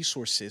lot of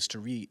resources to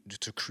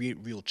create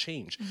real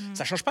change.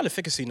 Ça change pas le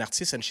fait que c'est une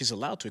artiste and she's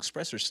allowed to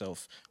express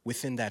herself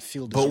within that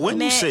field. But when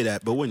you Mais- say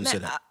that,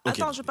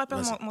 Okay, Attends, je vais pas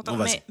perdre vas-y. mon temps.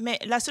 Vas-y. Mais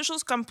la seule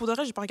chose, comme pour de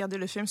vrai, j'ai pas regardé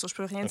le film, so je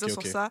peux rien Ok, dire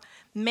ok. sur ça.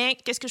 Mais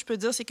qu'est-ce que je peux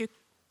dire, c'est que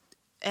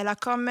elle a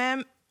quand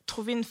même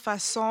trouvé une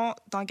façon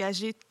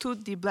d'engager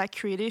toutes des black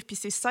creatives. Puis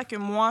c'est ça que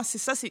moi,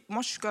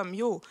 moi je suis comme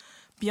yo.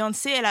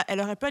 Beyoncé, elle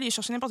aurait pu aller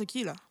chercher n'importe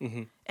qui là.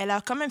 Elle a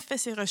quand même fait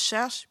ses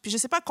recherches. Puis je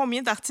sais pas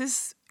combien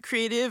d'artistes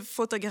creatives, Il y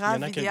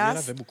photographes, en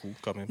vidéastes. avait beaucoup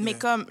quand même. Mais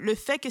comme le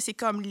fait que c'est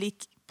comme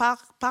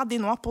par des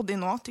Noirs pour des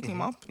Noirs,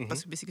 techniquement,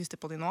 parce que basically, c'était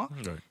pour des Noirs.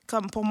 Right.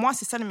 Comme pour moi,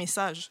 c'est ça le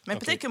message. Mais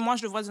Ok. peut-être que moi,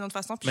 je le vois d'une autre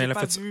façon, puis Mais j'ai elle,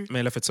 pas a fait, vu. mais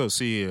elle a fait ça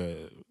aussi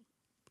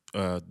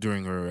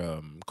during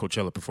her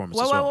Coachella performance.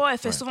 Ouais, as well. elle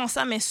fait souvent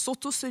ça, mais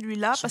surtout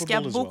celui-là, parce Super qu'il y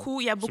a Bowl as well.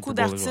 beaucoup, il y a beaucoup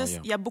Super Bowl as well, d'artistes,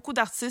 yeah. il y a beaucoup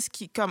d'artistes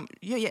qui, comme,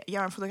 il y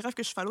a un photographe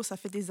que je follow, ça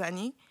fait des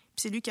années,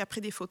 puis c'est lui qui a pris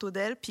des photos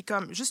d'elle, puis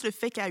comme, juste le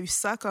fait qu'elle a eu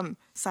ça, comme,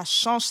 ça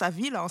change sa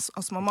vie, là,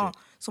 en ce moment. Ok.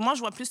 So, moi, je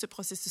vois plus ce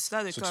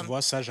processus-là de So, comme... tu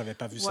vois, ça, j'avais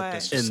pas vu Ouais.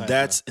 cette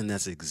And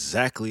that's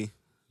exactly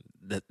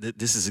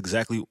this is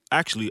exactly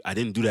actually I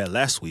didn't do that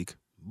last week,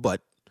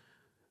 but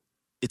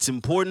it's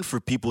important for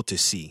people to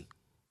see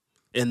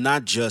and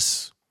not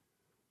just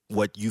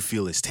what you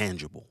feel is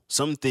tangible.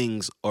 Some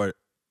things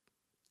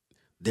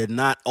they're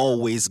not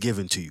always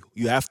given to you.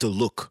 You have to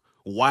look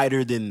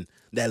wider than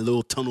that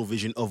little tunnel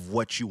vision of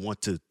what you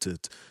want to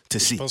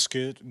see. Je pense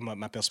que ma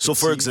perspective... So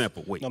for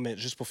example, wait. Non, mais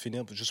juste pour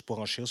finir, juste pour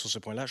enchérir sur ce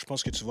point-là, je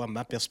pense que tu vois,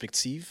 ma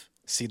perspective,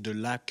 c'est de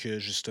là que,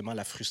 justement,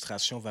 la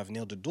frustration va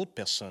venir de d'autres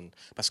personnes.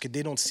 Parce que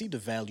they don't see the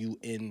value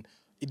in...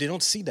 They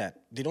don't see that.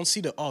 They don't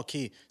see OK,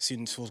 c'est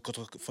une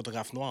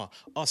photographe noire.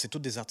 C'est tous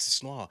des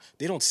artistes noirs.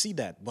 They don't see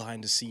that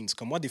behind the scenes.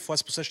 Comme moi, des fois,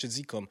 c'est pour ça que je te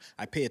dis, comme,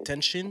 I pay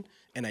attention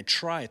and I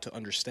try to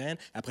understand.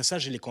 Après ça,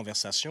 j'ai les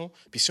conversations.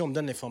 Puis si on me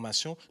donne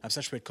l'information, après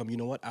ça, je peux être comme, you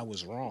know what, I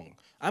was wrong.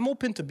 I'm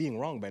open to being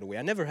wrong, by the way.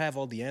 I never have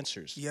all the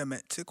answers. Yeah, mais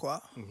tu sais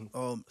quoi?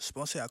 Je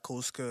pense que c'est à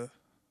cause que...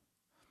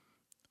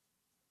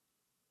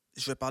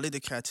 Je vais parler de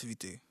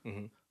créativité.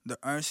 De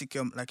un, c'est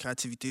comme la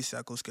créativité, c'est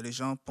à cause que les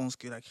gens pensent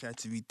que la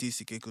créativité,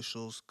 c'est quelque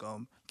chose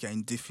comme qui a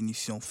une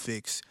définition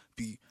fixe.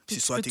 Puis c'est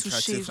tu soit peux t'es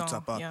toucher, créatif ou tu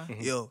genre, pas. yeah.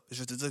 Yo, je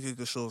vais te dire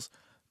quelque chose.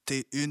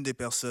 T'es une des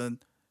personnes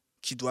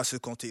qui doit se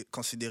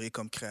considérer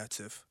comme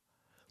créatif.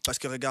 Parce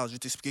que regarde, je vais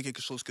t'expliquer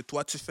quelque chose que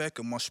toi tu fais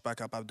que moi je suis pas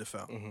capable de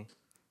faire.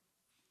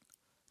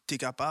 T'es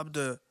capable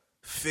de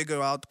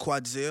figure out quoi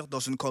dire dans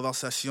une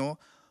conversation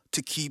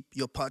to keep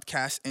your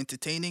podcast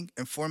entertaining,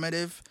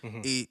 informative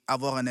et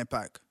avoir un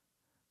impact.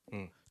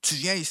 Tu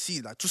viens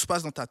ici, là, tout se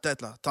passe dans ta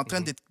tête. Là. Tu es en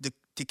train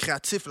t'es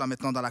créatif là,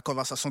 maintenant dans la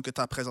conversation que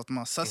tu as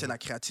présentement. Ça, c'est la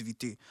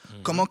créativité.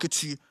 Comment que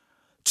tu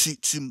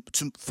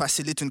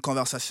facilites une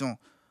conversation?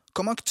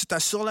 Comment que tu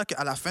t'assures là,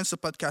 qu'à la fin de ce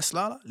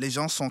podcast-là, là, les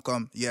gens sont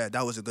comme « Yeah,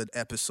 that was a good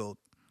episode.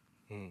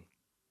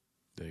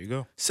 There you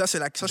go. » Ça, c'est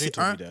Jay c'est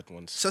told un. me that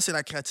once. Ça, c'est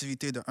la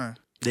créativité de un.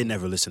 They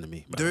never listen to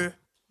me. by the way.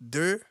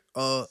 Deux,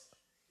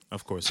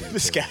 Of course he would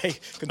This say that.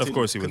 guy. Of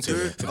course he would say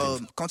Deux, that.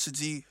 quand tu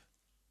dis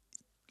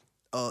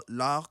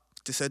l'art,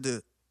 tu essaies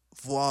de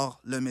voir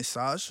le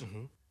message.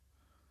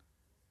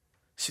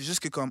 C'est juste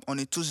que comme on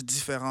est tous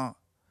différents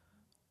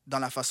dans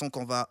la façon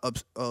qu'on va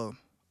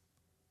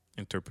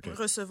Interpreter.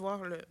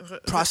 Recevoir le...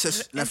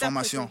 process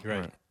l'information.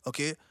 Right.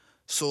 OK?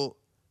 So,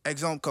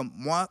 exemple, comme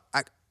moi,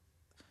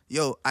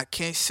 I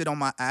can't sit on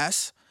my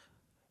ass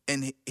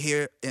and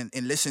hear and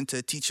listen to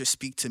a teacher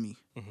speak to me.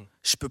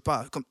 Je peux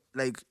pas. Comme,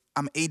 like,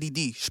 I'm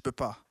ADD, je peux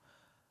pas.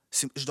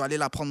 Je dois aller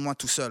l'apprendre moi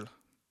tout seul.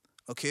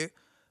 OK?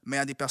 Mais il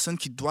y a des personnes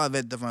qui doivent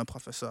être devant un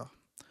professeur.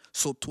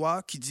 So,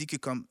 toi qui dis que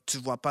comme tu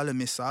vois pas le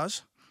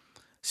message,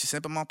 c'est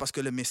simplement parce que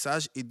le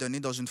message est donné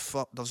dans une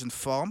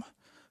forme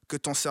que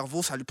ton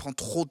cerveau, ça lui prend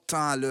trop de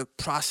temps à le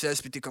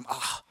process, puis t'es comme,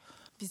 ah.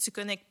 Puis tu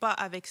connectes pas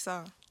avec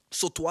ça.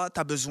 So, toi, tu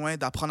as besoin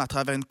d'apprendre à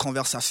travers une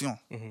conversation.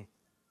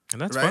 And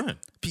that's Right?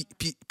 fine.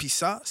 Puis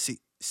ça,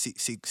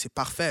 c'est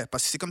parfait.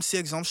 Parce que c'est comme si,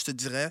 exemple, je te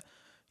dirais,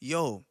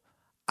 yo,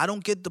 I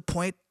don't get the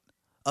point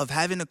of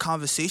having a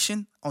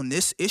conversation on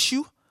this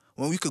issue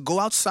when we could go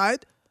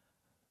outside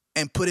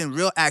and put in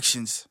real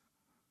actions.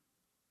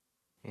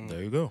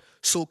 There you go.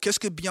 So, qu'est-ce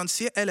que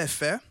Beyoncé, elle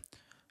fait?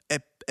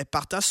 Elle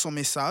partage son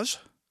message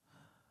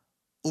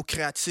aux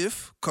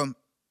créatifs comme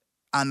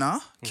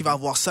Anna, qui va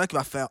voir ça, qui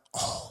va faire,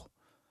 oh,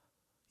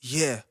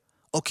 yeah,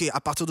 OK,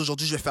 à partir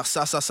d'aujourd'hui, je vais faire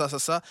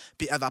ça.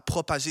 Puis elle va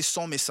propager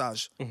son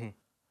message.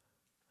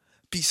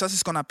 Puis ça, c'est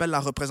ce qu'on appelle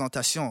la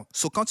représentation.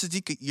 So, quand tu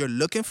dis que you're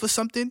looking for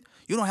something,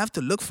 you don't have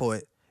to look for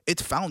it.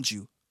 It found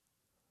you.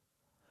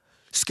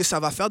 Ce que ça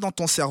va faire dans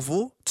ton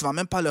cerveau, tu vas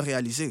même pas le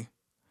réaliser.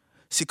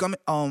 C'est comme...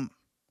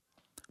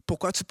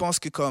 pourquoi tu penses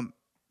que comme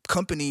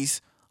companies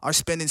are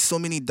spending so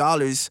many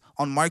dollars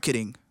on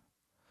marketing,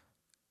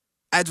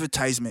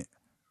 advertisement?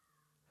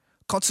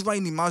 Quand tu vois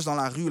une image dans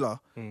la rue,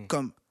 là,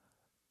 comme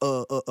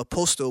a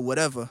poster ou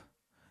whatever,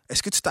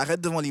 est-ce que tu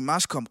t'arrêtes devant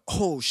l'image comme «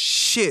 Oh,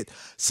 shit!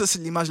 Ça, c'est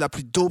l'image la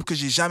plus dope que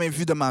j'ai jamais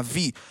vue de ma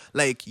vie.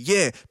 Like,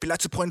 yeah! » Puis là,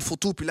 tu prends une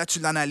photo, puis là, tu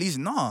l'analyses.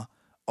 Non!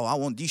 « Oh, I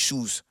want these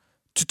shoes. »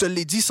 Tu te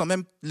les dis sans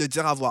même le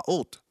dire à voix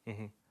haute.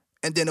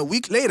 And then a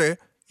week later,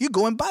 you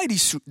go and buy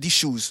these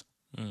shoes.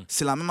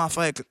 C'est la même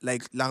affaire avec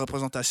like, la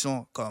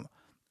représentation comme,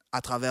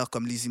 à travers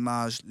comme les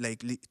images.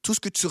 Like, tout ce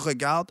que tu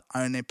regardes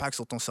a un impact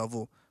sur ton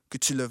cerveau, que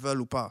tu le veuilles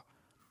ou pas.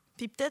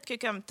 Puis peut-être que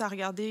comme tu as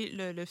regardé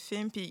le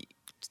film, puis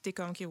tu t'es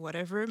comme, OK,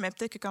 whatever, mais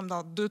peut-être que comme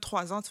dans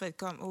 2-3 ans, tu vas être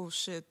comme, oh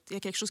shit, il y a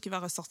quelque chose qui va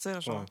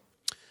ressortir. Genre.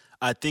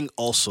 I think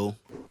also,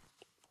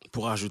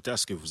 pour ajouter à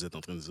ce que vous êtes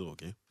en train de dire,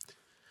 OK,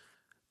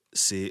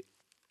 c'est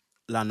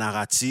la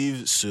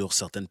narrative sur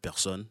certaines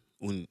personnes,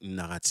 ou une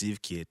narrative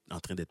qui est en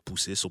train d'être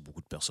poussée sur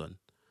beaucoup de personnes,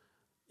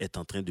 est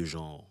en train de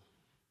genre...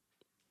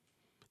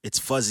 It's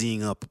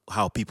fuzzying up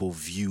how people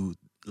view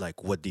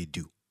like what they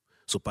do.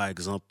 So, par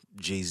exemple,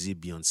 Jay-Z,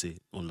 Beyoncé,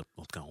 en tout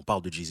cas, on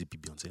parle de Jay-Z et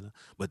Beyoncé, là,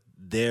 but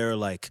their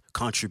like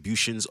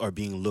contributions are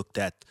being looked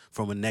at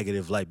from a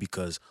negative light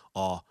because,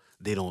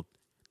 they don't,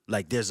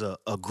 like there's a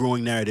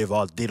growing narrative,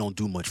 they don't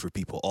do much for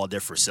people, they're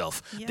for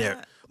self.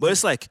 Yeah. But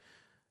it's like,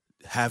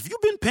 have you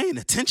been paying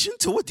attention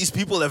to what these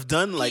people have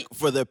done like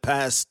for the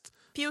past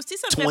Puis aussi,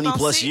 20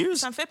 plus years?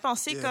 Ça me fait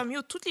penser comme,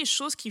 toutes les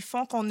choses qu'ils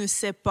font qu'on ne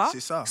sait pas. C'est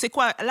ça. C'est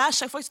quoi? Là, à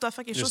chaque fois que tu dois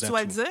faire quelque chose, tu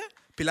dois le dire.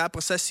 Puis là,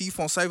 après ça, s'ils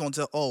font ça, ils vont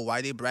dire, oh,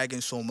 why they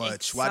bragging so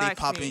much? Why they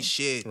popping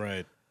shit?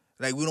 Right.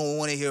 Like, we don't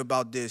want to hear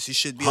about this. You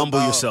should be Humble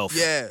about, yourself.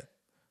 Yeah.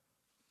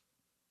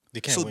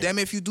 They can't So win. damn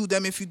if you do,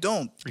 damn if you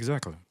don't.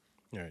 Exactly.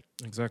 Right.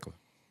 Exactly.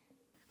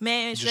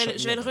 Mais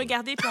je vais le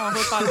regarder puis on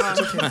reparlera.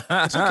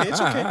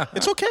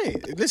 It's okay.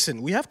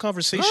 Listen, we have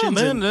conversations. Oh,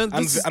 man, and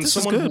this I'm is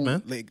someone good, who,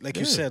 man. like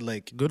you said,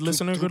 like Good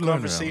listener, through good learner.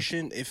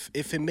 conversation.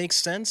 If it makes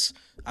sense,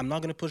 I'm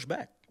not gonna push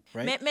back.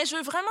 Right? Mais je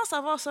veux vraiment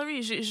savoir,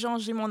 sorry,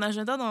 j'ai mon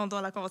agenda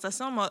dans la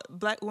conversation, moi,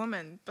 Black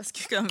Woman, parce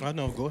que comme...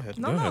 No, go ahead.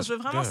 Non, je veux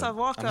vraiment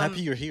savoir I'm comme...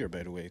 happy you're here,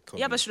 by the way.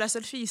 Yeah, parce que je suis la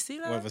seule fille ici,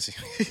 là. Ouais, vas-y.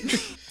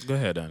 Go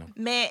ahead, Anna.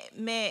 Mais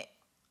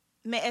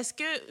est-ce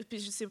que,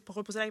 puis c'est pour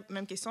reposer la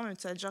même question, mais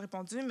tu as déjà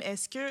répondu, mais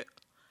est-ce que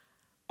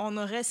on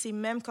aurait ces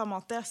mêmes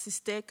commentaires si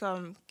c'était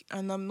comme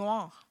un homme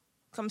noir?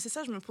 Comme c'est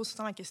ça, je me pose tout le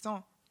temps la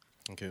question.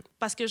 Okay.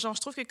 Parce que genre,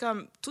 je trouve que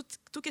comme tout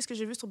ce que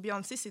j'ai vu sur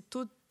Beyoncé, c'est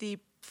tout des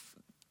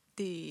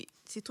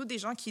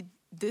gens qui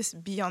disent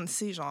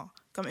Beyoncé, genre,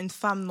 comme une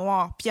femme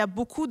noire. Puis il y a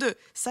beaucoup de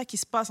ça qui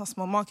se passe en ce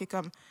moment, que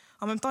comme,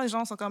 en même temps, les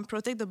gens sont comme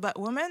protect the black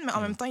woman, mais en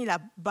même temps, ils la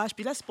bâchent.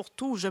 Puis là, c'est pour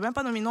tout. Je ne vais même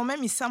pas nommer non,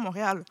 même ici à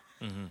Montréal.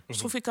 Je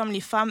trouve que comme les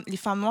femmes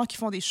noires qui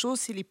font des choses,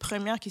 c'est les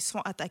premières qui se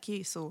font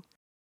attaquer. So.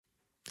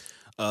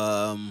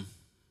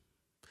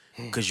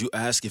 Because you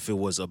asked if it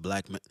was a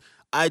black man.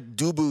 I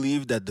do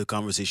believe that the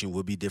conversation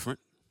would be different.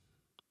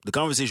 The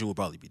conversation will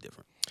probably be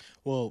different.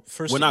 Well,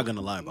 first, we're not going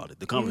to lie about it.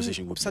 The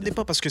conversation will be ça different.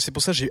 dépend parce que c'est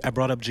pour ça que I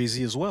brought up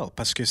Jay-Z as well.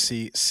 Parce que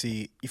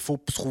il faut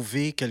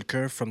trouver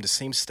quelqu'un from the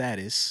same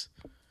status,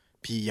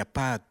 puis il n'y a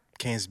pas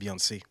 15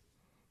 Beyoncé.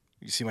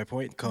 You see my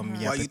point? Comme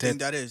il y a Why you think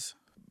that is?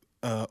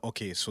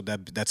 Okay, so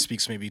that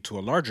speaks maybe to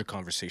a larger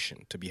conversation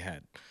to be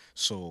had.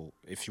 So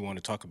if you want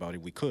to talk about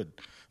it, we could.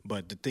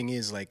 But the thing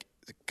is, like,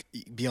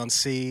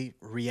 Beyoncé,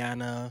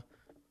 Rihanna,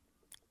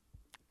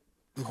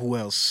 who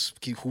else?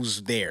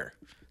 Who's there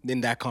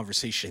in that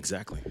conversation?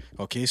 Exactly.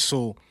 Okay,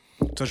 so,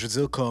 toi, je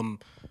veux dire, comme,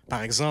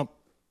 par exemple,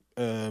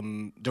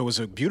 there was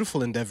a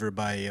beautiful endeavor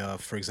by,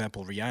 for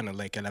example, Rihanna.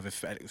 Like, elle avait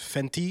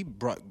Fenty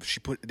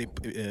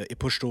it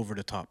pushed over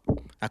the top.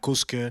 À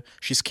cause que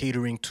she's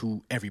catering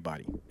to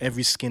everybody,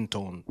 every skin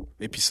tone.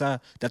 Et puis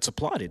ça, that's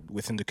applauded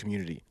within the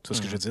community. Tu vois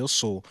ce que je veux dire?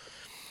 So,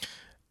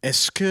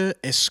 est-ce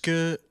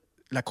que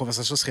la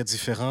conversation serait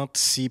différente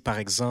si, par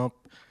exemple,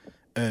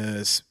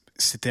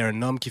 c'était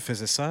un homme qui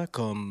faisait ça.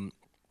 Comme,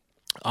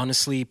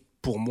 honestly,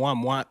 pour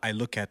moi, I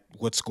look at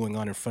what's going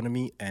on in front of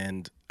me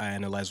and I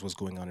analyze what's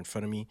going on in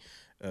front of me.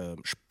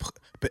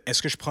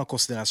 Est-ce que je prends en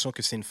considération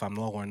que c'est une femme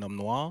noire ou un homme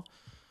noir?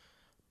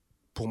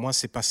 Pour moi,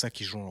 c'est pas ça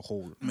qui joue un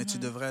rôle. Mais tu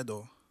devrais,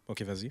 though.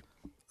 OK, vas-y.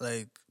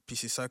 Like, puis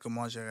c'est ça que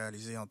moi, j'ai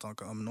réalisé en tant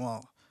qu'homme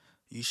noir.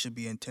 You should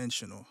be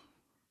intentional.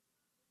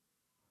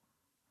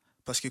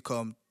 Parce que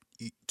comme,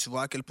 tu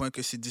vois à quel point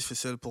que c'est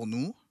difficile pour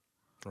nous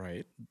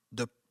Right.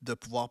 de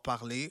pouvoir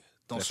parler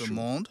dans That's ce true.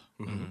 monde.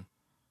 Mm-hmm.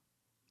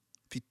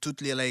 Puis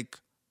toutes les, like,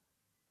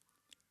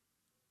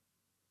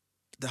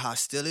 the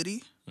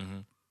hostility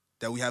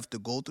that we have to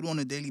go through on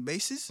a daily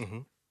basis.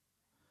 Mhm.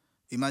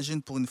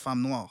 Imagine pour une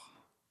femme noire.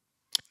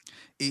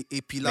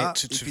 Et puis là, Mais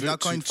tu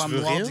quand veux- une tu femme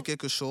veux noire rire? dit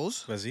quelque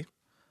chose, Vas-y.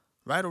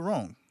 right or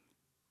wrong,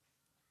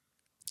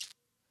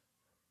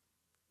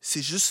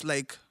 c'est juste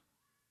like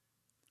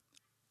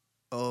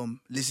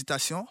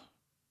l'hésitation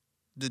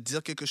de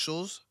dire quelque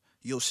chose.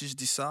 Yo, si je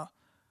dis ça,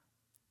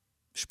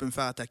 je peux me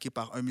faire attaquer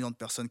par 1 million de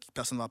personnes,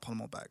 personne ne va prendre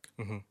mon bag.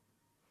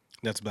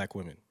 That's black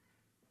women.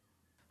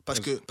 Parce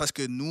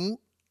que nous,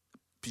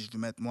 puis je vais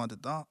mettre moi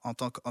dedans, en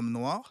tant qu'homme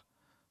noir,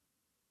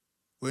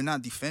 we're not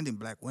defending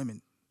black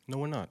women. No,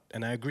 we're not.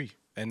 And I agree.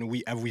 And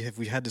we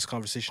had this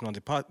conversation on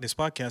this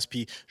podcast.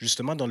 Puis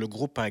justement, dans le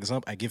groupe, par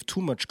exemple, I give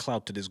too much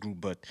clout to this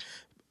group. But,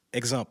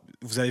 exemple,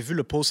 vous avez vu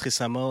le post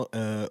récemment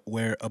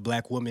where a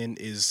black woman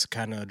is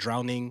kind of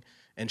drowning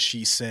and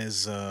she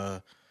says,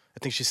 I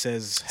think she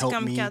says, help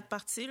Comme me. 4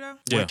 parties, là.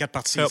 Ouais, Yeah. 4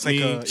 parties. Help It's like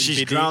me. a She's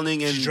BD.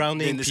 drowning, and She's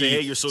drowning. then they say, puis-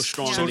 hey, you're so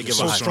strong. So- and they give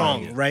so a high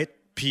strong, five. right?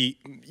 Puis,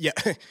 yeah,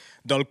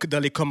 dans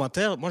les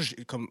commentaires, moi,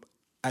 comme,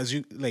 as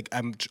you, like,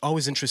 I'm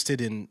always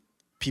interested in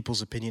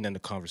people's opinion and the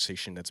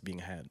conversation that's being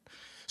had.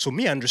 So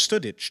me, I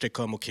understood it. J'étais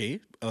comme, okay,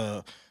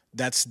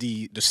 that's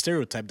the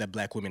stereotype that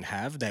black women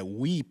have, that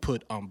we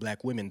put on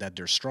black women, that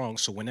they're strong.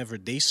 So whenever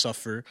they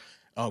suffer,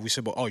 we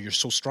say, well, oh, you're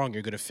so strong,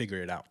 you're going to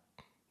figure it out.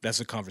 That's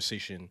a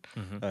conversation.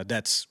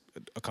 That's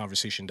a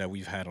conversation that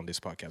we've had on this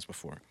podcast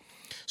before.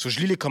 So je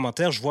lis les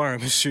commentaires, je vois un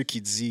monsieur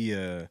qui dit,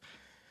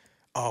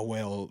 oh,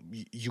 well,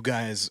 you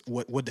guys,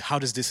 how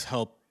does this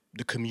help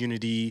the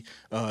community?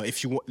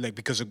 If you like,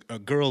 because a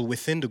girl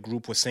within the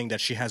group was saying that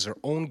she has her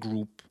own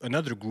group,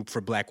 another group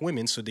for black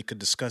women, so they could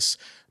discuss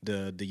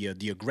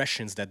the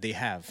aggressions that they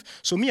have.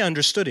 So me, I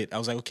understood it. I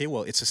was like, okay,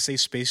 well, it's a safe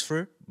space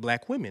for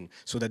black women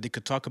so that they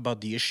could talk about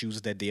the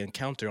issues that they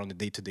encounter on a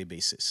day-to-day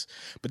basis.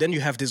 But then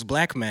you have this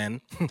black man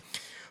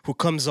who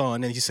comes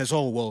on and he says,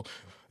 oh, well,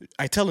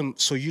 I tell him,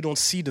 so you don't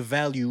see the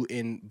value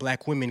in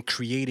black women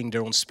creating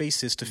their own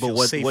spaces to feel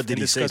safe. What did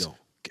and he say, discuss. though?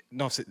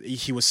 No,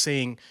 he was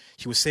saying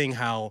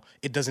how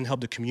it doesn't help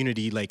the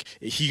community. Like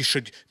he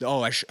should,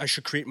 I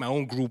should create my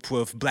own group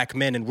of black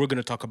men and we're going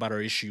to talk about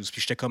our issues.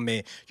 Puis j'étais comme,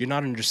 mais you're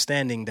not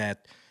understanding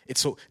that.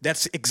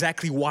 That's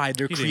exactly why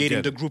they're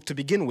creating the group to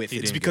begin with.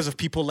 It's because of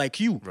people like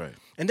you. Right.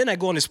 And then I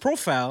go on his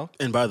profile.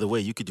 And by the way,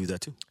 you could do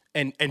that too.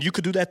 And you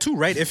could do that too,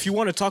 right? If you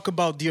want to talk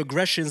about the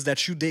aggressions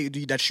that you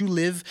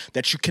live,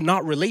 that you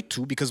cannot relate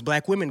to, because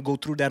black women go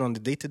through that on a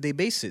day-to-day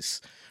basis,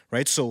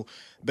 right? So,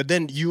 but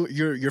then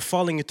you're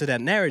falling into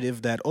that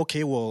narrative that,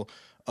 okay, well,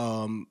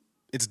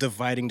 it's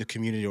dividing the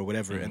community or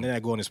whatever. And then I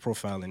go on his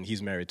profile and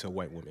he's married to a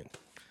white woman.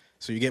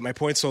 So you get my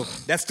point? So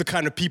that's the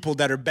kind of people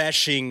that are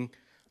bashing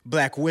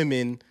black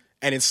women.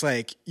 And it's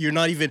like, you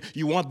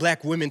want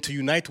black women to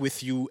unite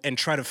with you and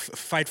try to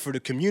fight for the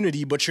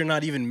community, but you're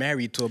not even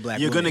married to a black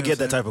You're woman. going to get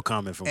that type of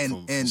comment from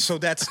So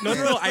that's, no,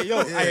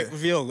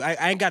 I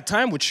ain't got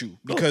time with you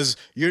because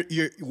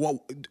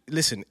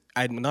listen,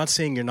 I'm not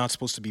saying you're not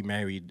supposed to be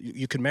married.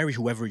 You can marry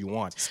whoever you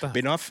want. Stop.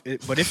 But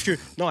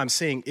I'm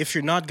saying if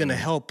you're not going to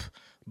help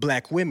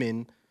black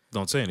women,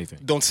 Don't say anything.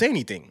 don't say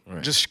anything.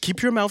 Right. Just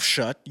keep your mouth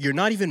shut. You're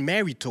not even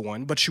married to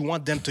one, but you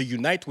want them to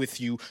unite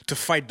with you to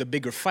fight the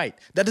bigger fight.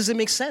 That doesn't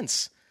make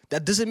sense.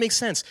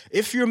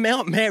 If you're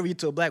married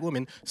to a black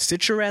woman,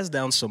 sit your ass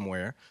down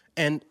somewhere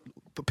and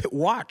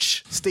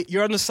watch.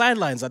 You're on the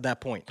sidelines at that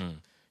point.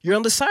 You're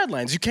on the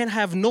sidelines. You can't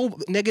have no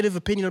negative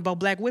opinion about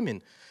black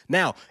women.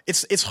 Now,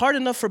 it's hard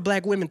enough for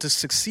black women to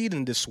succeed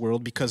in this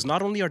world because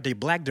not only are they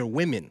black, they're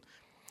women.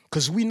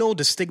 Because we know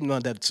the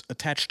stigma that's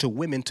attached to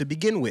women to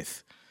begin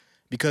with.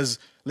 Because,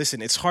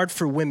 listen, it's hard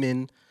for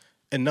women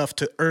enough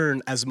to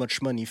earn as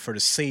much money for the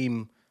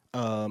same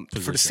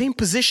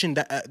position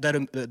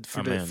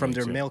from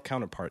their male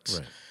counterparts.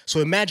 Right.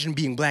 So imagine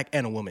being black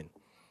and a woman,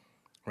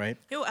 right?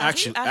 Yo,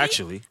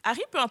 Actually,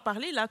 Harry peut en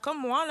parler, là. Comme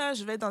moi, là,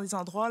 je vais dans des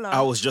endroits, là.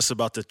 I was just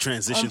about to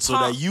transition so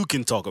that you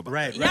can talk about it.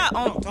 Right. Yeah,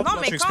 Talk non,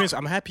 about mais your experience.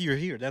 I'm happy you're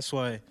here. That's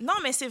why. Non,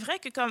 mais c'est vrai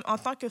que comme en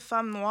tant que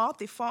femme noire,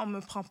 des fois, on me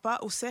prend pas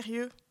au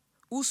sérieux.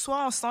 Ou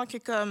soit on sent que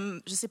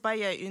comme, je sais pas,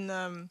 il y a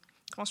une...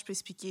 comment je peux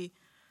expliquer?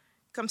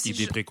 Comme si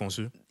Idée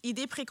préconçue.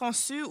 Idée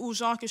préconçue ou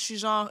genre que je suis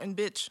genre une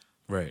bitch.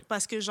 Right.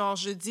 Parce que genre,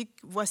 je dis,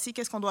 voici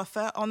qu'est-ce qu'on doit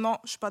faire. Oh non,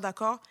 je suis pas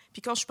d'accord.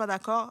 Puis quand je suis pas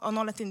d'accord, oh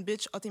non, là, t'es une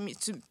bitch. Oh, tu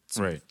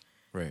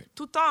Right.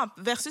 tout le temps,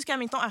 versus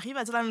qu'Hamilton arrive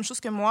à dire la même chose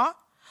que moi,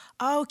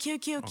 Ah, OK.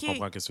 On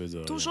comprend ce que tu veux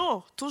dire.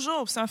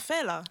 Toujours. C'est un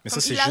fait, là. Mais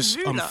Comme ça, c'est il l'a juste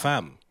vu, là.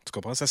 homme-femme. Tu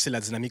comprends? Ça, c'est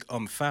la dynamique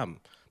homme-femme.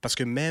 Parce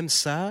que même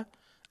ça,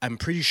 I'm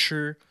pretty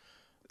sure,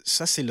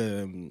 ça, c'est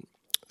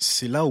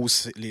là où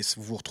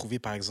vous vous retrouvez,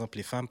 par exemple,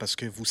 les femmes, parce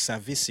que vous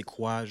savez c'est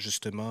quoi,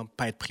 justement,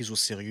 pas être prise au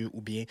sérieux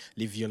ou bien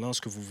les violences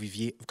que vous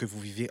vivez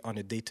on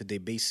a day-to-day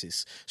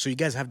basis. So you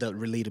guys have that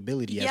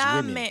relatability as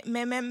women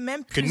mais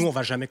même que plus... nous, on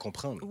va jamais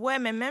comprendre. Ouais,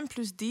 mais même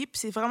plus deep,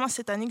 c'est vraiment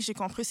cette année que j'ai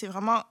compris, c'est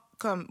vraiment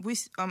comme, oui,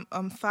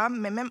 homme-femme,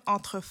 mais même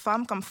entre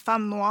femmes, comme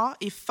femmes noires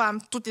et femmes,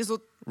 toutes les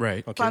autres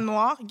Right. femmes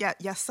noires, il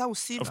y a ça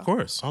aussi. Of là.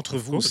 course. Entre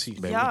Of vous course. aussi.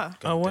 Ben Yeah. oui.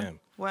 Ah ouais? Damn.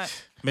 Ouais.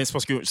 Mais c'est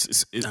parce que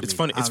it's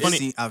funny. It's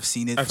funny. I've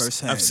seen it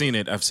firsthand. I've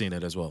seen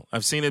it as well.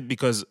 I've seen it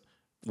because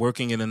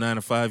working in a 9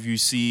 to 5, you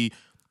see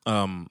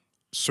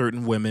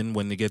certain women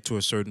when they get to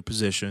a certain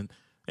position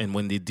and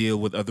when they deal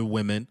with other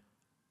women,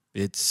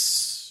 it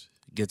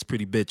gets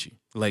pretty bitchy.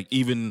 Like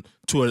even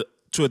to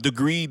a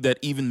degree that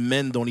even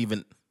men don't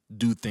even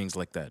do things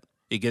like that.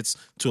 It gets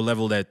to a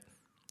level that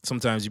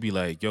sometimes you be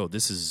like, yo,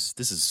 this is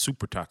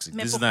super toxic.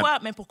 Mais This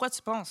pourquoi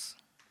tu penses?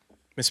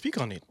 Mais speak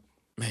on it.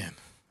 man.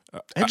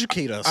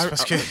 Educate us.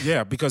 parce que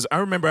Yeah, because I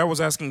remember I was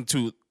asking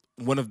to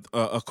one of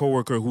a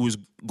coworker who was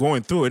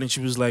going through it, and she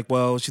was like,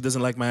 "Well, she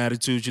doesn't like my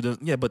attitude. She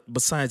doesn't." Yeah, but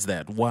besides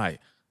that, why?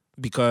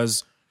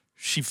 Because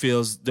she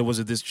feels there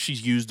was she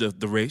used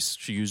the race.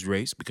 She used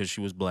race because she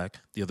was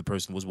black. The other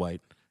person was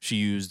white. She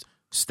used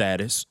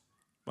status.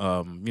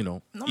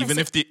 Non, even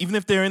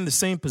if they're in the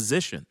same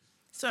position.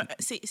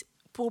 C'est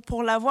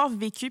pour l'avoir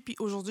vécu, puis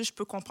aujourd'hui, je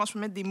peux comprendre, je peux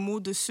mettre des mots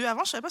dessus.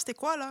 Avant, je savais pas c'était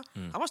quoi, là.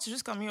 Avant, j'étais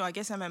juste comme, I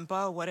guess I m'aime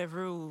pas, ou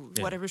whatever,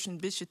 je suis une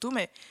bitch et tout.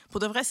 Mais pour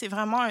de vrai, c'est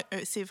vraiment,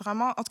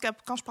 en tout cas,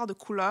 quand je parle de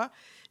couleur,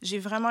 j'ai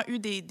vraiment eu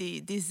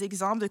des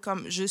exemples de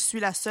comme, je suis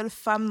la seule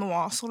femme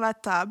noire sur la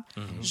table.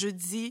 Je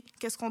dis,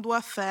 qu'est-ce qu'on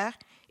doit faire?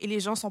 Et les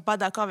gens sont pas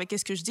d'accord avec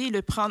ce que je dis, ils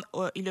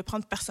le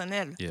prennent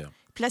personnel. Yeah.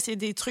 Puis là, c'est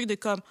des trucs de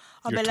comme,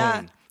 Your là,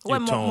 tone. ouais, Your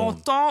mon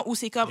tone. ton, ou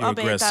c'est comme, You're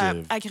t'as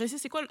aggressive. agressé,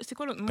 c'est quoi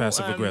l'autre mot?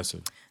 Passive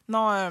aggressive.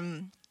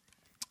 Non,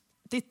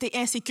 t'es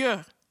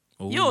insécure.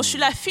 Ooh. Yo, je suis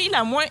la fille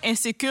la moins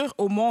insécure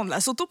au monde,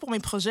 là, surtout pour mes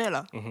projets,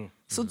 là.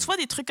 So, tu vois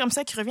des trucs comme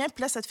ça qui reviennent,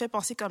 puis là, ça te fait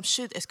penser comme,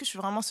 shit, est-ce que je suis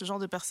vraiment ce genre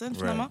de personne,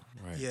 finalement?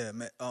 Right. Yeah,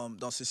 mais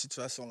dans ces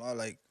situations-là,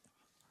 like,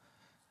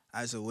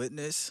 as a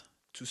witness,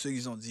 tous ceux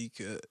qui ont dit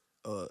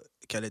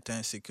qu'elle était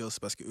insécure,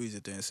 c'est parce qu'eux, ils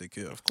étaient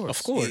insécures.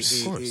 Of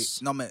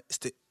course. Non, mais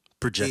c'était...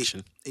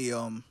 Projection. Et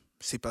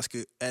c'est parce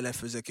qu'elle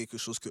faisait quelque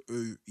chose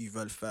qu'eux, ils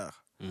veulent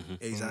faire.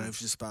 Et ils n'arrivent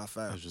juste pas à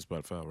faire. That's just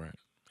about felt right,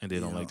 and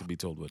they don't like to be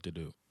told what to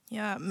do.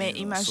 Yeah, mais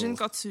Yeah, imagine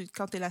so-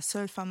 quand t'es la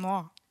seule femme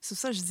noire. C'est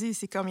ça que je dis,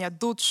 c'est comme, il y a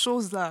d'autres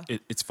choses, là.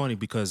 It's funny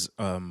because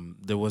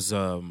there was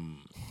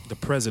the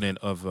president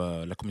of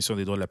la Commission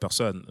des droits de la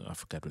personne. I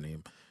forgot her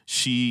name.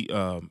 She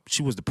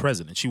was the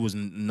president. She was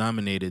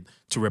nominated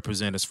to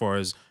represent as far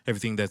as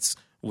everything that's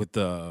with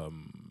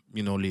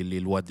les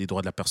lois des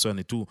droits de la personne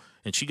et tout.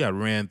 And she got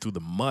ran through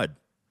the mud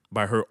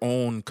by her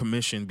own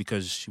commission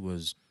because she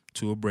was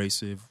too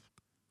abrasive,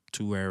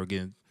 too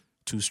arrogant,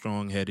 too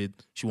strong-headed.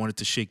 She wanted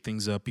to shake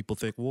things up. People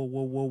think,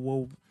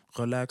 whoa,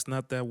 relax,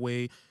 not that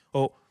way.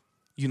 Oh,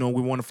 we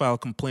want to file a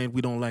complaint.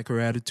 We don't like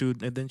her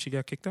attitude. And then she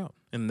got kicked out.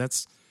 And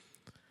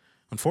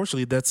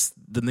unfortunately, that's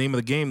the name of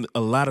the game a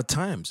lot of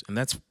times. And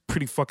that's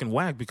pretty fucking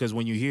whack because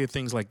when you hear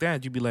things like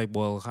that, you'd be like,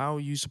 well, how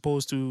are you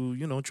supposed to,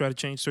 try to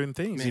change certain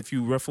things if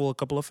you ruffle a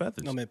couple of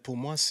feathers? Non, mais pour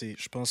moi,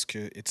 je pense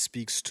que it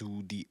speaks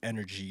to the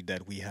energy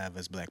that we have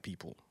as black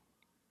people.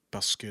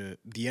 Parce que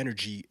the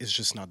energy is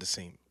just not the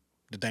same.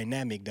 The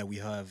dynamic that we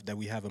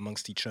have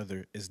amongst each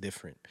other is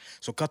different.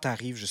 So quand tu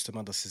arrives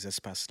justement dans ces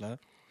espaces-là,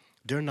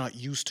 they're not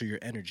used to your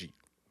energy.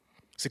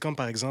 C'est comme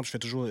par exemple, je fais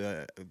toujours,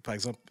 par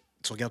exemple,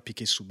 tu regardes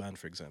Piqué Souban,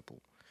 for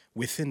example.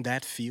 Within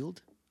that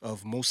field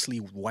of mostly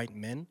white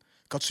men,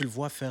 quand tu le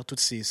vois faire toutes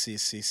ces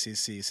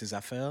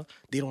affaires,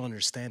 they don't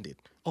understand it.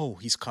 Oh,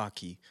 he's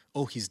cocky.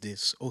 Oh, he's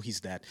this. Oh,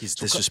 he's that. He's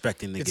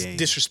disrespecting the game.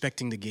 It's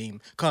disrespecting the game.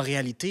 Qu'en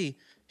réalité,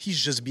 he's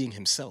just being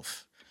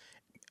himself.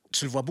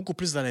 Tu le vois beaucoup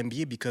plus dans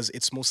l'NBA because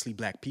it's mostly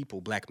black people,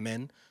 black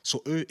men.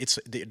 So eux,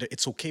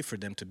 it's okay for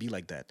them to be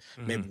like that.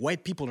 Mais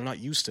white people are not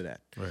used to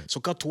that. Right. So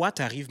quand toi,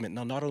 t'arrives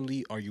maintenant, not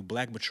only are you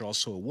black, but you're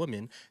also a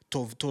woman,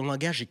 ton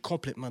langage est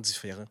complètement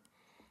différent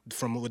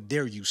from what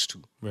they're used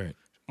to. Right.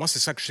 Moi,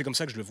 c'est comme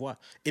ça que je le vois.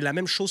 Et la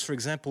même chose, for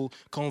example,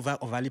 quand on va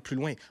aller plus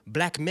loin.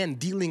 Black men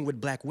dealing with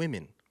black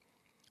women.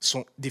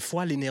 Sont des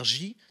fois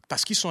l'énergie,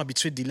 parce qu'ils sont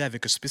habitués de dealer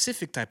avec a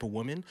specific type of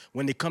woman,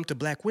 when they come to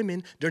black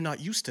women, they're not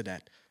used to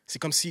that. C'est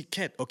comme si,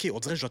 OK, on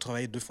dirait que je dois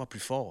travailler 2 fois plus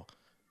fort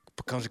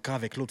quand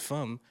avec l'autre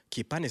femme qui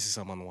n'est pas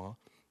nécessairement noire.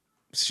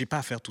 Je n'ai pas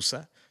à faire tout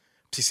ça.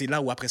 Puis c'est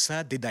là où après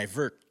ça, they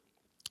divert.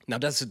 Now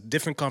that's a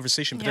different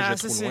conversation, peut-être Yeah,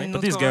 que je vais ça, trop loin. c'est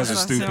But these guys are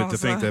stupid to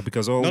think that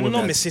because all Non,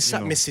 women, mais c'est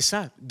ça, mais c'est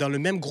ça. Dans le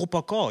même groupe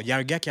encore, il y a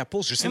un gars qui a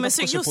posé. Je sais Mais pas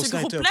pourquoi ce ce post-là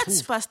a été groupe-là, tu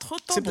approuvé. passes trop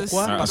de temps C'est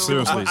pourquoi? dessus. Parce que-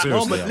 seriously,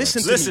 non, but Alex.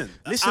 listen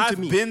to I've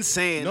me. been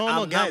saying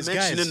I'm not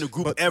mentioning the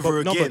group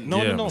ever again.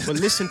 No, but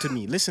listen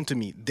to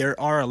me. There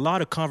are a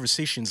lot of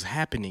conversations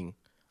happening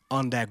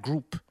on that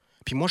group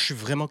Puis moi, je suis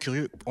vraiment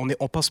curieux.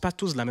 On pense pas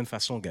tous de la même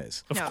façon,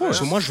 guys. Of course.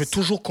 So moi, je veux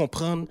toujours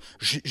comprendre.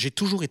 J'ai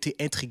toujours été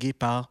intrigué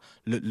par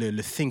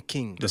le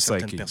thinking de The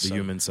certaines psyche, the personnes.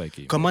 human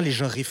psyche. Comment les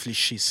gens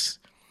réfléchissent.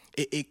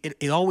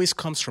 It always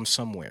comes from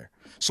somewhere.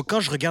 So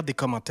quand je regarde des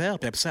commentaires,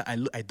 puis après ça,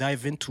 I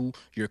dive into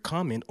your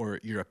comment or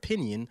your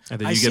opinion, And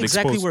then I you see get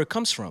exactly exposed. where it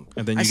comes from.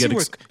 And then I you see get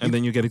where-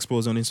 then you get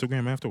exposed on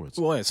Instagram afterwards.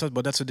 Ouais, ça,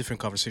 but that's a different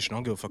conversation. I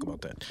don't give a fuck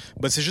about that.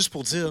 But c'est juste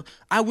pour dire,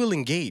 I will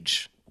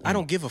engage. I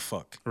don't give a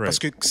fuck. Right. Parce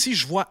que si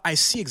je vois, I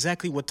see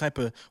exactly what type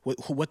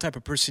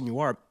of person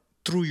you are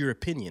through your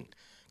opinion,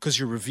 because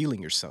you're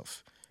revealing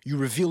yourself. You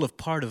reveal a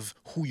part of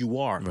who you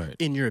are Right.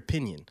 in your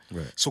opinion.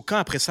 Right. So quand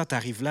après ça,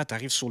 t'arrives là,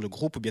 t'arrives sur le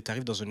groupe ou bien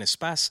t'arrives dans un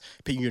espace,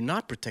 puis you're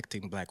not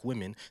protecting black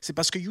women, c'est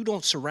parce que you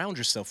don't surround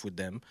yourself with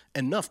them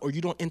enough or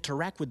you don't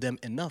interact with them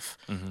enough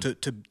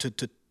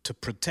to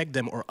protect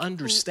them or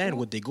understand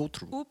what they go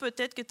through. Ou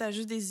peut-être que tu as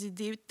juste des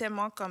idées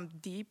tellement comme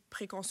deep,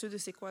 préconçues de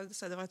c'est quoi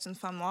ça devrait être une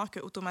femme noire, que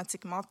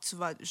automatiquement tu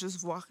vas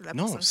juste voir la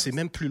personne. Non, c'est comme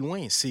même plus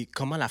loin. C'est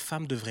comment la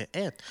femme devrait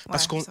être.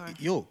 Parce Ouais, qu'on, c'est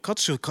vrai. quand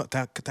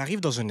tu arrives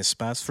dans un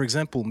espace, for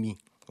example, me,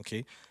 OK?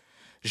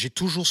 J'ai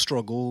toujours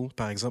struggle,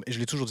 par exemple, et je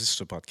l'ai toujours dit sur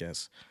ce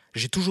podcast,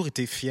 j'ai toujours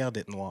été fier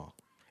d'être noir.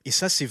 Et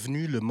ça, c'est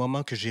venu le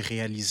moment que j'ai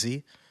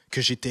réalisé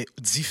que j'étais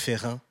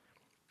différent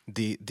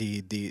des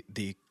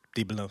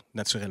Blancs,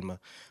 naturellement.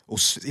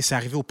 Et c'est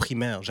arrivé au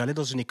primaire. J'allais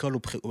dans une école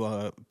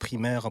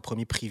primaire, en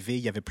premier privé,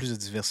 il y avait plus de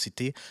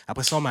diversité.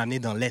 Après ça, on m'a amené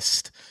dans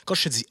l'Est. Quand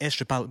je te dis Est, je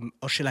te parle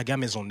Hochelaga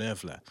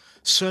Maisonneuve, là.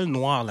 Seul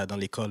noir, là, dans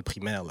l'école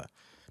primaire, là.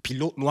 Puis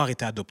l'autre noir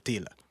était adopté,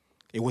 là.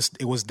 It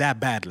was that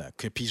bad, là.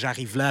 Puis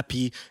j'arrive là,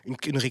 puis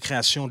une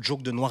récréation,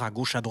 joke de noir à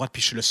gauche, à droite,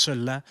 puis je suis le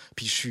seul là,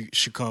 puis je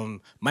suis comme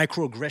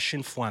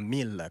microaggression fois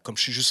 1000, là, comme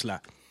je suis juste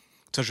là.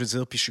 Tu vois, je veux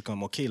dire, puis je suis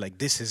comme, OK, like,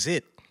 this is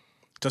it.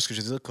 Tu vois ce que je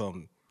veux dire,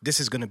 comme, this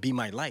is gonna be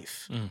my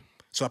life.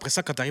 So après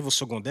ça, quand tu arrives au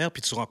secondaire,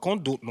 puis tu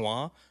rencontres d'autres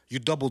noirs, you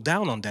double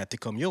down on that. T'es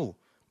comme, yo,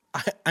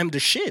 I'm the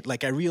shit.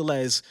 Like, I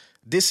realize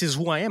this is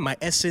who I am. My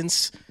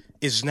essence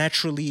is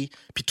naturally...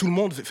 Puis tout le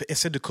monde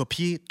essaie de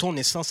copier ton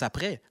essence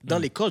après. Dans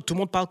l'école, tout le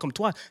monde parle comme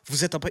toi.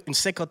 Vous êtes à peu près une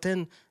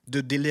cinquantaine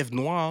d'élèves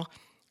noirs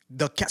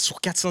sur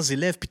 400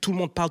 élèves, puis tout le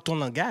monde parle ton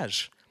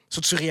langage.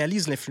 So tu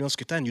réalises l'influence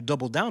que tu as and you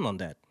double down on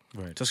that.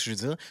 Right. Tu vois ce que je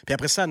veux dire? Puis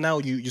après ça,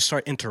 now you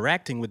start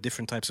interacting with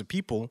different types of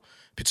people,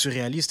 puis tu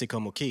réalises, t'es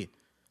comme, OK,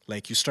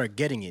 like you start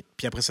getting it.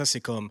 Puis après ça,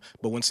 c'est comme,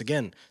 but once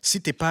again,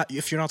 si t'es pas,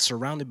 if you're not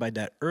surrounded by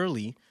that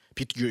early,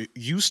 puis you're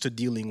used to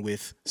dealing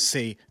with,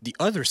 say, the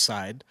other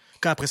side,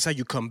 quand après ça,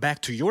 you come back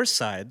to your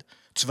side,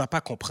 tu vas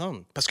pas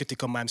comprendre. Parce que t'es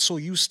comme, I'm so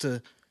used to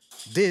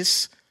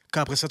this,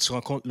 quand après ça, tu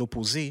rencontres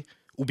l'opposé,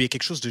 ou bien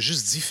quelque chose de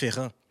juste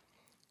différent.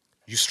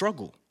 You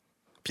struggle.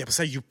 Puis après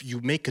ça, you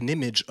make an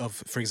image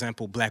of, for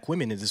example, black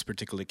women in this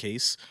particular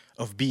case,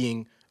 of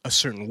being a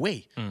certain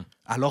way.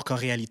 Alors qu'en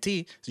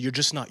réalité, you're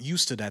just not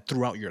used to that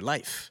throughout your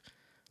life.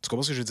 Tu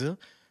comprends ce que je veux dire?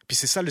 Puis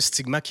c'est ça le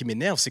stigma qui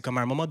m'énerve. C'est comme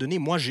à un moment donné,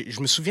 moi, je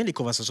me souviens des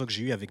conversations que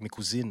j'ai eues avec mes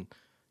cousines.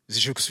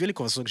 Je me souviens des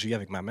conversations que j'ai eues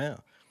avec ma mère.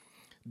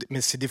 Mais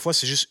des fois,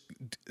 c'est juste,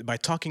 by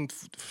talking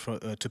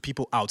to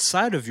people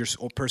outside of your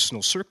own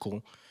personal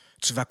circle,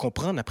 tu vas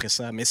comprendre après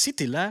ça. Mais si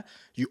tu es là,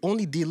 you're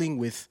only dealing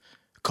with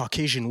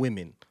Caucasian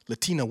women,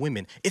 Latina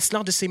women, it's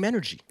not the same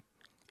energy.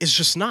 It's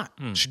just not.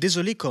 Je suis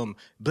désolé, comme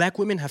black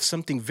women have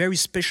something very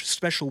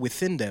special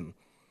within them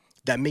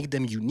that make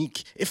them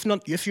unique. If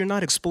you're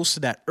not exposed to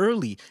that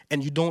early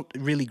and you don't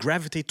really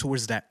gravitate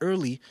towards that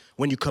early,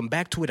 when you come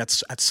back to it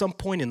at some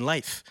point in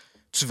life,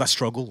 tu vas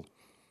struggle.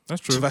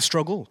 That's true. Tu vas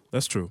struggle.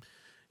 That's true.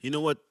 You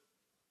know what?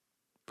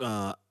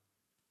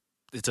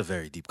 It's a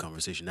very deep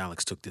conversation.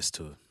 Alex took this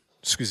to.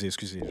 Excusez.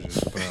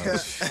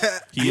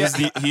 He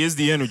is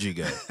the energy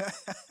guy.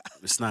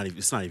 It's not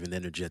even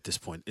energy at this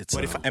point. It's.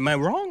 But am I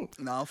wrong?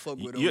 Nah, I fuck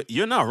with him.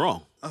 You're not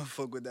wrong. I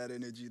fuck with that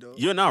energy though.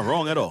 You're not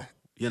wrong at all.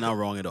 You're not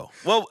wrong at all.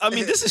 Well, I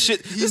mean, this is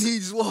shit. He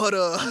needs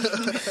water.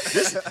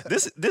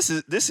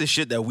 This is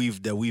shit that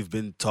we've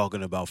been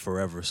talking about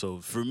forever.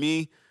 So for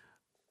me,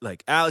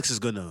 like Alex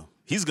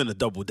he's gonna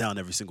double down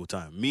every single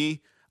time.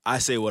 Me, I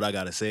say what I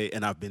gotta say,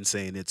 and I've been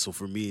saying it. So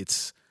for me,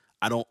 it's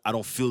I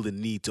don't feel the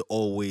need to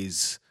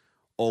always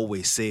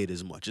say it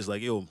as much. It's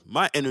like, yo,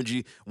 my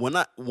energy when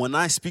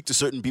I speak to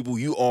certain people,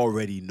 you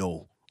already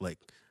know. Like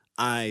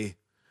I'm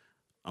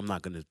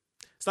not gonna.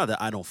 It's not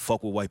that I don't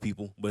fuck with white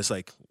people, but it's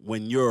like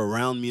when you're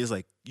around me, it's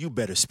like you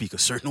better speak a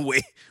certain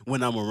way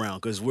when I'm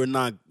around, because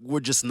we're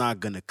just not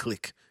gonna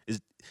click.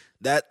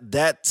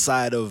 That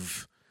side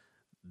of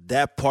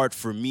that part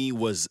for me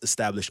was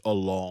established a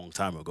long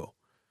time ago.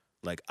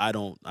 Like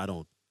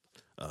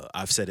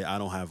I've said it. I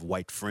don't have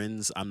white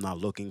friends. I'm not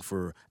looking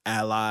for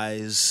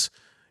allies.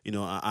 You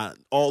know,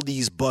 all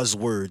these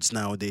buzzwords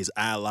nowadays,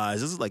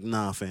 allies. This is like,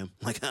 nah, fam.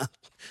 Like,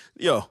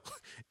 yo,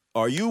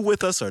 are you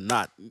with us or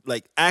not?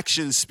 Like,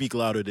 actions speak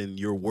louder than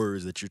your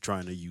words that you're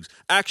trying to use.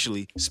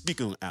 Actually,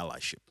 speaking on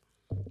allyship,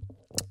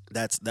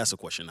 that's a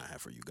question I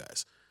have for you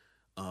guys.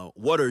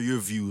 What are your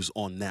views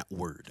on that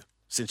word?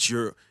 Since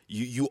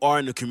you are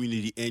in the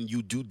community and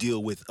you do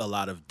deal with a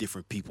lot of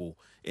different people,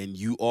 and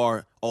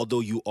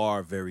although you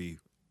are very,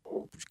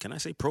 can I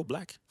say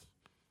pro-black?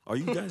 Are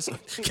you guys?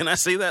 Can I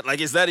say that? Like,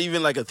 is that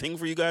even like a thing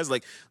for you guys?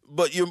 Like,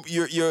 but you're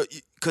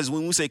because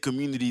when we say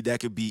community, that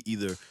could be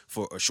either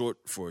for a short,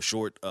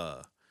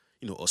 a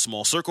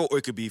small circle, or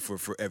it could be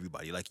for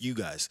everybody. Like you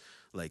guys,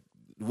 like,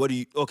 what do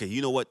you? Okay,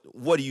 you know what?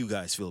 What do you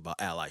guys feel about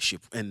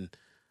allyship and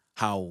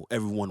how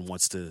everyone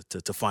wants to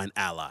find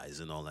allies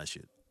and all that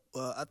shit?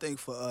 Well, I think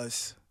for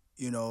us,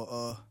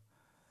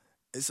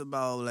 it's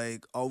about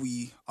like, are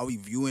we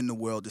viewing the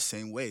world the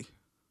same way?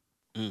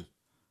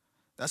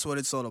 That's what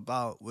it's all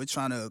about. We're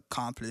trying to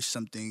accomplish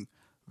something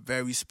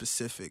very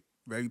specific,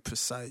 very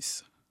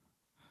precise.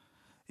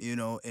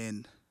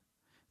 And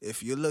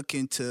if you're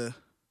looking to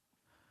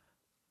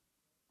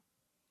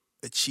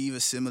achieve a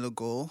similar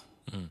goal,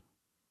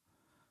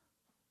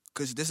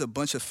 because there's a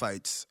bunch of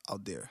fights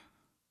out there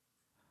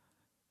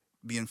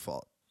being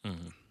fought.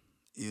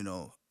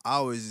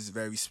 Ours is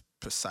very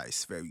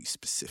precise, very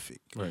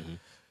specific. Right.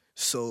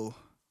 So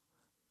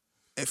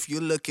if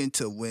you're looking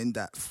to win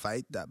that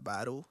fight, that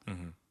battle,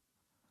 then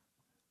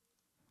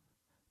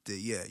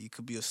yeah, you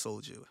could be a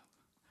soldier.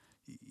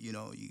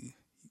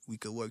 We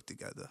could work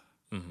together.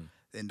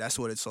 And that's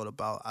what it's all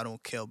about. I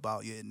don't care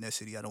about your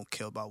ethnicity. I don't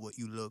care about what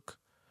you look.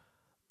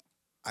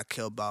 I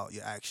care about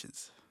your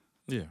actions.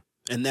 Yeah.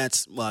 And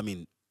that's, well, I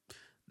mean,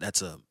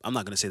 I'm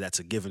not going to say that's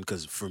a given,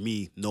 because for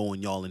me,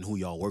 knowing y'all and who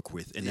y'all work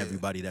with and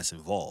everybody that's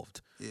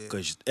involved,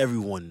 because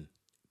everyone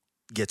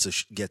gets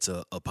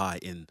a pie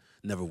in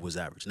Never Was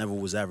Average. Never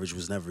Was Average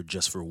was never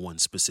just for one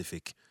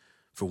specific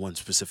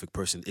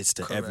person. It's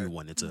to Correct.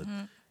 everyone. It's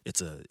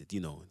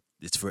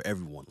for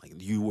everyone. Like,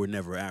 you were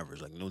never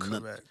average. Like,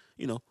 Correct.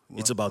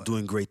 It's about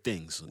doing great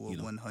things.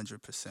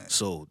 100%.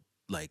 So,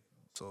 like,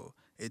 So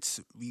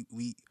it's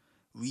we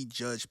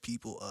judge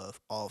people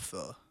off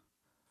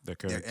Their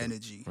their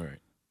energy, Right.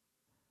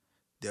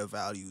 their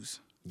values,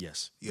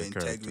 yes. your Their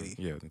character. integrity.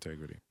 Yeah,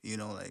 integrity.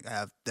 Like, I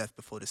have death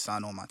before the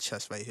sign on my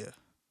chest right here.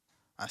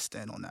 I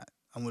stand on that.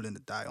 I'm willing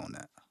to die on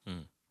that.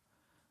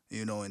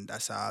 And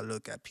that's how I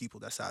look at people.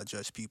 That's how I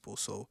judge people.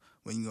 So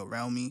when you're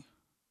around me,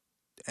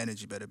 the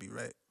energy better be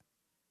right.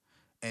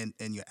 And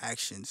your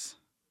actions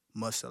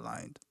must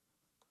align.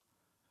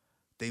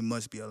 They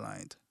must be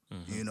aligned.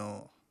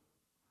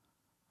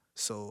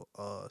 So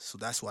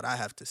that's what I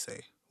have to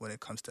say when it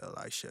comes to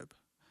allyship.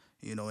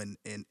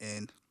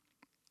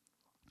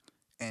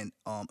 And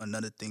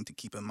another thing to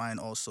keep in mind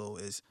also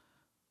is,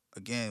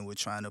 again, we're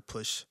trying to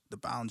push the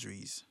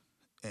boundaries.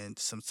 And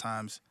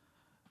sometimes,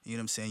 you're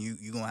going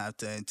to have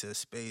to enter a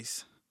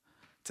space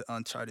to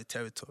uncharted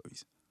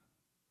territories.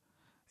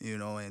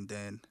 And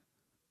then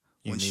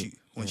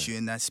once you're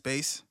in that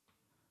space,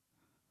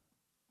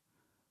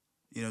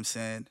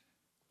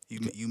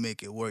 you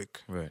make it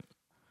work. Right.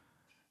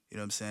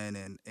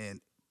 And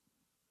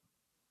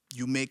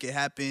you make it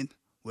happen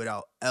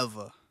without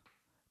ever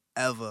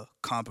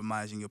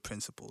compromising your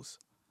principles.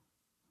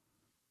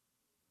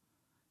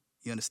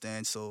 You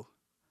understand? So,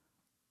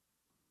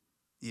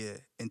 yeah,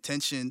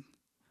 intention,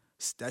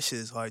 that shit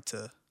is hard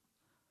to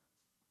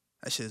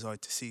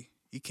see.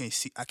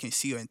 I can't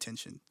see your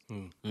intention.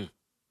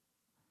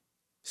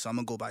 So I'm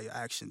gonna go by your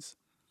actions.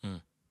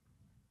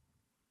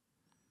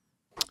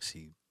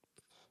 See,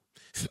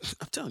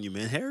 I'm telling you,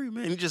 man, Harry,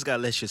 man, you just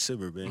gotta let shit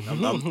simmer, man.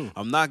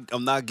 I'm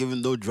not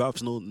giving no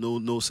drops,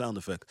 no sound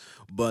effects.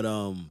 But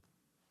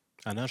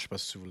Anna, je sais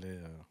pas si tu voulais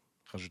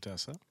rajouter à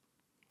ça.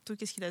 Tout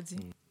qu'est-ce qu'il a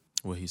dit?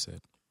 What he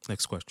said.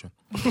 Next question.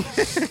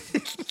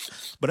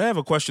 But I have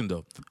a question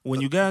though. When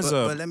you guys,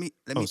 but let me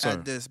sorry.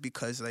 add this,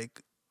 because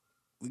like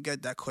we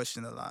get that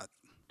question a lot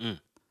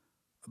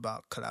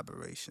about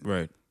collaboration.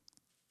 Right.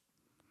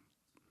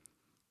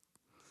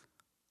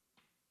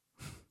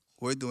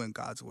 We're doing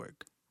God's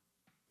work.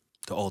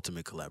 the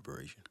ultimate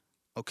collaboration.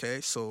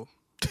 Okay, so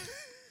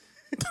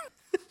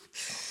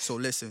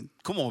listen.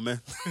 Come on,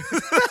 man.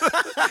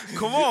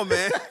 Come on,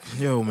 man.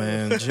 Yo,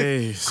 man,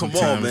 Jay. Come on,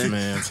 sometimes,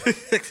 man.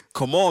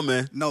 Come on,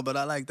 man. No, but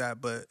I like that.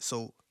 But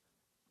so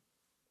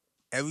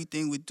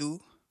everything we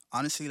do,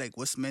 honestly, like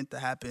what's meant to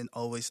happen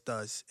always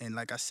does. And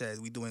like I said,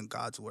 we doing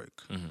God's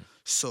work.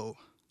 So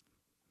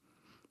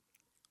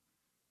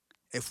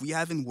if we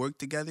haven't worked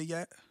together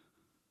yet,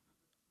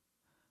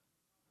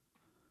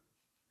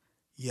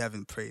 you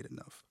haven't prayed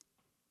enough.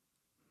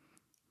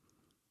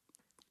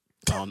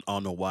 I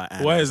don't know why.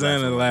 Why is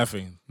Anna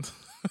laughing?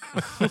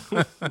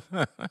 You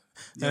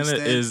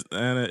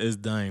Anna is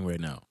dying right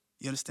now.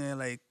 You understand?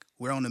 Like,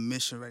 we're on a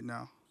mission right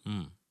now.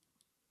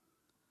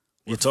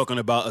 You're talking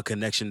about a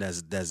connection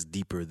that's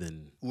deeper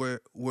than.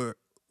 We're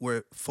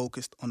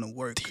focused on the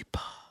work. Deeper.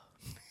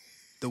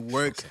 The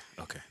work.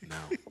 Okay,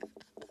 now.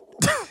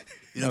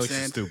 You know what I'm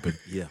saying? Stupid.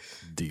 Yeah.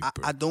 Deeper.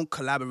 I don't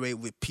collaborate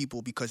with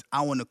people because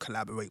I want to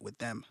collaborate with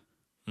them.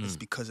 It's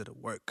because of the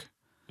work.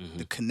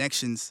 The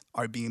connections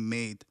are being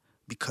made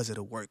because of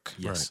the work.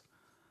 Yes.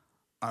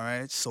 All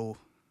right? So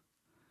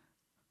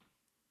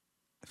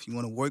if you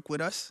want to work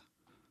with us,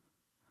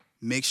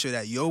 make sure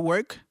that your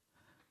work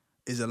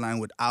is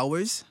aligned with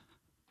ours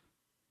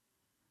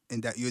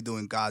and that you're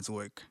doing God's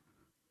work.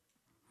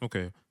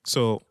 Okay.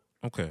 So,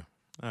 okay.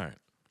 All right.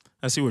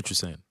 I see what you're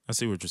saying. I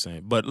see what you're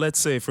saying. But let's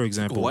say, for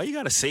example, Why you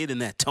gotta say it in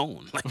that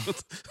tone? Like,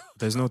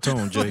 there's no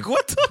tone, Jay. like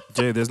what? The?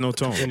 Jay, there's no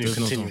tone. Continue, There's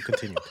no tone.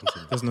 continue.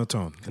 There's no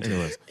tone.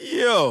 Continue.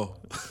 Yo.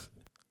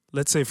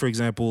 Let's say, for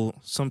example,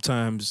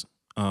 sometimes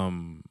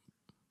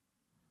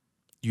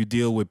you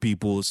deal with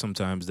people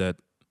sometimes that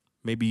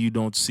maybe you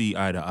don't see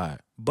eye to eye,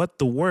 but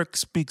the work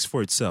speaks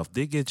for itself.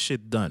 They get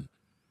shit done.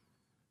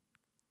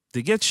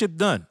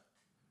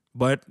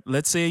 But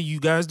let's say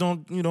you guys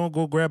don't,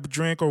 go grab a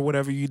drink or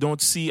whatever. You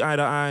don't see eye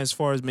to eye as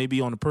far as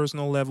maybe on a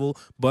personal level.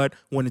 But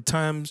when it's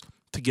times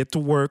to get to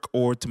work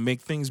or to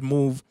make things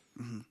move,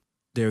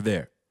 they're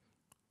there.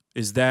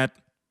 Is that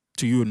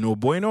to you a no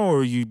bueno,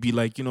 or you'd be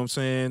like, you know what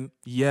I'm saying?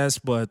 Yes,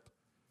 but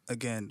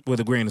Again, with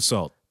a grain of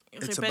salt.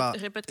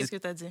 Répète qu'est-ce que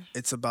t'as dit.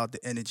 it's about the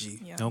energy.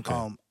 Yeah.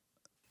 Okay.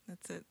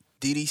 That's it.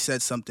 Didi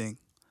said something.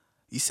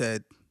 He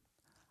said,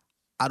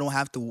 I don't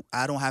have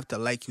to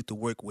like you to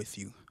work with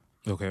you.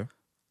 Okay.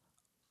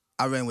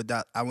 I ran with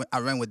that. I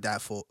ran with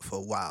that for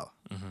a while.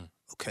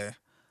 Okay,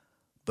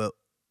 but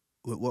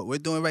with what we're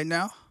doing right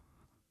now,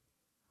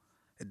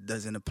 it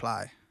doesn't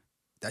apply.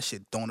 That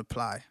shit don't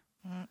apply.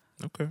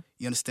 Okay.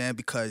 You understand?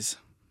 Because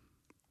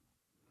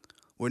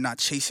we're not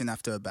chasing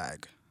after a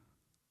bag.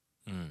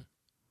 You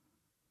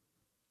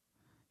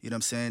know what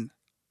I'm saying?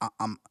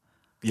 I'm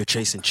You're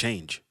chasing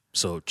change.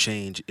 So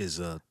change is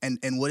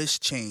and what is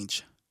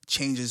change?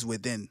 Change is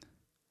within.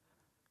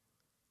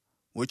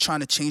 We're trying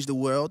to change the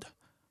world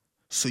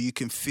so you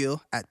can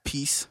feel at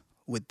peace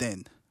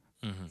within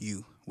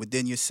you,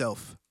 within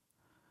yourself.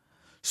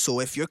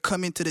 So if you're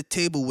coming to the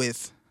table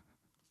with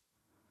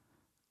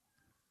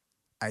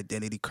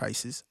identity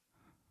crisis,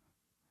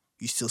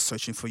 you're still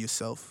searching for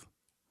yourself,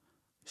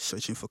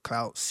 searching for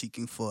clout,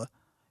 seeking for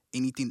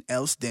anything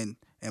else than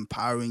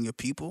empowering your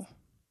people,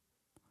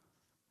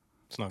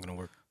 It's not gonna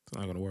work. It's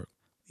not going to work.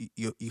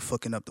 you're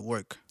fucking up the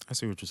work. I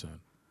see what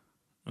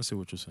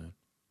you're saying.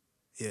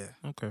 Yeah.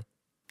 Okay.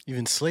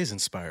 Even Slay's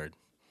inspired.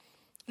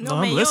 No,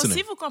 mais I'm listening.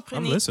 si vous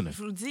comprenez, I'm listening. je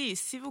vous le dis,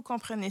 si vous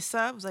comprenez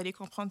ça, vous allez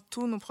comprendre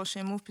tous nos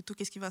prochains moves puis tout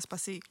qu'est-ce qui va se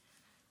passer.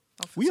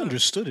 dans le We futur.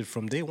 understood it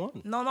from day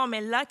one. Non,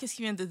 mais là, qu'est-ce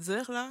qu'il vient de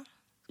dire, là?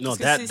 no.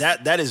 Parce que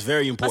That is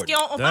very Parce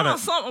important. qu'on parle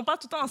ensemble, on parle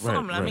tout le temps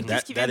ensemble, Right, là, mais right.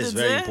 qu'est-ce qu'il vient That de is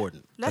very dire? important.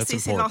 Là, That's c'est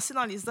important. lancé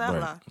dans les airs,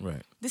 là.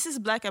 Right. This is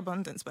Black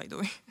Abundance, by the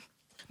way.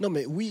 No,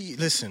 but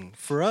listen,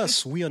 for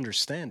us, we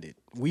understand it.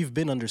 We've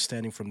been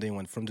understanding from day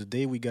one. From the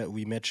day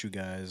we met you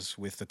guys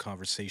with the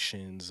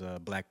conversations,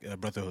 Black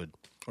Brotherhood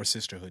or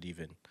Sisterhood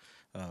even.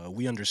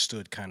 We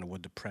understood kind of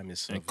what the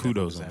premise And of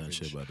kudos was on that average.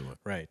 shit, by the way.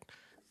 Right.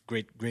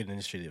 Great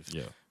initiative.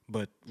 Yeah.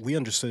 But we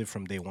understood it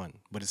from day one.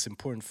 But it's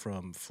important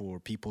for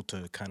people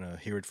to kind of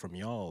hear it from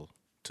y'all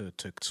to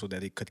so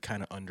that they could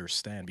kind of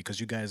understand, because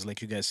you guys, like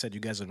you guys said,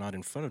 you guys are not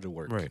in front of the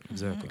work. Right,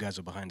 exactly. You guys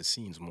are behind the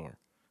scenes more.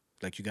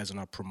 Like, you guys are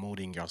not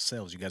promoting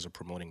yourselves. You guys are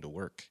promoting the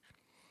work.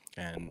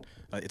 And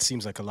it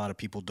seems like a lot of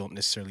people don't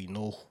necessarily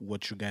know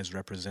what you guys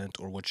represent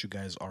or what you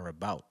guys are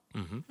about.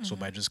 So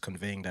by just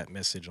conveying that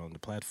message on the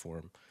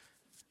platform,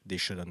 they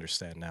should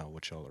understand now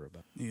what y'all are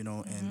about. You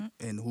know,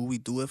 and who we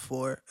do it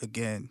for,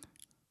 again,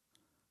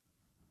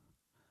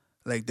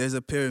 like there's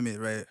a pyramid,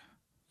 right?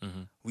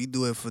 We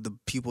do it for the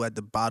people at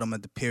the bottom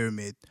of the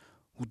pyramid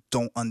who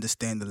don't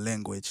understand the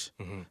language.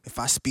 If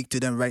I speak to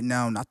them right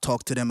now and I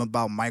talk to them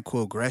about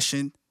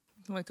microaggression,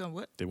 Like,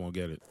 what? They won't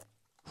get it.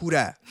 who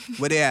that?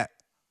 Where they at?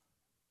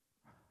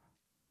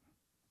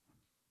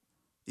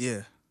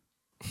 Yeah.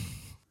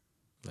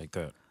 Like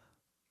that.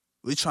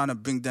 We're trying to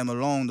bring them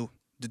along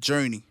the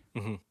journey.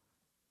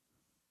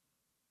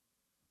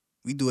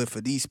 We do it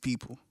for these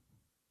people.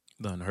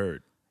 Done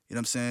heard. You know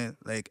what I'm saying?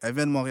 Like, elle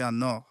vient de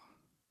Montréal-Nord.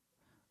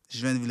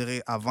 Je viens de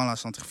Villeray avant la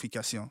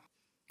gentrification.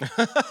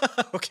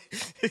 Okay.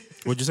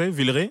 What'd you say?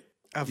 Villeray?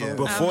 Yeah.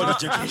 Before the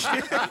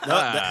gentrification. No,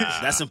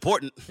 that's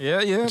important.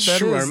 Yeah, It's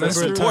true, I remember That's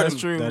that. true. That's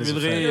true. That is a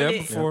Villeray, fact. yeah, Les-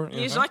 before.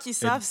 Les gens qui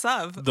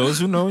savent. Those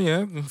who know,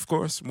 yeah, of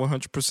course,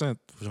 100%.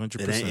 100%.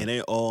 It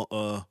ain't all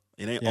all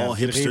Yeah,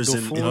 hipsters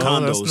in Villeray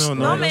condos. No,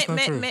 Non, that's not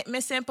true.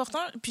 mais c'est important.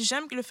 Puis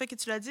j'aime le fait que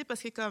tu l'as dit parce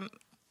que, comme,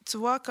 tu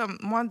vois, comme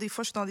moi, des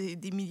fois, je suis dans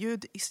des milieux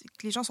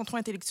que les gens sont trop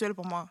intellectuels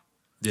pour moi.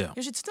 Yeah.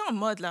 J'ai tout en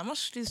mode, là. Moi,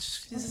 je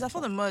fais des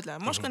affaires de mode, là.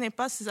 Moi, je connais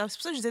pas ces affaires. C'est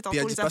pour ça que je disais tantôt Puis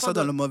elle les dit pas ça affaires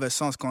dans de... le mauvais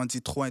sens quand on dit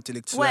trop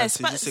intellectuel. Ouais,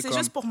 c'est c'est comme,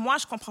 juste pour moi,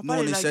 je comprends nous, pas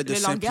on le essaie de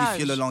langage.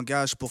 simplifier le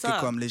langage pour Ça.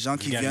 que comme les gens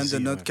qui viennent de Vulgariser,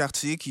 notre ouais.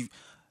 quartier,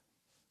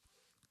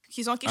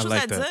 Qu'ils ont quelque I chose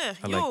like à that. dire.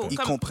 I Yo, like that. ils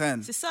comme-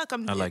 comprennent. C'est ça,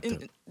 comme I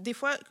like des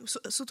fois,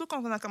 surtout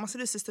quand on a commencé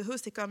le Sisterhood,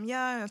 c'était comme, il y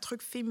a un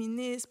truc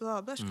féministe,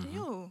 blablabla. Je dis,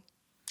 yo,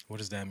 What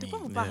does that de mean? quoi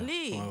vous Ouais,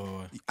 parlez?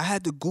 ouais. I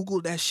had to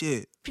Google that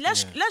shit. Puis là,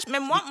 mais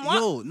moi...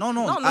 Yo, non,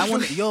 Non,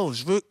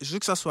 je veux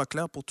que ça soit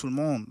clair pour tout le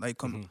monde. Like,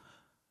 comme,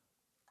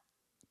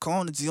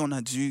 quand on dit on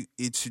a dû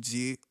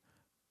étudier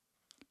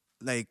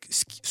like,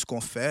 ce qu'on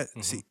fait,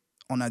 c'est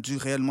on a dû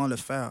réellement le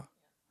faire.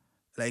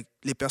 Like,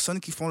 les personnes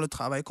qui font le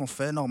travail qu'on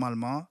fait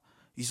normalement,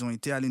 ils ont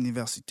été à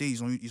l'université,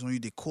 ils ont eu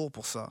des cours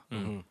pour ça.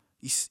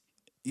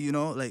 You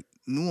know, like,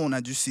 nous, on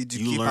a dû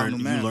s'éduquer par You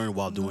nous-mêmes. learn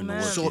while doing the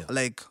work. So, yeah.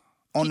 like,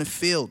 on the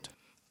field.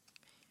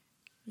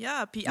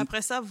 Yeah, puis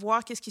après ça,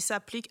 voir qu'est-ce qui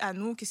s'applique à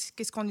nous,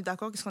 qu'est-ce qu'on est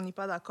d'accord, qu'est-ce qu'on n'est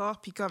pas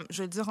d'accord. Puis comme, je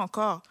vais le dire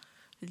encore,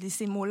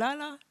 ces mots-là,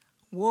 là,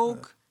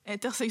 woke,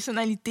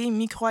 intersectionnalité,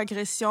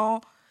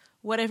 microagression,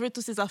 whatever,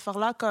 toutes ces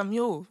affaires-là, comme,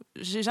 yo,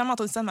 j'ai jamais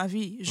entendu ça de ma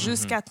vie,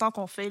 jusqu'à temps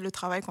qu'on fait le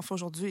travail qu'on fait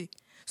aujourd'hui.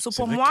 So,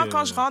 pour moi,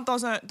 quand je rentre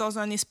dans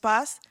un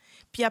espace,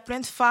 puis il y a plein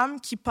de femmes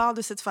qui parlent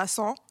de cette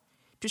façon,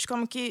 puis je suis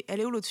comme, OK, elle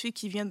est où l'autre fille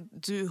qui vient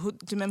du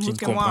même hood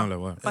que moi? Là,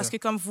 ouais. Parce que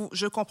comme vous,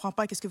 je comprends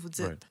pas qu'est-ce que vous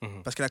dites.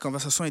 Right. Parce que la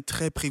conversation est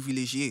très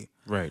privilégiée.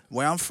 Right.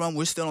 Where I'm from,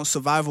 we're still on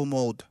survival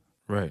mode.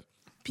 Right.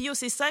 Puis yo,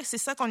 c'est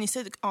ça qu'on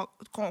essaie,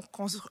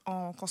 qu'on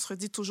se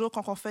redit toujours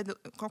quand on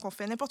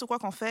fait n'importe quoi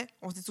qu'on fait,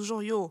 on se dit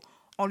toujours, yo,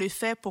 on le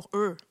fait pour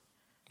eux.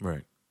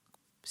 Right.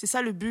 C'est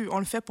ça le but, on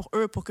le fait pour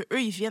eux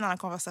ils viennent dans la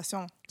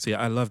conversation. See,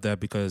 I love that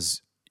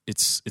because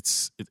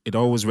it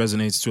always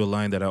resonates to a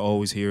line that I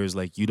always hear is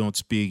like, you don't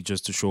speak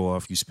just to show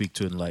off, you speak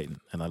to enlighten.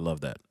 And I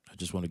love that. I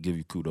just want to give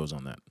you kudos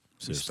on that.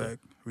 Seriously.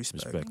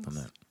 Respect on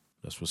that.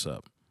 That's what's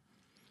up.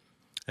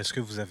 Est-ce que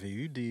vous avez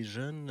eu des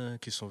jeunes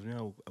qui sont venus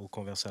aux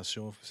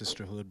conversations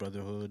Sisterhood,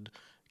 Brotherhood,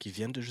 qui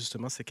viennent de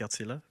justement ces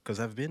quartiers-là? Because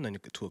I've been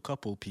to a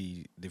couple,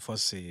 puis des fois,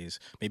 c'est...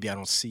 Maybe I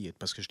don't see it,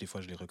 parce que des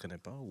fois, je les reconnais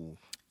pas, ou...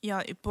 Il y en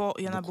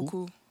a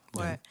beaucoup.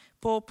 Ouais.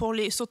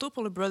 Surtout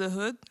pour le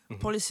Brotherhood.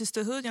 Pour les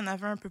Sisterhood, il y en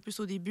avait un peu plus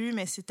au début,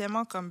 mais c'est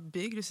tellement comme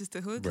big, le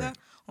Sisterhood. Là.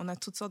 On a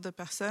toutes sortes de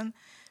personnes.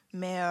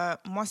 Mais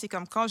moi, c'est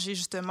comme quand j'ai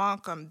justement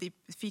comme des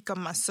filles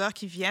comme ma sœur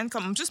qui viennent,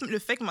 comme juste le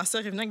fait que ma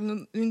sœur est venue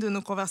avec une de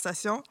nos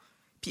conversations,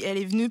 puis elle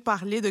est venue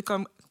parler de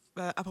comme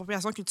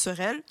appropriation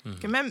culturelle,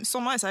 que même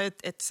sûrement, elle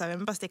savait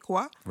même pas c'était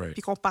quoi.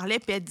 Puis qu'on parlait,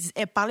 puis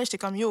elle parlait, j'étais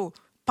comme, yo,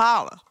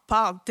 parle,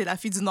 t'es la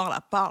fille du Nord, là,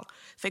 parle.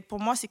 Fait que pour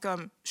moi, c'est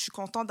comme, je suis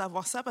contente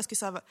d'avoir ça parce que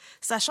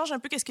ça change un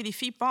peu qu'est-ce que les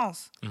filles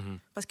pensent.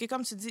 Parce que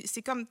comme tu dis,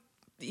 c'est comme,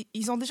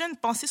 ils ont déjà une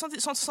pensée,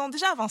 sont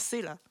déjà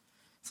avancés, là.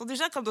 Ils sont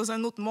déjà comme dans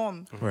un autre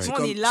monde. Nous,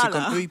 on est là, c'est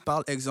là. comme eux, ils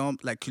parlent,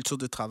 exemple, la culture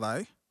de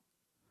travail.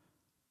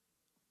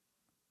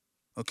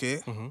 OK?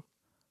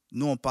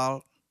 Nous, on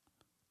parle,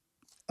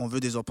 on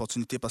veut des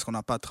opportunités parce qu'on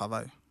n'a pas de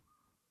travail.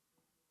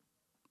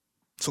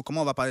 So,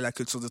 comment on va parler de la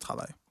culture de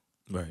travail?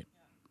 Right.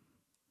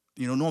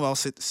 You know, nous, on va avoir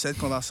cette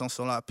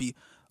conversation-là. Puis,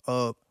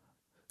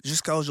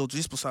 jusqu'à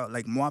aujourd'hui, c'est pour ça,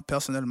 like, moi,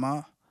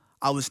 personnellement,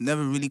 I was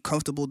never really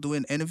comfortable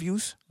doing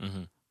interviews.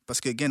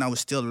 Parce que, again, I was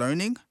still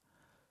learning.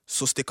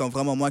 So, c'était comme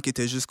vraiment moi qui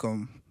était juste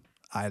comme,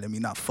 let me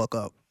not fuck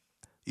up.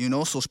 You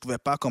know, so je pouvais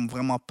pas comme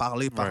vraiment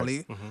parler.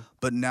 Right.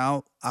 But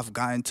now, I've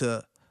gotten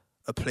to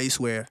a place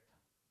where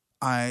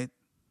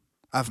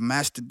I've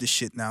mastered this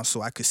shit now,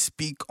 so I could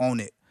speak on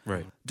it.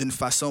 Right. D'une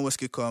façon où est-ce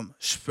que comme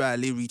je peux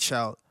aller reach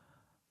out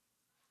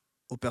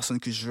aux personnes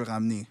que je veux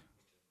ramener.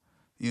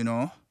 You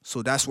know?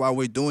 So that's why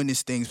we're doing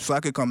these things. So I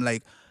could come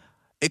like,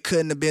 it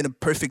couldn't have been a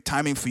perfect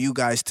timing for you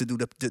guys to do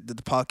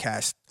the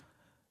podcast.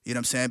 You know what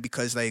I'm saying?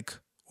 Because like,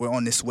 we're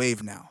on this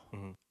wave now. You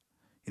know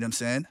what I'm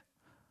saying?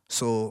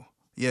 So,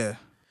 yeah.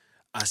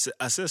 I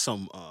said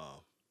some,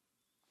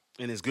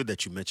 and it's good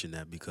that you mentioned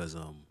that because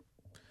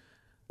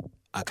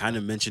I kind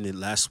of mentioned it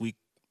last week.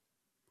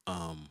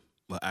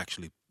 Well,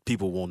 actually,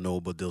 people won't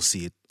know, but they'll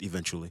see it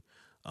eventually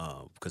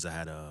because I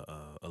had a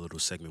little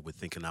segment with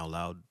Thinking Out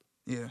Loud.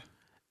 Yeah.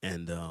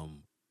 And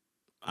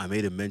I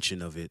made a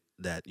mention of it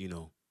that, you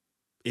know,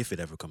 if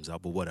it ever comes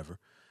out, but whatever,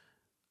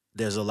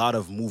 there's a lot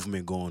of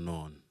movement going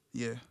on.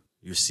 Yeah.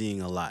 You're seeing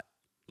a lot.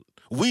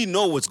 We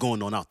know what's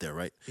going on out there,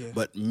 right? Yeah.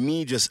 But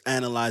me just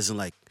analyzing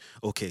like,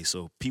 okay,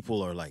 so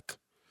people are like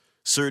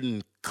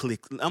certain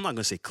cliques. I'm not going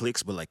to say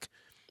cliques, but like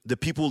the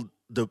people,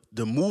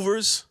 the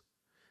movers,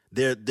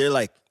 they're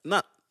like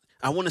not,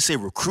 I want to say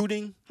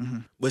recruiting,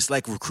 but it's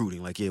like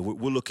recruiting. Like, yeah,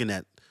 we're looking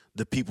at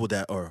the people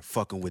that are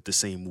fucking with the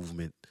same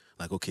movement.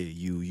 Like, okay,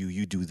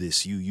 you do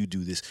this, you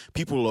do this.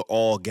 People are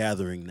all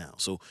gathering now.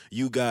 So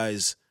you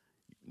guys,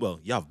 well,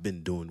 y'all have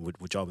been doing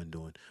what y'all been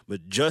doing,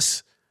 but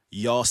just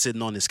y'all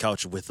sitting on this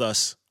couch with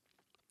us,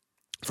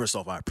 first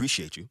off, I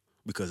appreciate you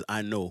because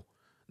I know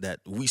that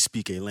we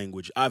speak a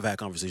language. I've had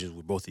conversations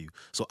with both of you,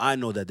 so I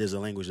know that there's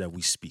a language that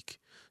we speak.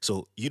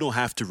 So you don't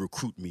have to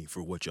recruit me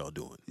for what y'all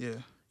doing. Yeah.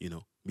 You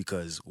know,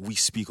 because we've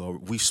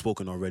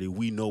spoken already.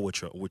 We know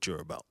what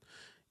you're about.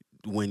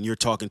 When you're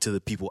talking to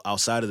the people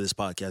outside of this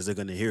podcast, they're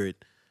going to hear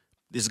it.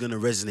 It's going to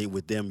resonate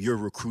with them. You're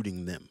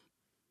recruiting them.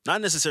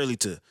 Not necessarily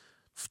to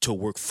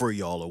work for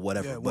y'all or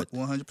whatever, but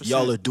 100%.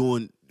 y'all are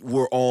doing,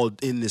 we're all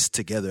in this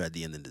together at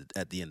the end of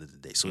the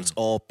day. So it's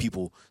all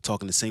people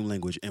talking the same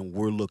language, and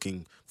we're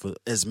looking for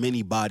as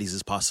many bodies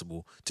as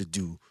possible to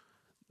do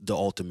the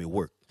ultimate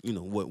work. You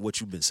know,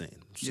 what you've been saying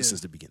since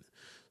the beginning.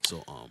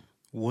 So,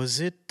 was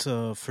it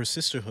for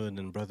Sisterhood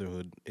and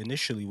Brotherhood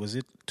initially? Was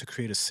it to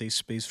create a safe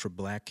space for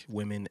Black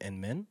women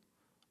and men,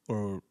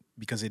 or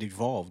because it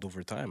evolved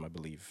over time? I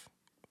believe,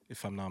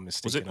 if I'm not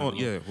mistaken.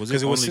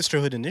 Because it was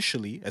Sisterhood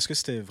initially. Est-ce que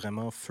c'était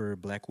vraiment for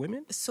Black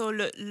women? So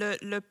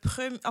le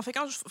premier, en fait,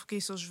 faut que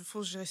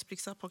je explique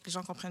ça pour que les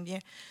gens comprennent bien.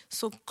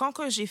 So quand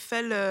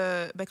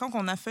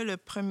on a fait le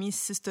premier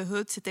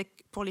Sisterhood, c'était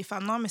pour les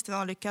femmes noires, mais c'était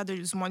dans le cadre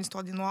du mois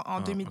d'histoire des Noirs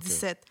en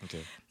 2017.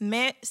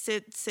 Mais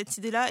cette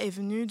idée-là est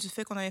venue du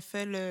fait qu'on avait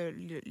fait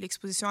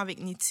l'exposition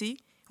avec Niti.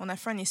 on a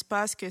fait un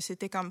espace que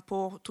c'était comme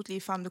pour toutes les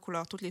femmes de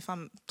couleur, toutes les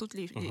femmes,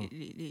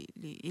 et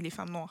les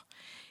femmes noires.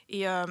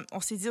 Et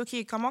on s'est dit, OK,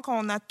 comment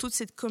qu'on a toute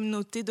cette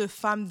communauté de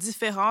femmes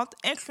différentes,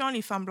 incluant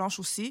les femmes blanches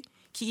aussi,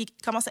 qui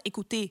commencent à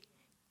écouter,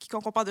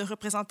 quand on parle de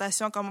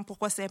représentation,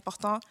 pourquoi c'est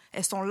important,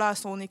 elles sont là,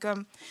 on est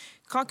comme...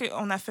 Quand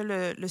on a fait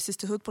le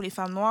sisterhood pour les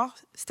femmes noires,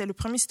 c'était le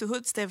premier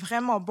sisterhood, c'était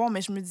vraiment bon,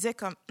 mais je me disais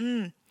comme,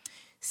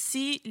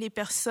 si les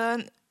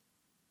personnes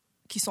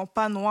qui sont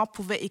pas noires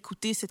pouvaient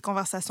écouter cette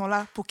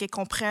conversation-là pour qu'elles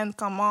comprennent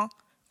comment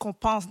qu'on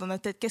pense dans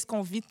notre tête, qu'est-ce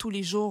qu'on vit tous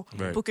les jours,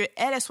 Right. pour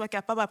qu'elles soient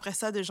capables après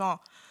ça de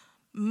genre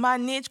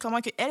manage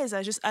comment qu'elles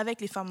agissent avec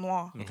les femmes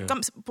noires. Okay.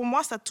 Comme, pour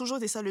moi, ça a toujours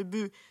été ça le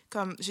but.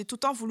 Comme, j'ai tout le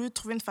temps voulu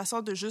trouver une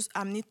façon de juste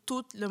amener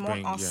tout le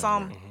monde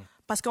ensemble.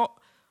 Parce qu'on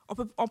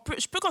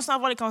je peux continuer à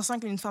avoir les conversations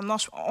avec une femme noire.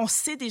 On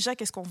sait déjà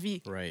qu'est-ce qu'on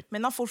vit. Right.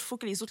 Maintenant, il faut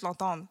que les autres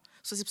l'entendent.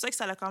 So, c'est pour ça que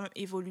ça a quand même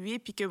évolué,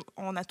 puis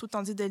qu'on a tout le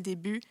temps dit dès le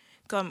début,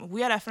 comme,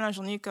 oui, à la fin de la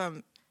journée,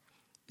 comme,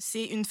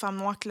 c'est une femme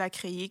noire qui l'a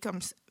créé, comme,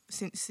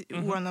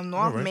 ou un homme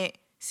noir, mais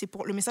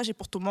le message est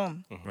pour tout le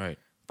monde. Right.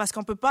 Parce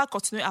qu'on ne peut pas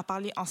continuer à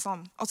parler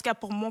ensemble. En tout cas,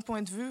 pour mon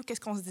point de vue, qu'est-ce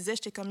qu'on se disait?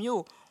 J'étais comme,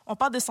 yo, on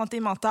parle de santé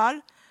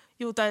mentale.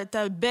 Yo,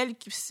 t'as Belle,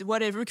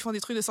 whatever, qui font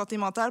des trucs de santé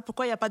mentale.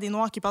 Pourquoi il n'y a pas des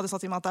Noirs qui parlent de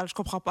santé mentale? Je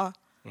comprends pas.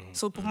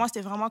 So, pour moi,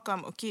 c'était vraiment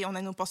comme, OK, on a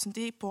une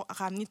opportunité pour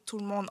ramener tout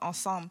le monde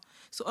ensemble.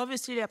 So,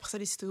 obviously, après ça,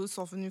 les sisterhoods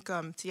sont venus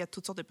comme, tu sais, il y a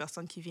toutes sortes de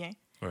personnes qui viennent.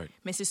 Right.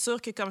 Mais c'est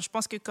sûr que, comme, je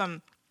pense que, comme,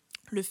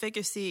 le fait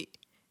que c'est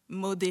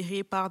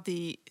modéré par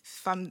des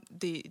femmes,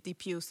 des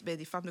POC,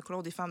 des femmes de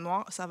couleur, des femmes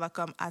noires, ça va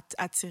comme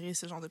attirer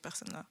ce genre de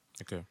personnes-là.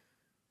 Okay.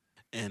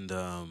 And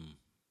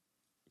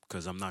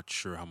because I'm not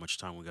sure how much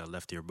time we got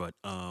left here, but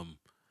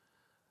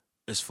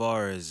as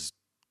far as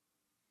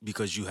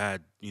because you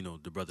had, you know,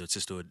 the brother and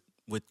sisterhood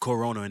with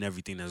Corona and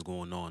everything that's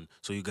going on,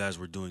 so you guys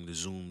were doing the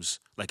Zooms,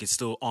 like it's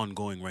still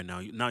ongoing right now.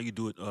 Now you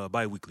do it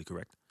bi-weekly,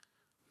 correct?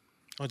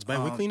 Oh, it's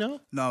bi-weekly now?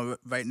 No,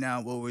 right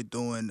now what we're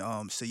doing,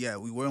 so yeah,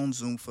 we were on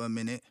Zoom for a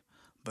minute,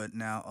 but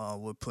now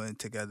we're putting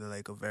together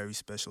like a very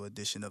special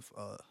edition of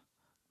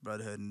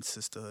Brotherhood and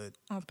Sisterhood.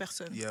 En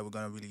personne. Yeah, we're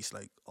gonna release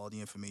like all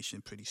the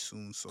information pretty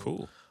soon. So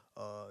Cool.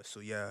 So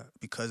yeah,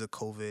 because of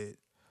COVID,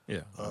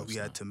 Yeah. we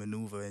had to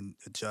maneuver and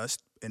adjust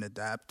and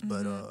adapt.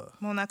 But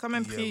Mais on a quand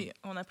même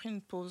yeah. pris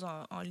une pause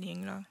en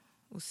ligne, là,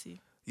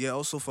 aussi. yeah,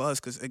 also for us,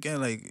 because again,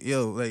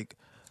 like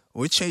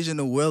we're changing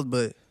the world,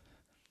 but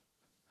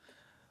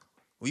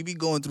we be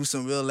going through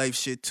some real life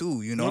shit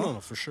too. You know? No,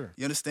 for sure.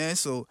 You understand?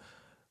 So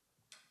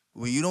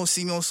when you don't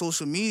see me on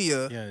social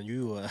media, Yeah,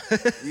 you know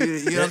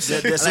what I'm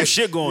saying? There's some Like,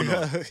 shit going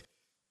on.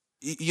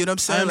 you know what I'm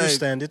saying? I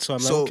understand it, so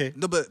I'm like, okay.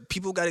 No, but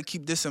people got to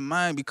keep this in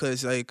mind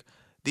because, like,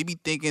 they be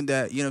thinking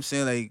that, you know what I'm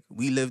saying, like,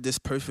 we live this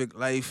perfect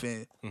life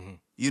and,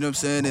 you know what I'm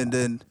saying, and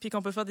then, Puis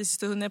qu'on peut faire des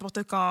sisterhoods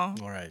n'importe quand.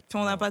 All right. Puis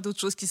on n'a pas d'autres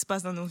choses qui se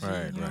passent dans nos vies.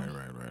 Right. you know?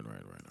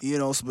 Right. you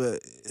know,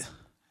 but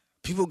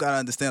people got to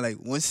understand, like,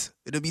 once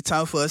it'll be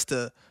time for us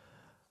to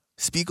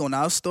speak on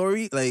our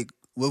story, like,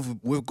 what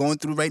we're going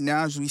through right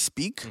now as we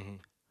speak,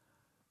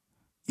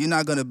 you're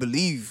not going to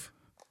believe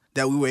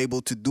that we were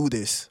able to do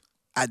this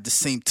at the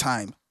same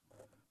time.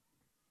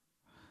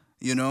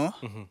 You know?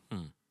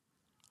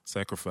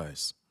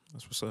 Sacrifice.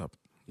 That's what's up.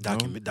 You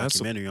know, that's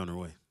Documentary on the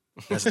way.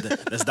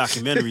 That's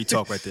documentary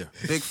talk right there.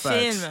 Big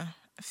facts.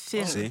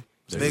 Film. See?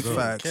 There Big you go.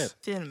 facts.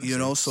 Film. You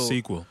know, so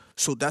Sequel.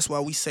 so that's why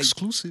we say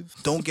Exclusive.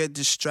 don't get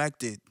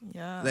distracted.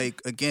 Yeah.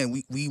 Like again,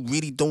 we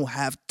really don't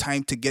have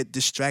time to get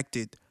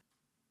distracted.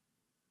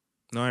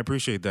 No, I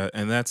appreciate that,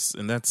 and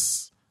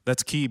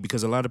that's key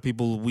because a lot of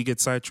people we get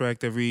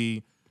sidetracked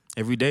every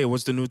day.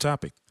 What's the new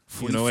topic?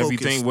 Fully you know, focused.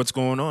 everything. What's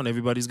going on?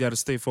 Everybody's got to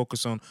stay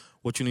focused on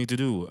what you need to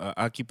do.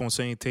 I keep on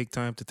saying take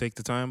time to take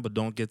the time, but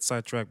don't get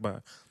sidetracked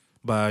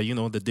by you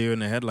know the deer in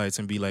the headlights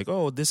and be like,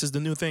 oh, this is the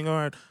new thing. All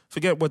right,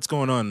 forget what's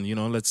going on. You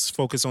know, let's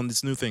focus on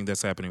this new thing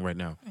that's happening right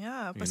now.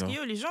 Yeah, parce You que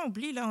know? yo, les gens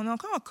oublient, là, on est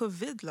encore en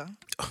COVID, là.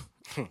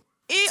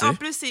 Et en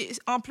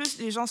plus,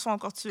 les gens sont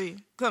encore tués.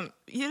 Comme,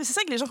 c'est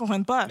ça que les gens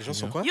comprennent pas. Les gens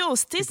sont quoi? Yo,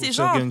 c'était People ces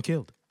still gens. getting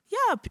killed.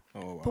 Yeah, Oh,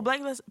 wow. pour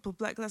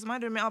Black Lives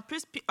Matter, mais en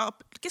plus,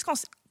 qu'est-ce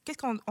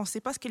qu'on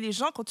sait pas, c'est que les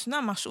gens continuent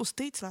à marcher aux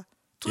States, là,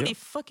 tous Yeah. les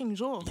fucking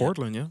jours.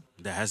 Portland, yeah,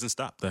 That hasn't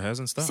stopped. that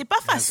hasn't stopped. C'est pas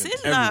facile,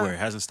 là. Everywhere,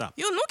 it hasn't stopped.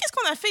 Yo, nous, qu'est-ce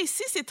qu'on a fait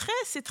ici? C'est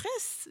très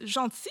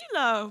gentil,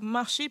 là,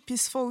 marcher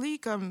peacefully,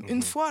 comme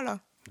une fois, là,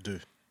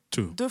 Deux.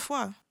 2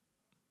 fois.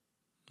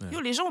 Yeah. Yo,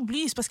 les gens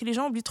oublient, c'est parce que les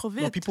gens oublient trop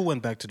vite. No, people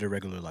went back to their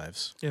regular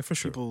lives. Yeah, for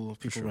sure. People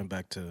sure. went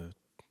back to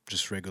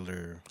just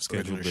regular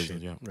Scheduled regular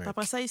business, shit. yeah. Right.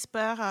 Après ça, ils se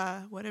perdent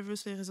à whatever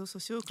sur les réseaux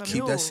sociaux. Comme, Keep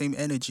yo, that same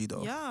energy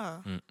though. Yeah.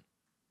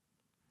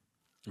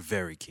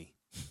 Very key.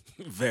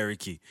 Very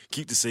key.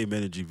 Keep the same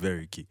energy,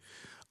 very key.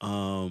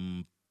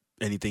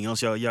 Anything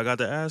else y'all got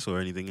to ask or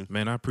anything?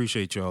 Man, I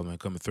appreciate y'all, man,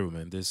 coming through,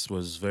 man. This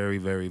was very,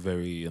 very,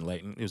 very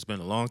enlightening. It's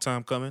been a long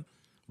time coming,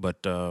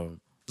 but I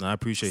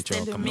appreciate y'all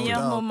C'était le coming meilleur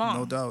through. moment.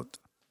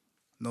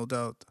 No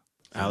doubt.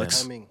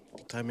 Alex?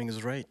 Timing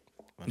is right.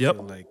 I Yep.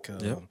 feel like,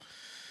 Yep.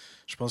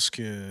 Je pense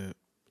que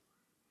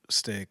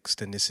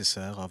c'était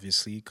nécessaire,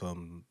 obviously,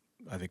 comme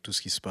avec tout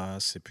ce qui se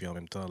passe, et puis en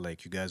même temps,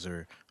 like you guys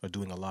are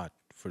doing a lot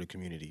for the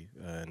community,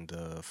 and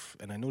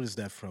I noticed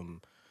that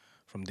from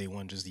from day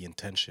one, just the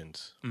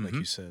intentions, like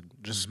you said,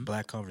 just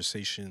black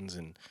conversations.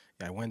 And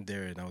I went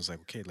there and I was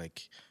like, okay,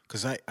 like,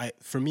 because I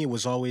for me, it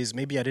was always,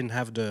 maybe I didn't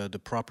have the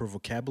proper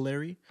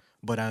vocabulary,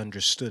 but I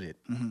understood it.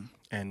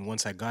 And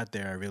once I got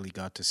there, I really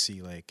got to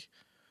see like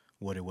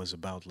what it was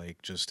about,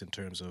 like just in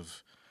terms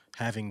of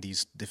having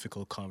these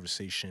difficult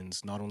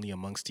conversations, not only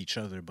amongst each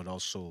other, but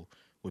also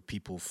with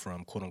people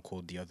from quote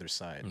unquote the other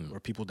side,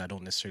 or people that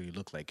don't necessarily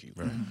look like you,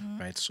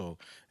 right? So,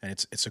 and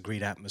it's a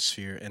great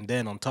atmosphere. And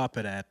then on top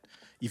of that,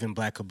 even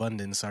Black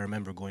Abundance, I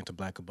remember going to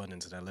Black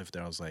Abundance and I lived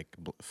there. I was like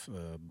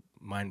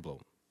mind blown,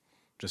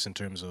 just in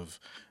terms of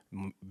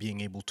being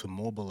able to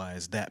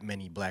mobilize that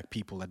many Black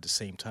people at the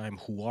same time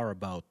who are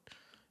about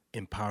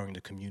empowering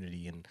the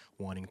community and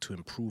wanting to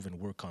improve and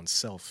work on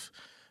self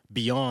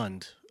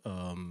beyond,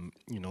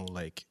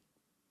 like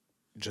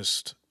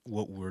just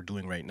what we're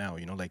doing right now,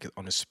 like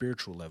on a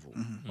spiritual level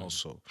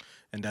also.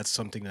 And that's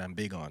something that I'm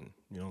big on,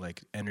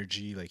 like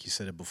energy, like you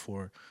said it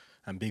before.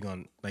 I'm big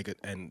on like,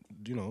 and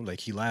like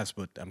he laughs,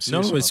 but I'm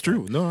serious. No, it's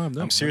true. That. No,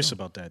 I'm serious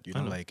about that.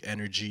 Like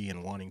energy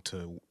and wanting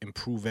to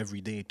improve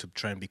every day to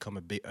try and become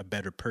a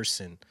better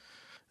person,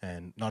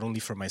 and not only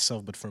for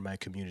myself but for my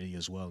community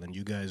as well. And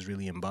you guys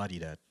really embody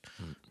that,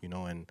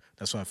 and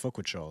that's why I fuck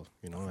with y'all.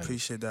 And,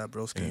 appreciate that,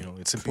 bro.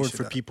 It's important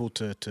for people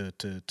to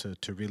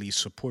really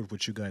support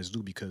what you guys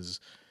do, because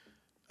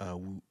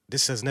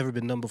this has never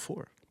been done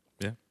before.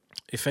 Yeah.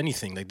 If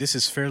anything, like this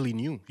is fairly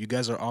new. You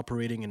guys are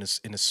operating in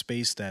a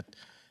space that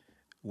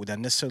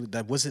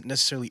wasn't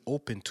necessarily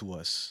open to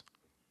us,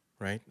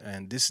 right?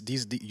 And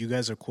you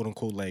guys are quote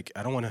unquote, like,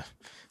 I don't want to.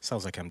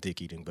 Sounds like I'm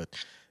dick eating, but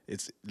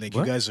it's like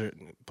what? You guys are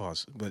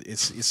pause. But it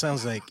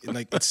sounds like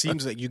it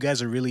seems like you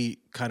guys are really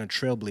kind of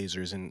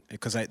trailblazers, and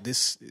because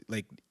this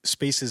like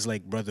spaces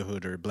like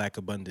Brotherhood or Black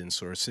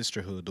Abundance or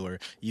Sisterhood or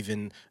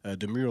even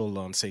the mural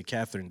on St.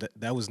 Catherine,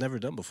 that was never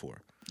done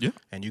before. Yeah.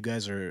 And you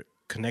guys are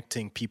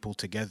connecting people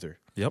together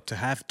to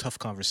have tough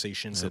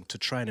conversations and to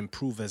try and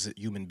improve as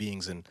human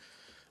beings, and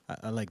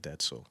I like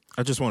that. So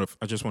I just want to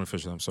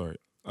finish. I'm sorry.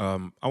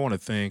 I want to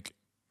thank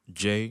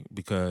Jay,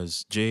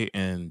 because Jay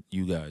and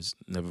you guys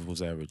never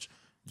was average.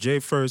 Jay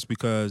first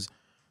because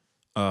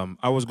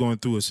I was going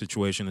through a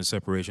situation of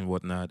separation and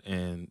whatnot,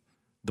 and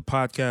the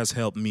podcast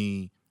helped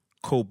me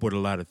cope with a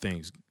lot of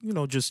things.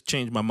 Just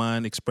change my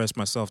mind, express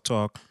my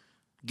self-talk,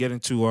 get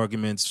into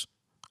arguments,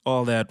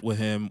 all that with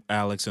him,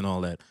 Alex, and all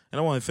that. And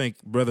I want to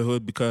thank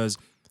Brotherhood because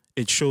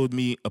it showed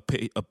me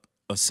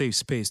a safe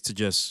space to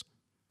just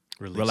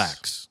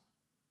relax.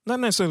 Not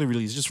necessarily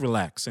release, just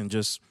relax and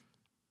just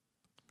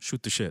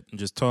shoot the shit and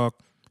just talk,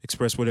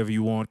 express whatever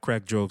you want,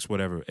 crack jokes,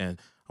 whatever. And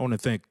I want to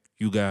thank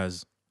you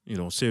guys,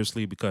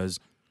 seriously, because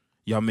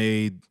y'all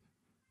made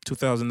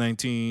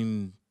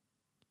 2019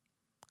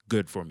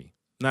 good for me.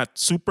 Not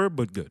super,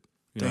 but good.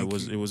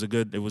 It was a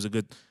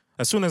good.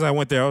 As soon as I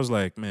went there, I was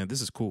like, man,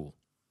 this is cool.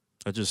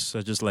 I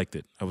just liked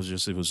it. It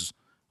was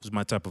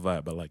my type of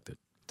vibe. I liked it.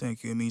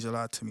 Thank you. It means a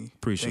lot to me.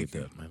 Appreciate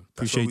that, man.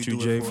 Appreciate you,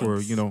 Jay,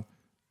 for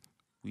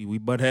we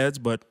butt heads,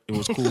 but it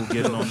was cool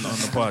getting on the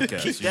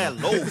podcast. Keep that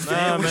low,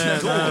 man.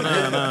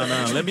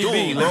 Nah. Let me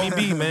be,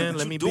 man.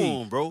 Let me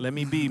be, bro. Let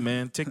me be,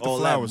 man. Take the all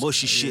flowers. That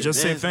mushy shit,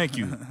 just man. say thank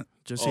you.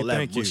 Just say all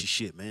thank that you. mushy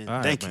shit, man. All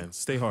right, thank man. you.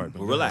 Stay hard,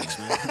 man. Well, relax,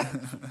 man.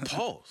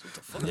 Pause. What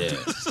the fuck? Yeah.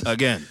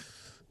 Again.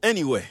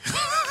 Anyway,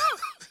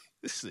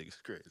 this nigga's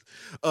crazy.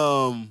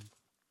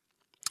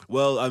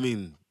 Well, I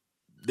mean,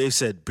 they've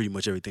said pretty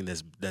much everything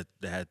that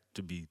had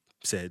to be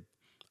said.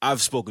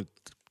 I've spoken.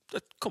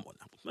 Come on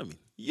now. I mean,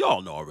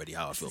 y'all know already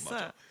how I feel about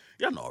y'all.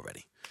 Y'all know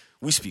already.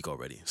 We speak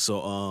already.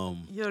 So,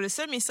 Yo, le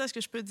seul message que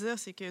je peux dire,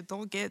 c'est que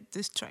don't get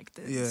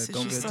distracted. Yeah, C'est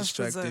don't juste get ça que je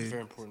peux dire. distracted.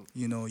 very important.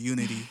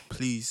 Unity,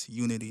 please,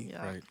 unity.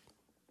 Yeah. Right.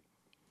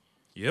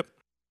 Yep.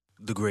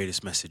 the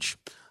greatest message.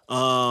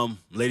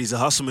 Ladies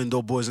and hustlemen,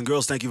 dope boys and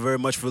girls, thank you very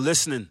much for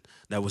listening.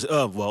 That was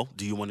well,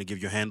 do you want to give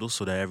your handles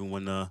so that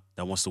everyone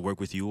that wants to work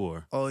with you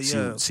or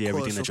see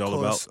everything that y'all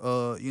about?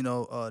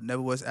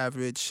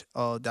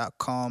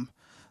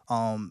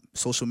 neverwasaverage.com,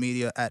 social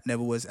media at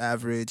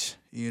neverwasaverage,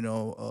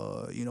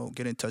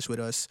 get in touch with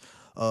us,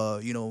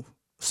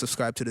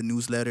 subscribe to the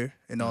newsletter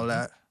and all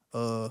that.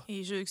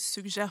 Et je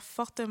suggère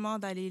fortement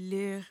d'aller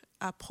lire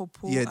à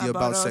propos the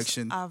about us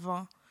section.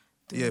 avant.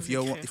 Yeah, if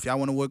y'all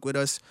want to work with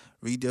us,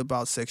 read the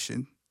about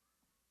section.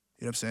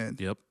 You know what I'm saying?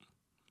 Yep.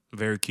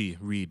 Very key.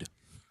 Read.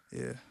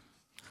 Yeah.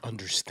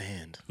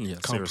 Understand. Yeah,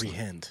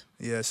 comprehend.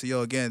 Yeah.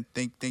 So again,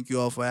 thank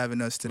you all for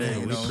having us today.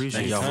 Man, we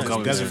appreciate y'all for You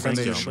coming. guys are man. friends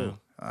of the Thank show. you,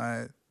 All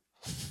right.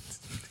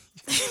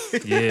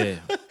 Yeah.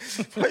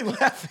 Why are you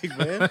laughing,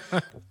 man?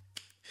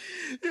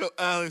 Yo,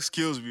 Alex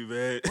kills me,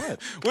 man.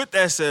 What? With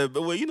that said,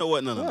 but well, you know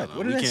what? No.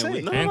 What did I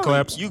say? Hand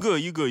claps. You good.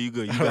 You got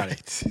right.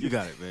 it. You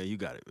got it, man. You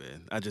got it,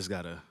 man. I just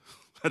gotta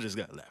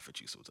laugh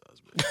at you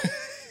sometimes, man.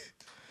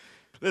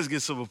 Let's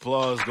get some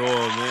applause going,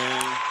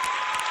 man.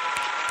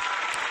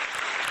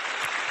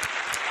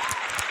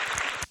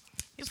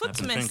 Il faut que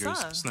tu mets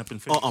ça. Snapping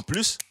fingers. En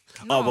plus?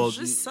 Non, well,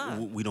 juste ça.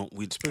 we don't.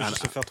 Tu peux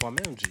juste le faire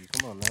toi-même, G.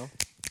 Come on now.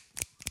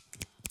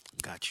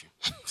 Got you.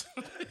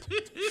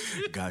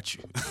 Got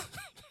you.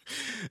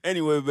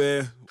 Anyway,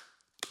 man,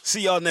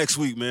 See y'all next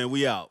week, man.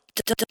 We out.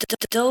 I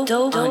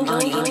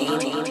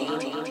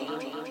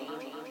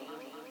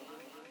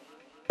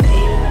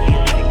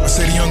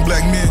say the young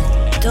black men,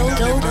 we now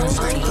live in a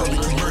state of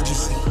public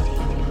emergency.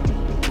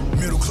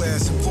 Middle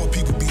class and poor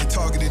people being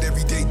targeted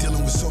every day,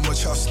 dealing with so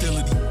much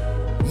hostility.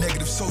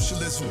 Negative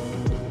socialism.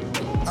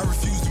 I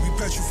refuse to be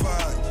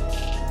petrified.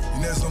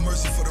 And there's no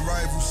mercy for the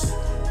rivals.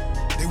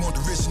 They want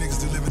the rich niggas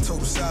to live in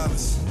total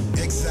silence.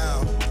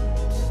 Exile.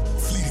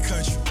 Flee the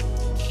country.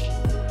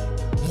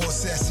 More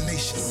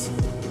assassinations.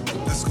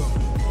 Let's go.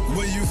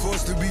 When you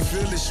forced to be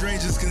fearless,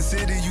 strangers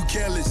consider you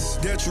careless.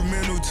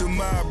 Detrimental to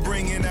my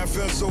upbringing, I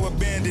felt so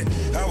abandoned.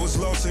 I was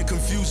lost in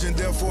confusion,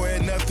 therefore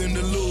had nothing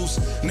to lose.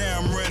 Now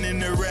I'm running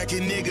the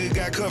racket, nigga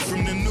got cut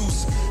from the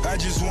noose. I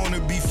just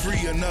wanna be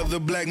free, another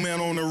black man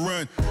on the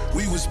run.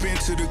 We was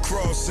pinned to the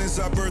cross since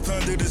our birth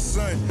under the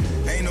sun.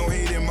 Ain't no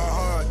hate in my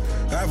heart,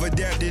 I've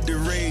adapted to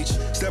rage.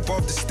 Step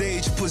off the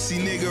stage, pussy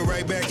nigga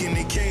right back in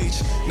the cage.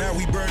 Now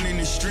we burning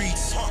the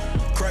streets,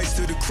 Christ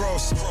to the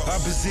cross. Our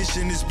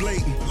position is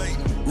blatant,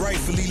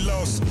 rightfully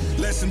lost.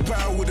 Less in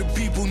power with the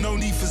people, no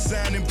need for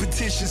signing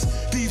petitions.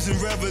 Thieves and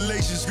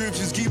revelation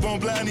scriptures keep on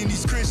blinding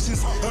these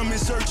Christians. I'm in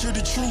search of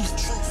the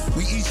truth,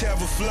 we each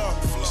have a flaw.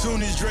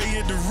 Soon as Dre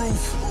hit the roof,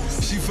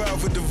 she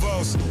filed for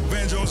divorce.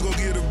 Van Jones go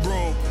get a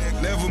broom,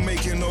 never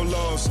making no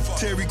laws.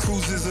 Terry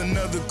Crews is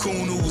another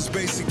coon who was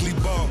basically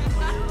bought.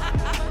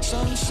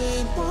 Some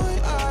say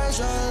my eyes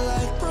are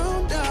like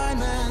brown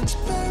diamonds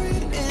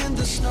buried in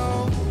the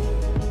snow.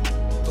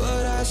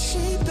 But I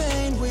see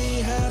pain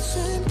we have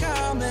in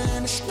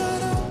common. It's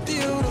not all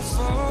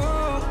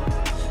beautiful.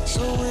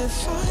 So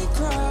if I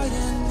cry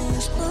in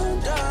these brown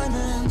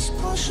diamonds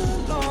wash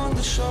along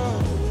the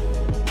shore,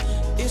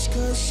 it's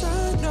 'cause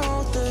I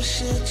know the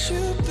shit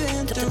you've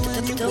been through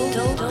and you made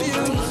it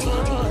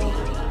beautiful.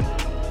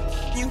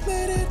 You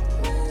made it.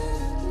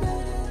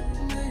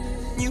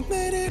 You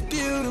made it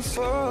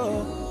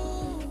beautiful.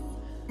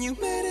 You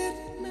made it.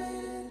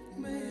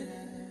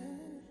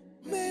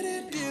 Made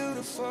it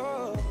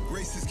beautiful.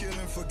 Racists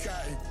killing for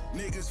cotton,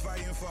 niggas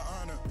fighting for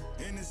honor.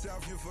 In the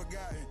South, you're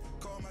forgotten.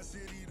 Call my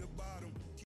city the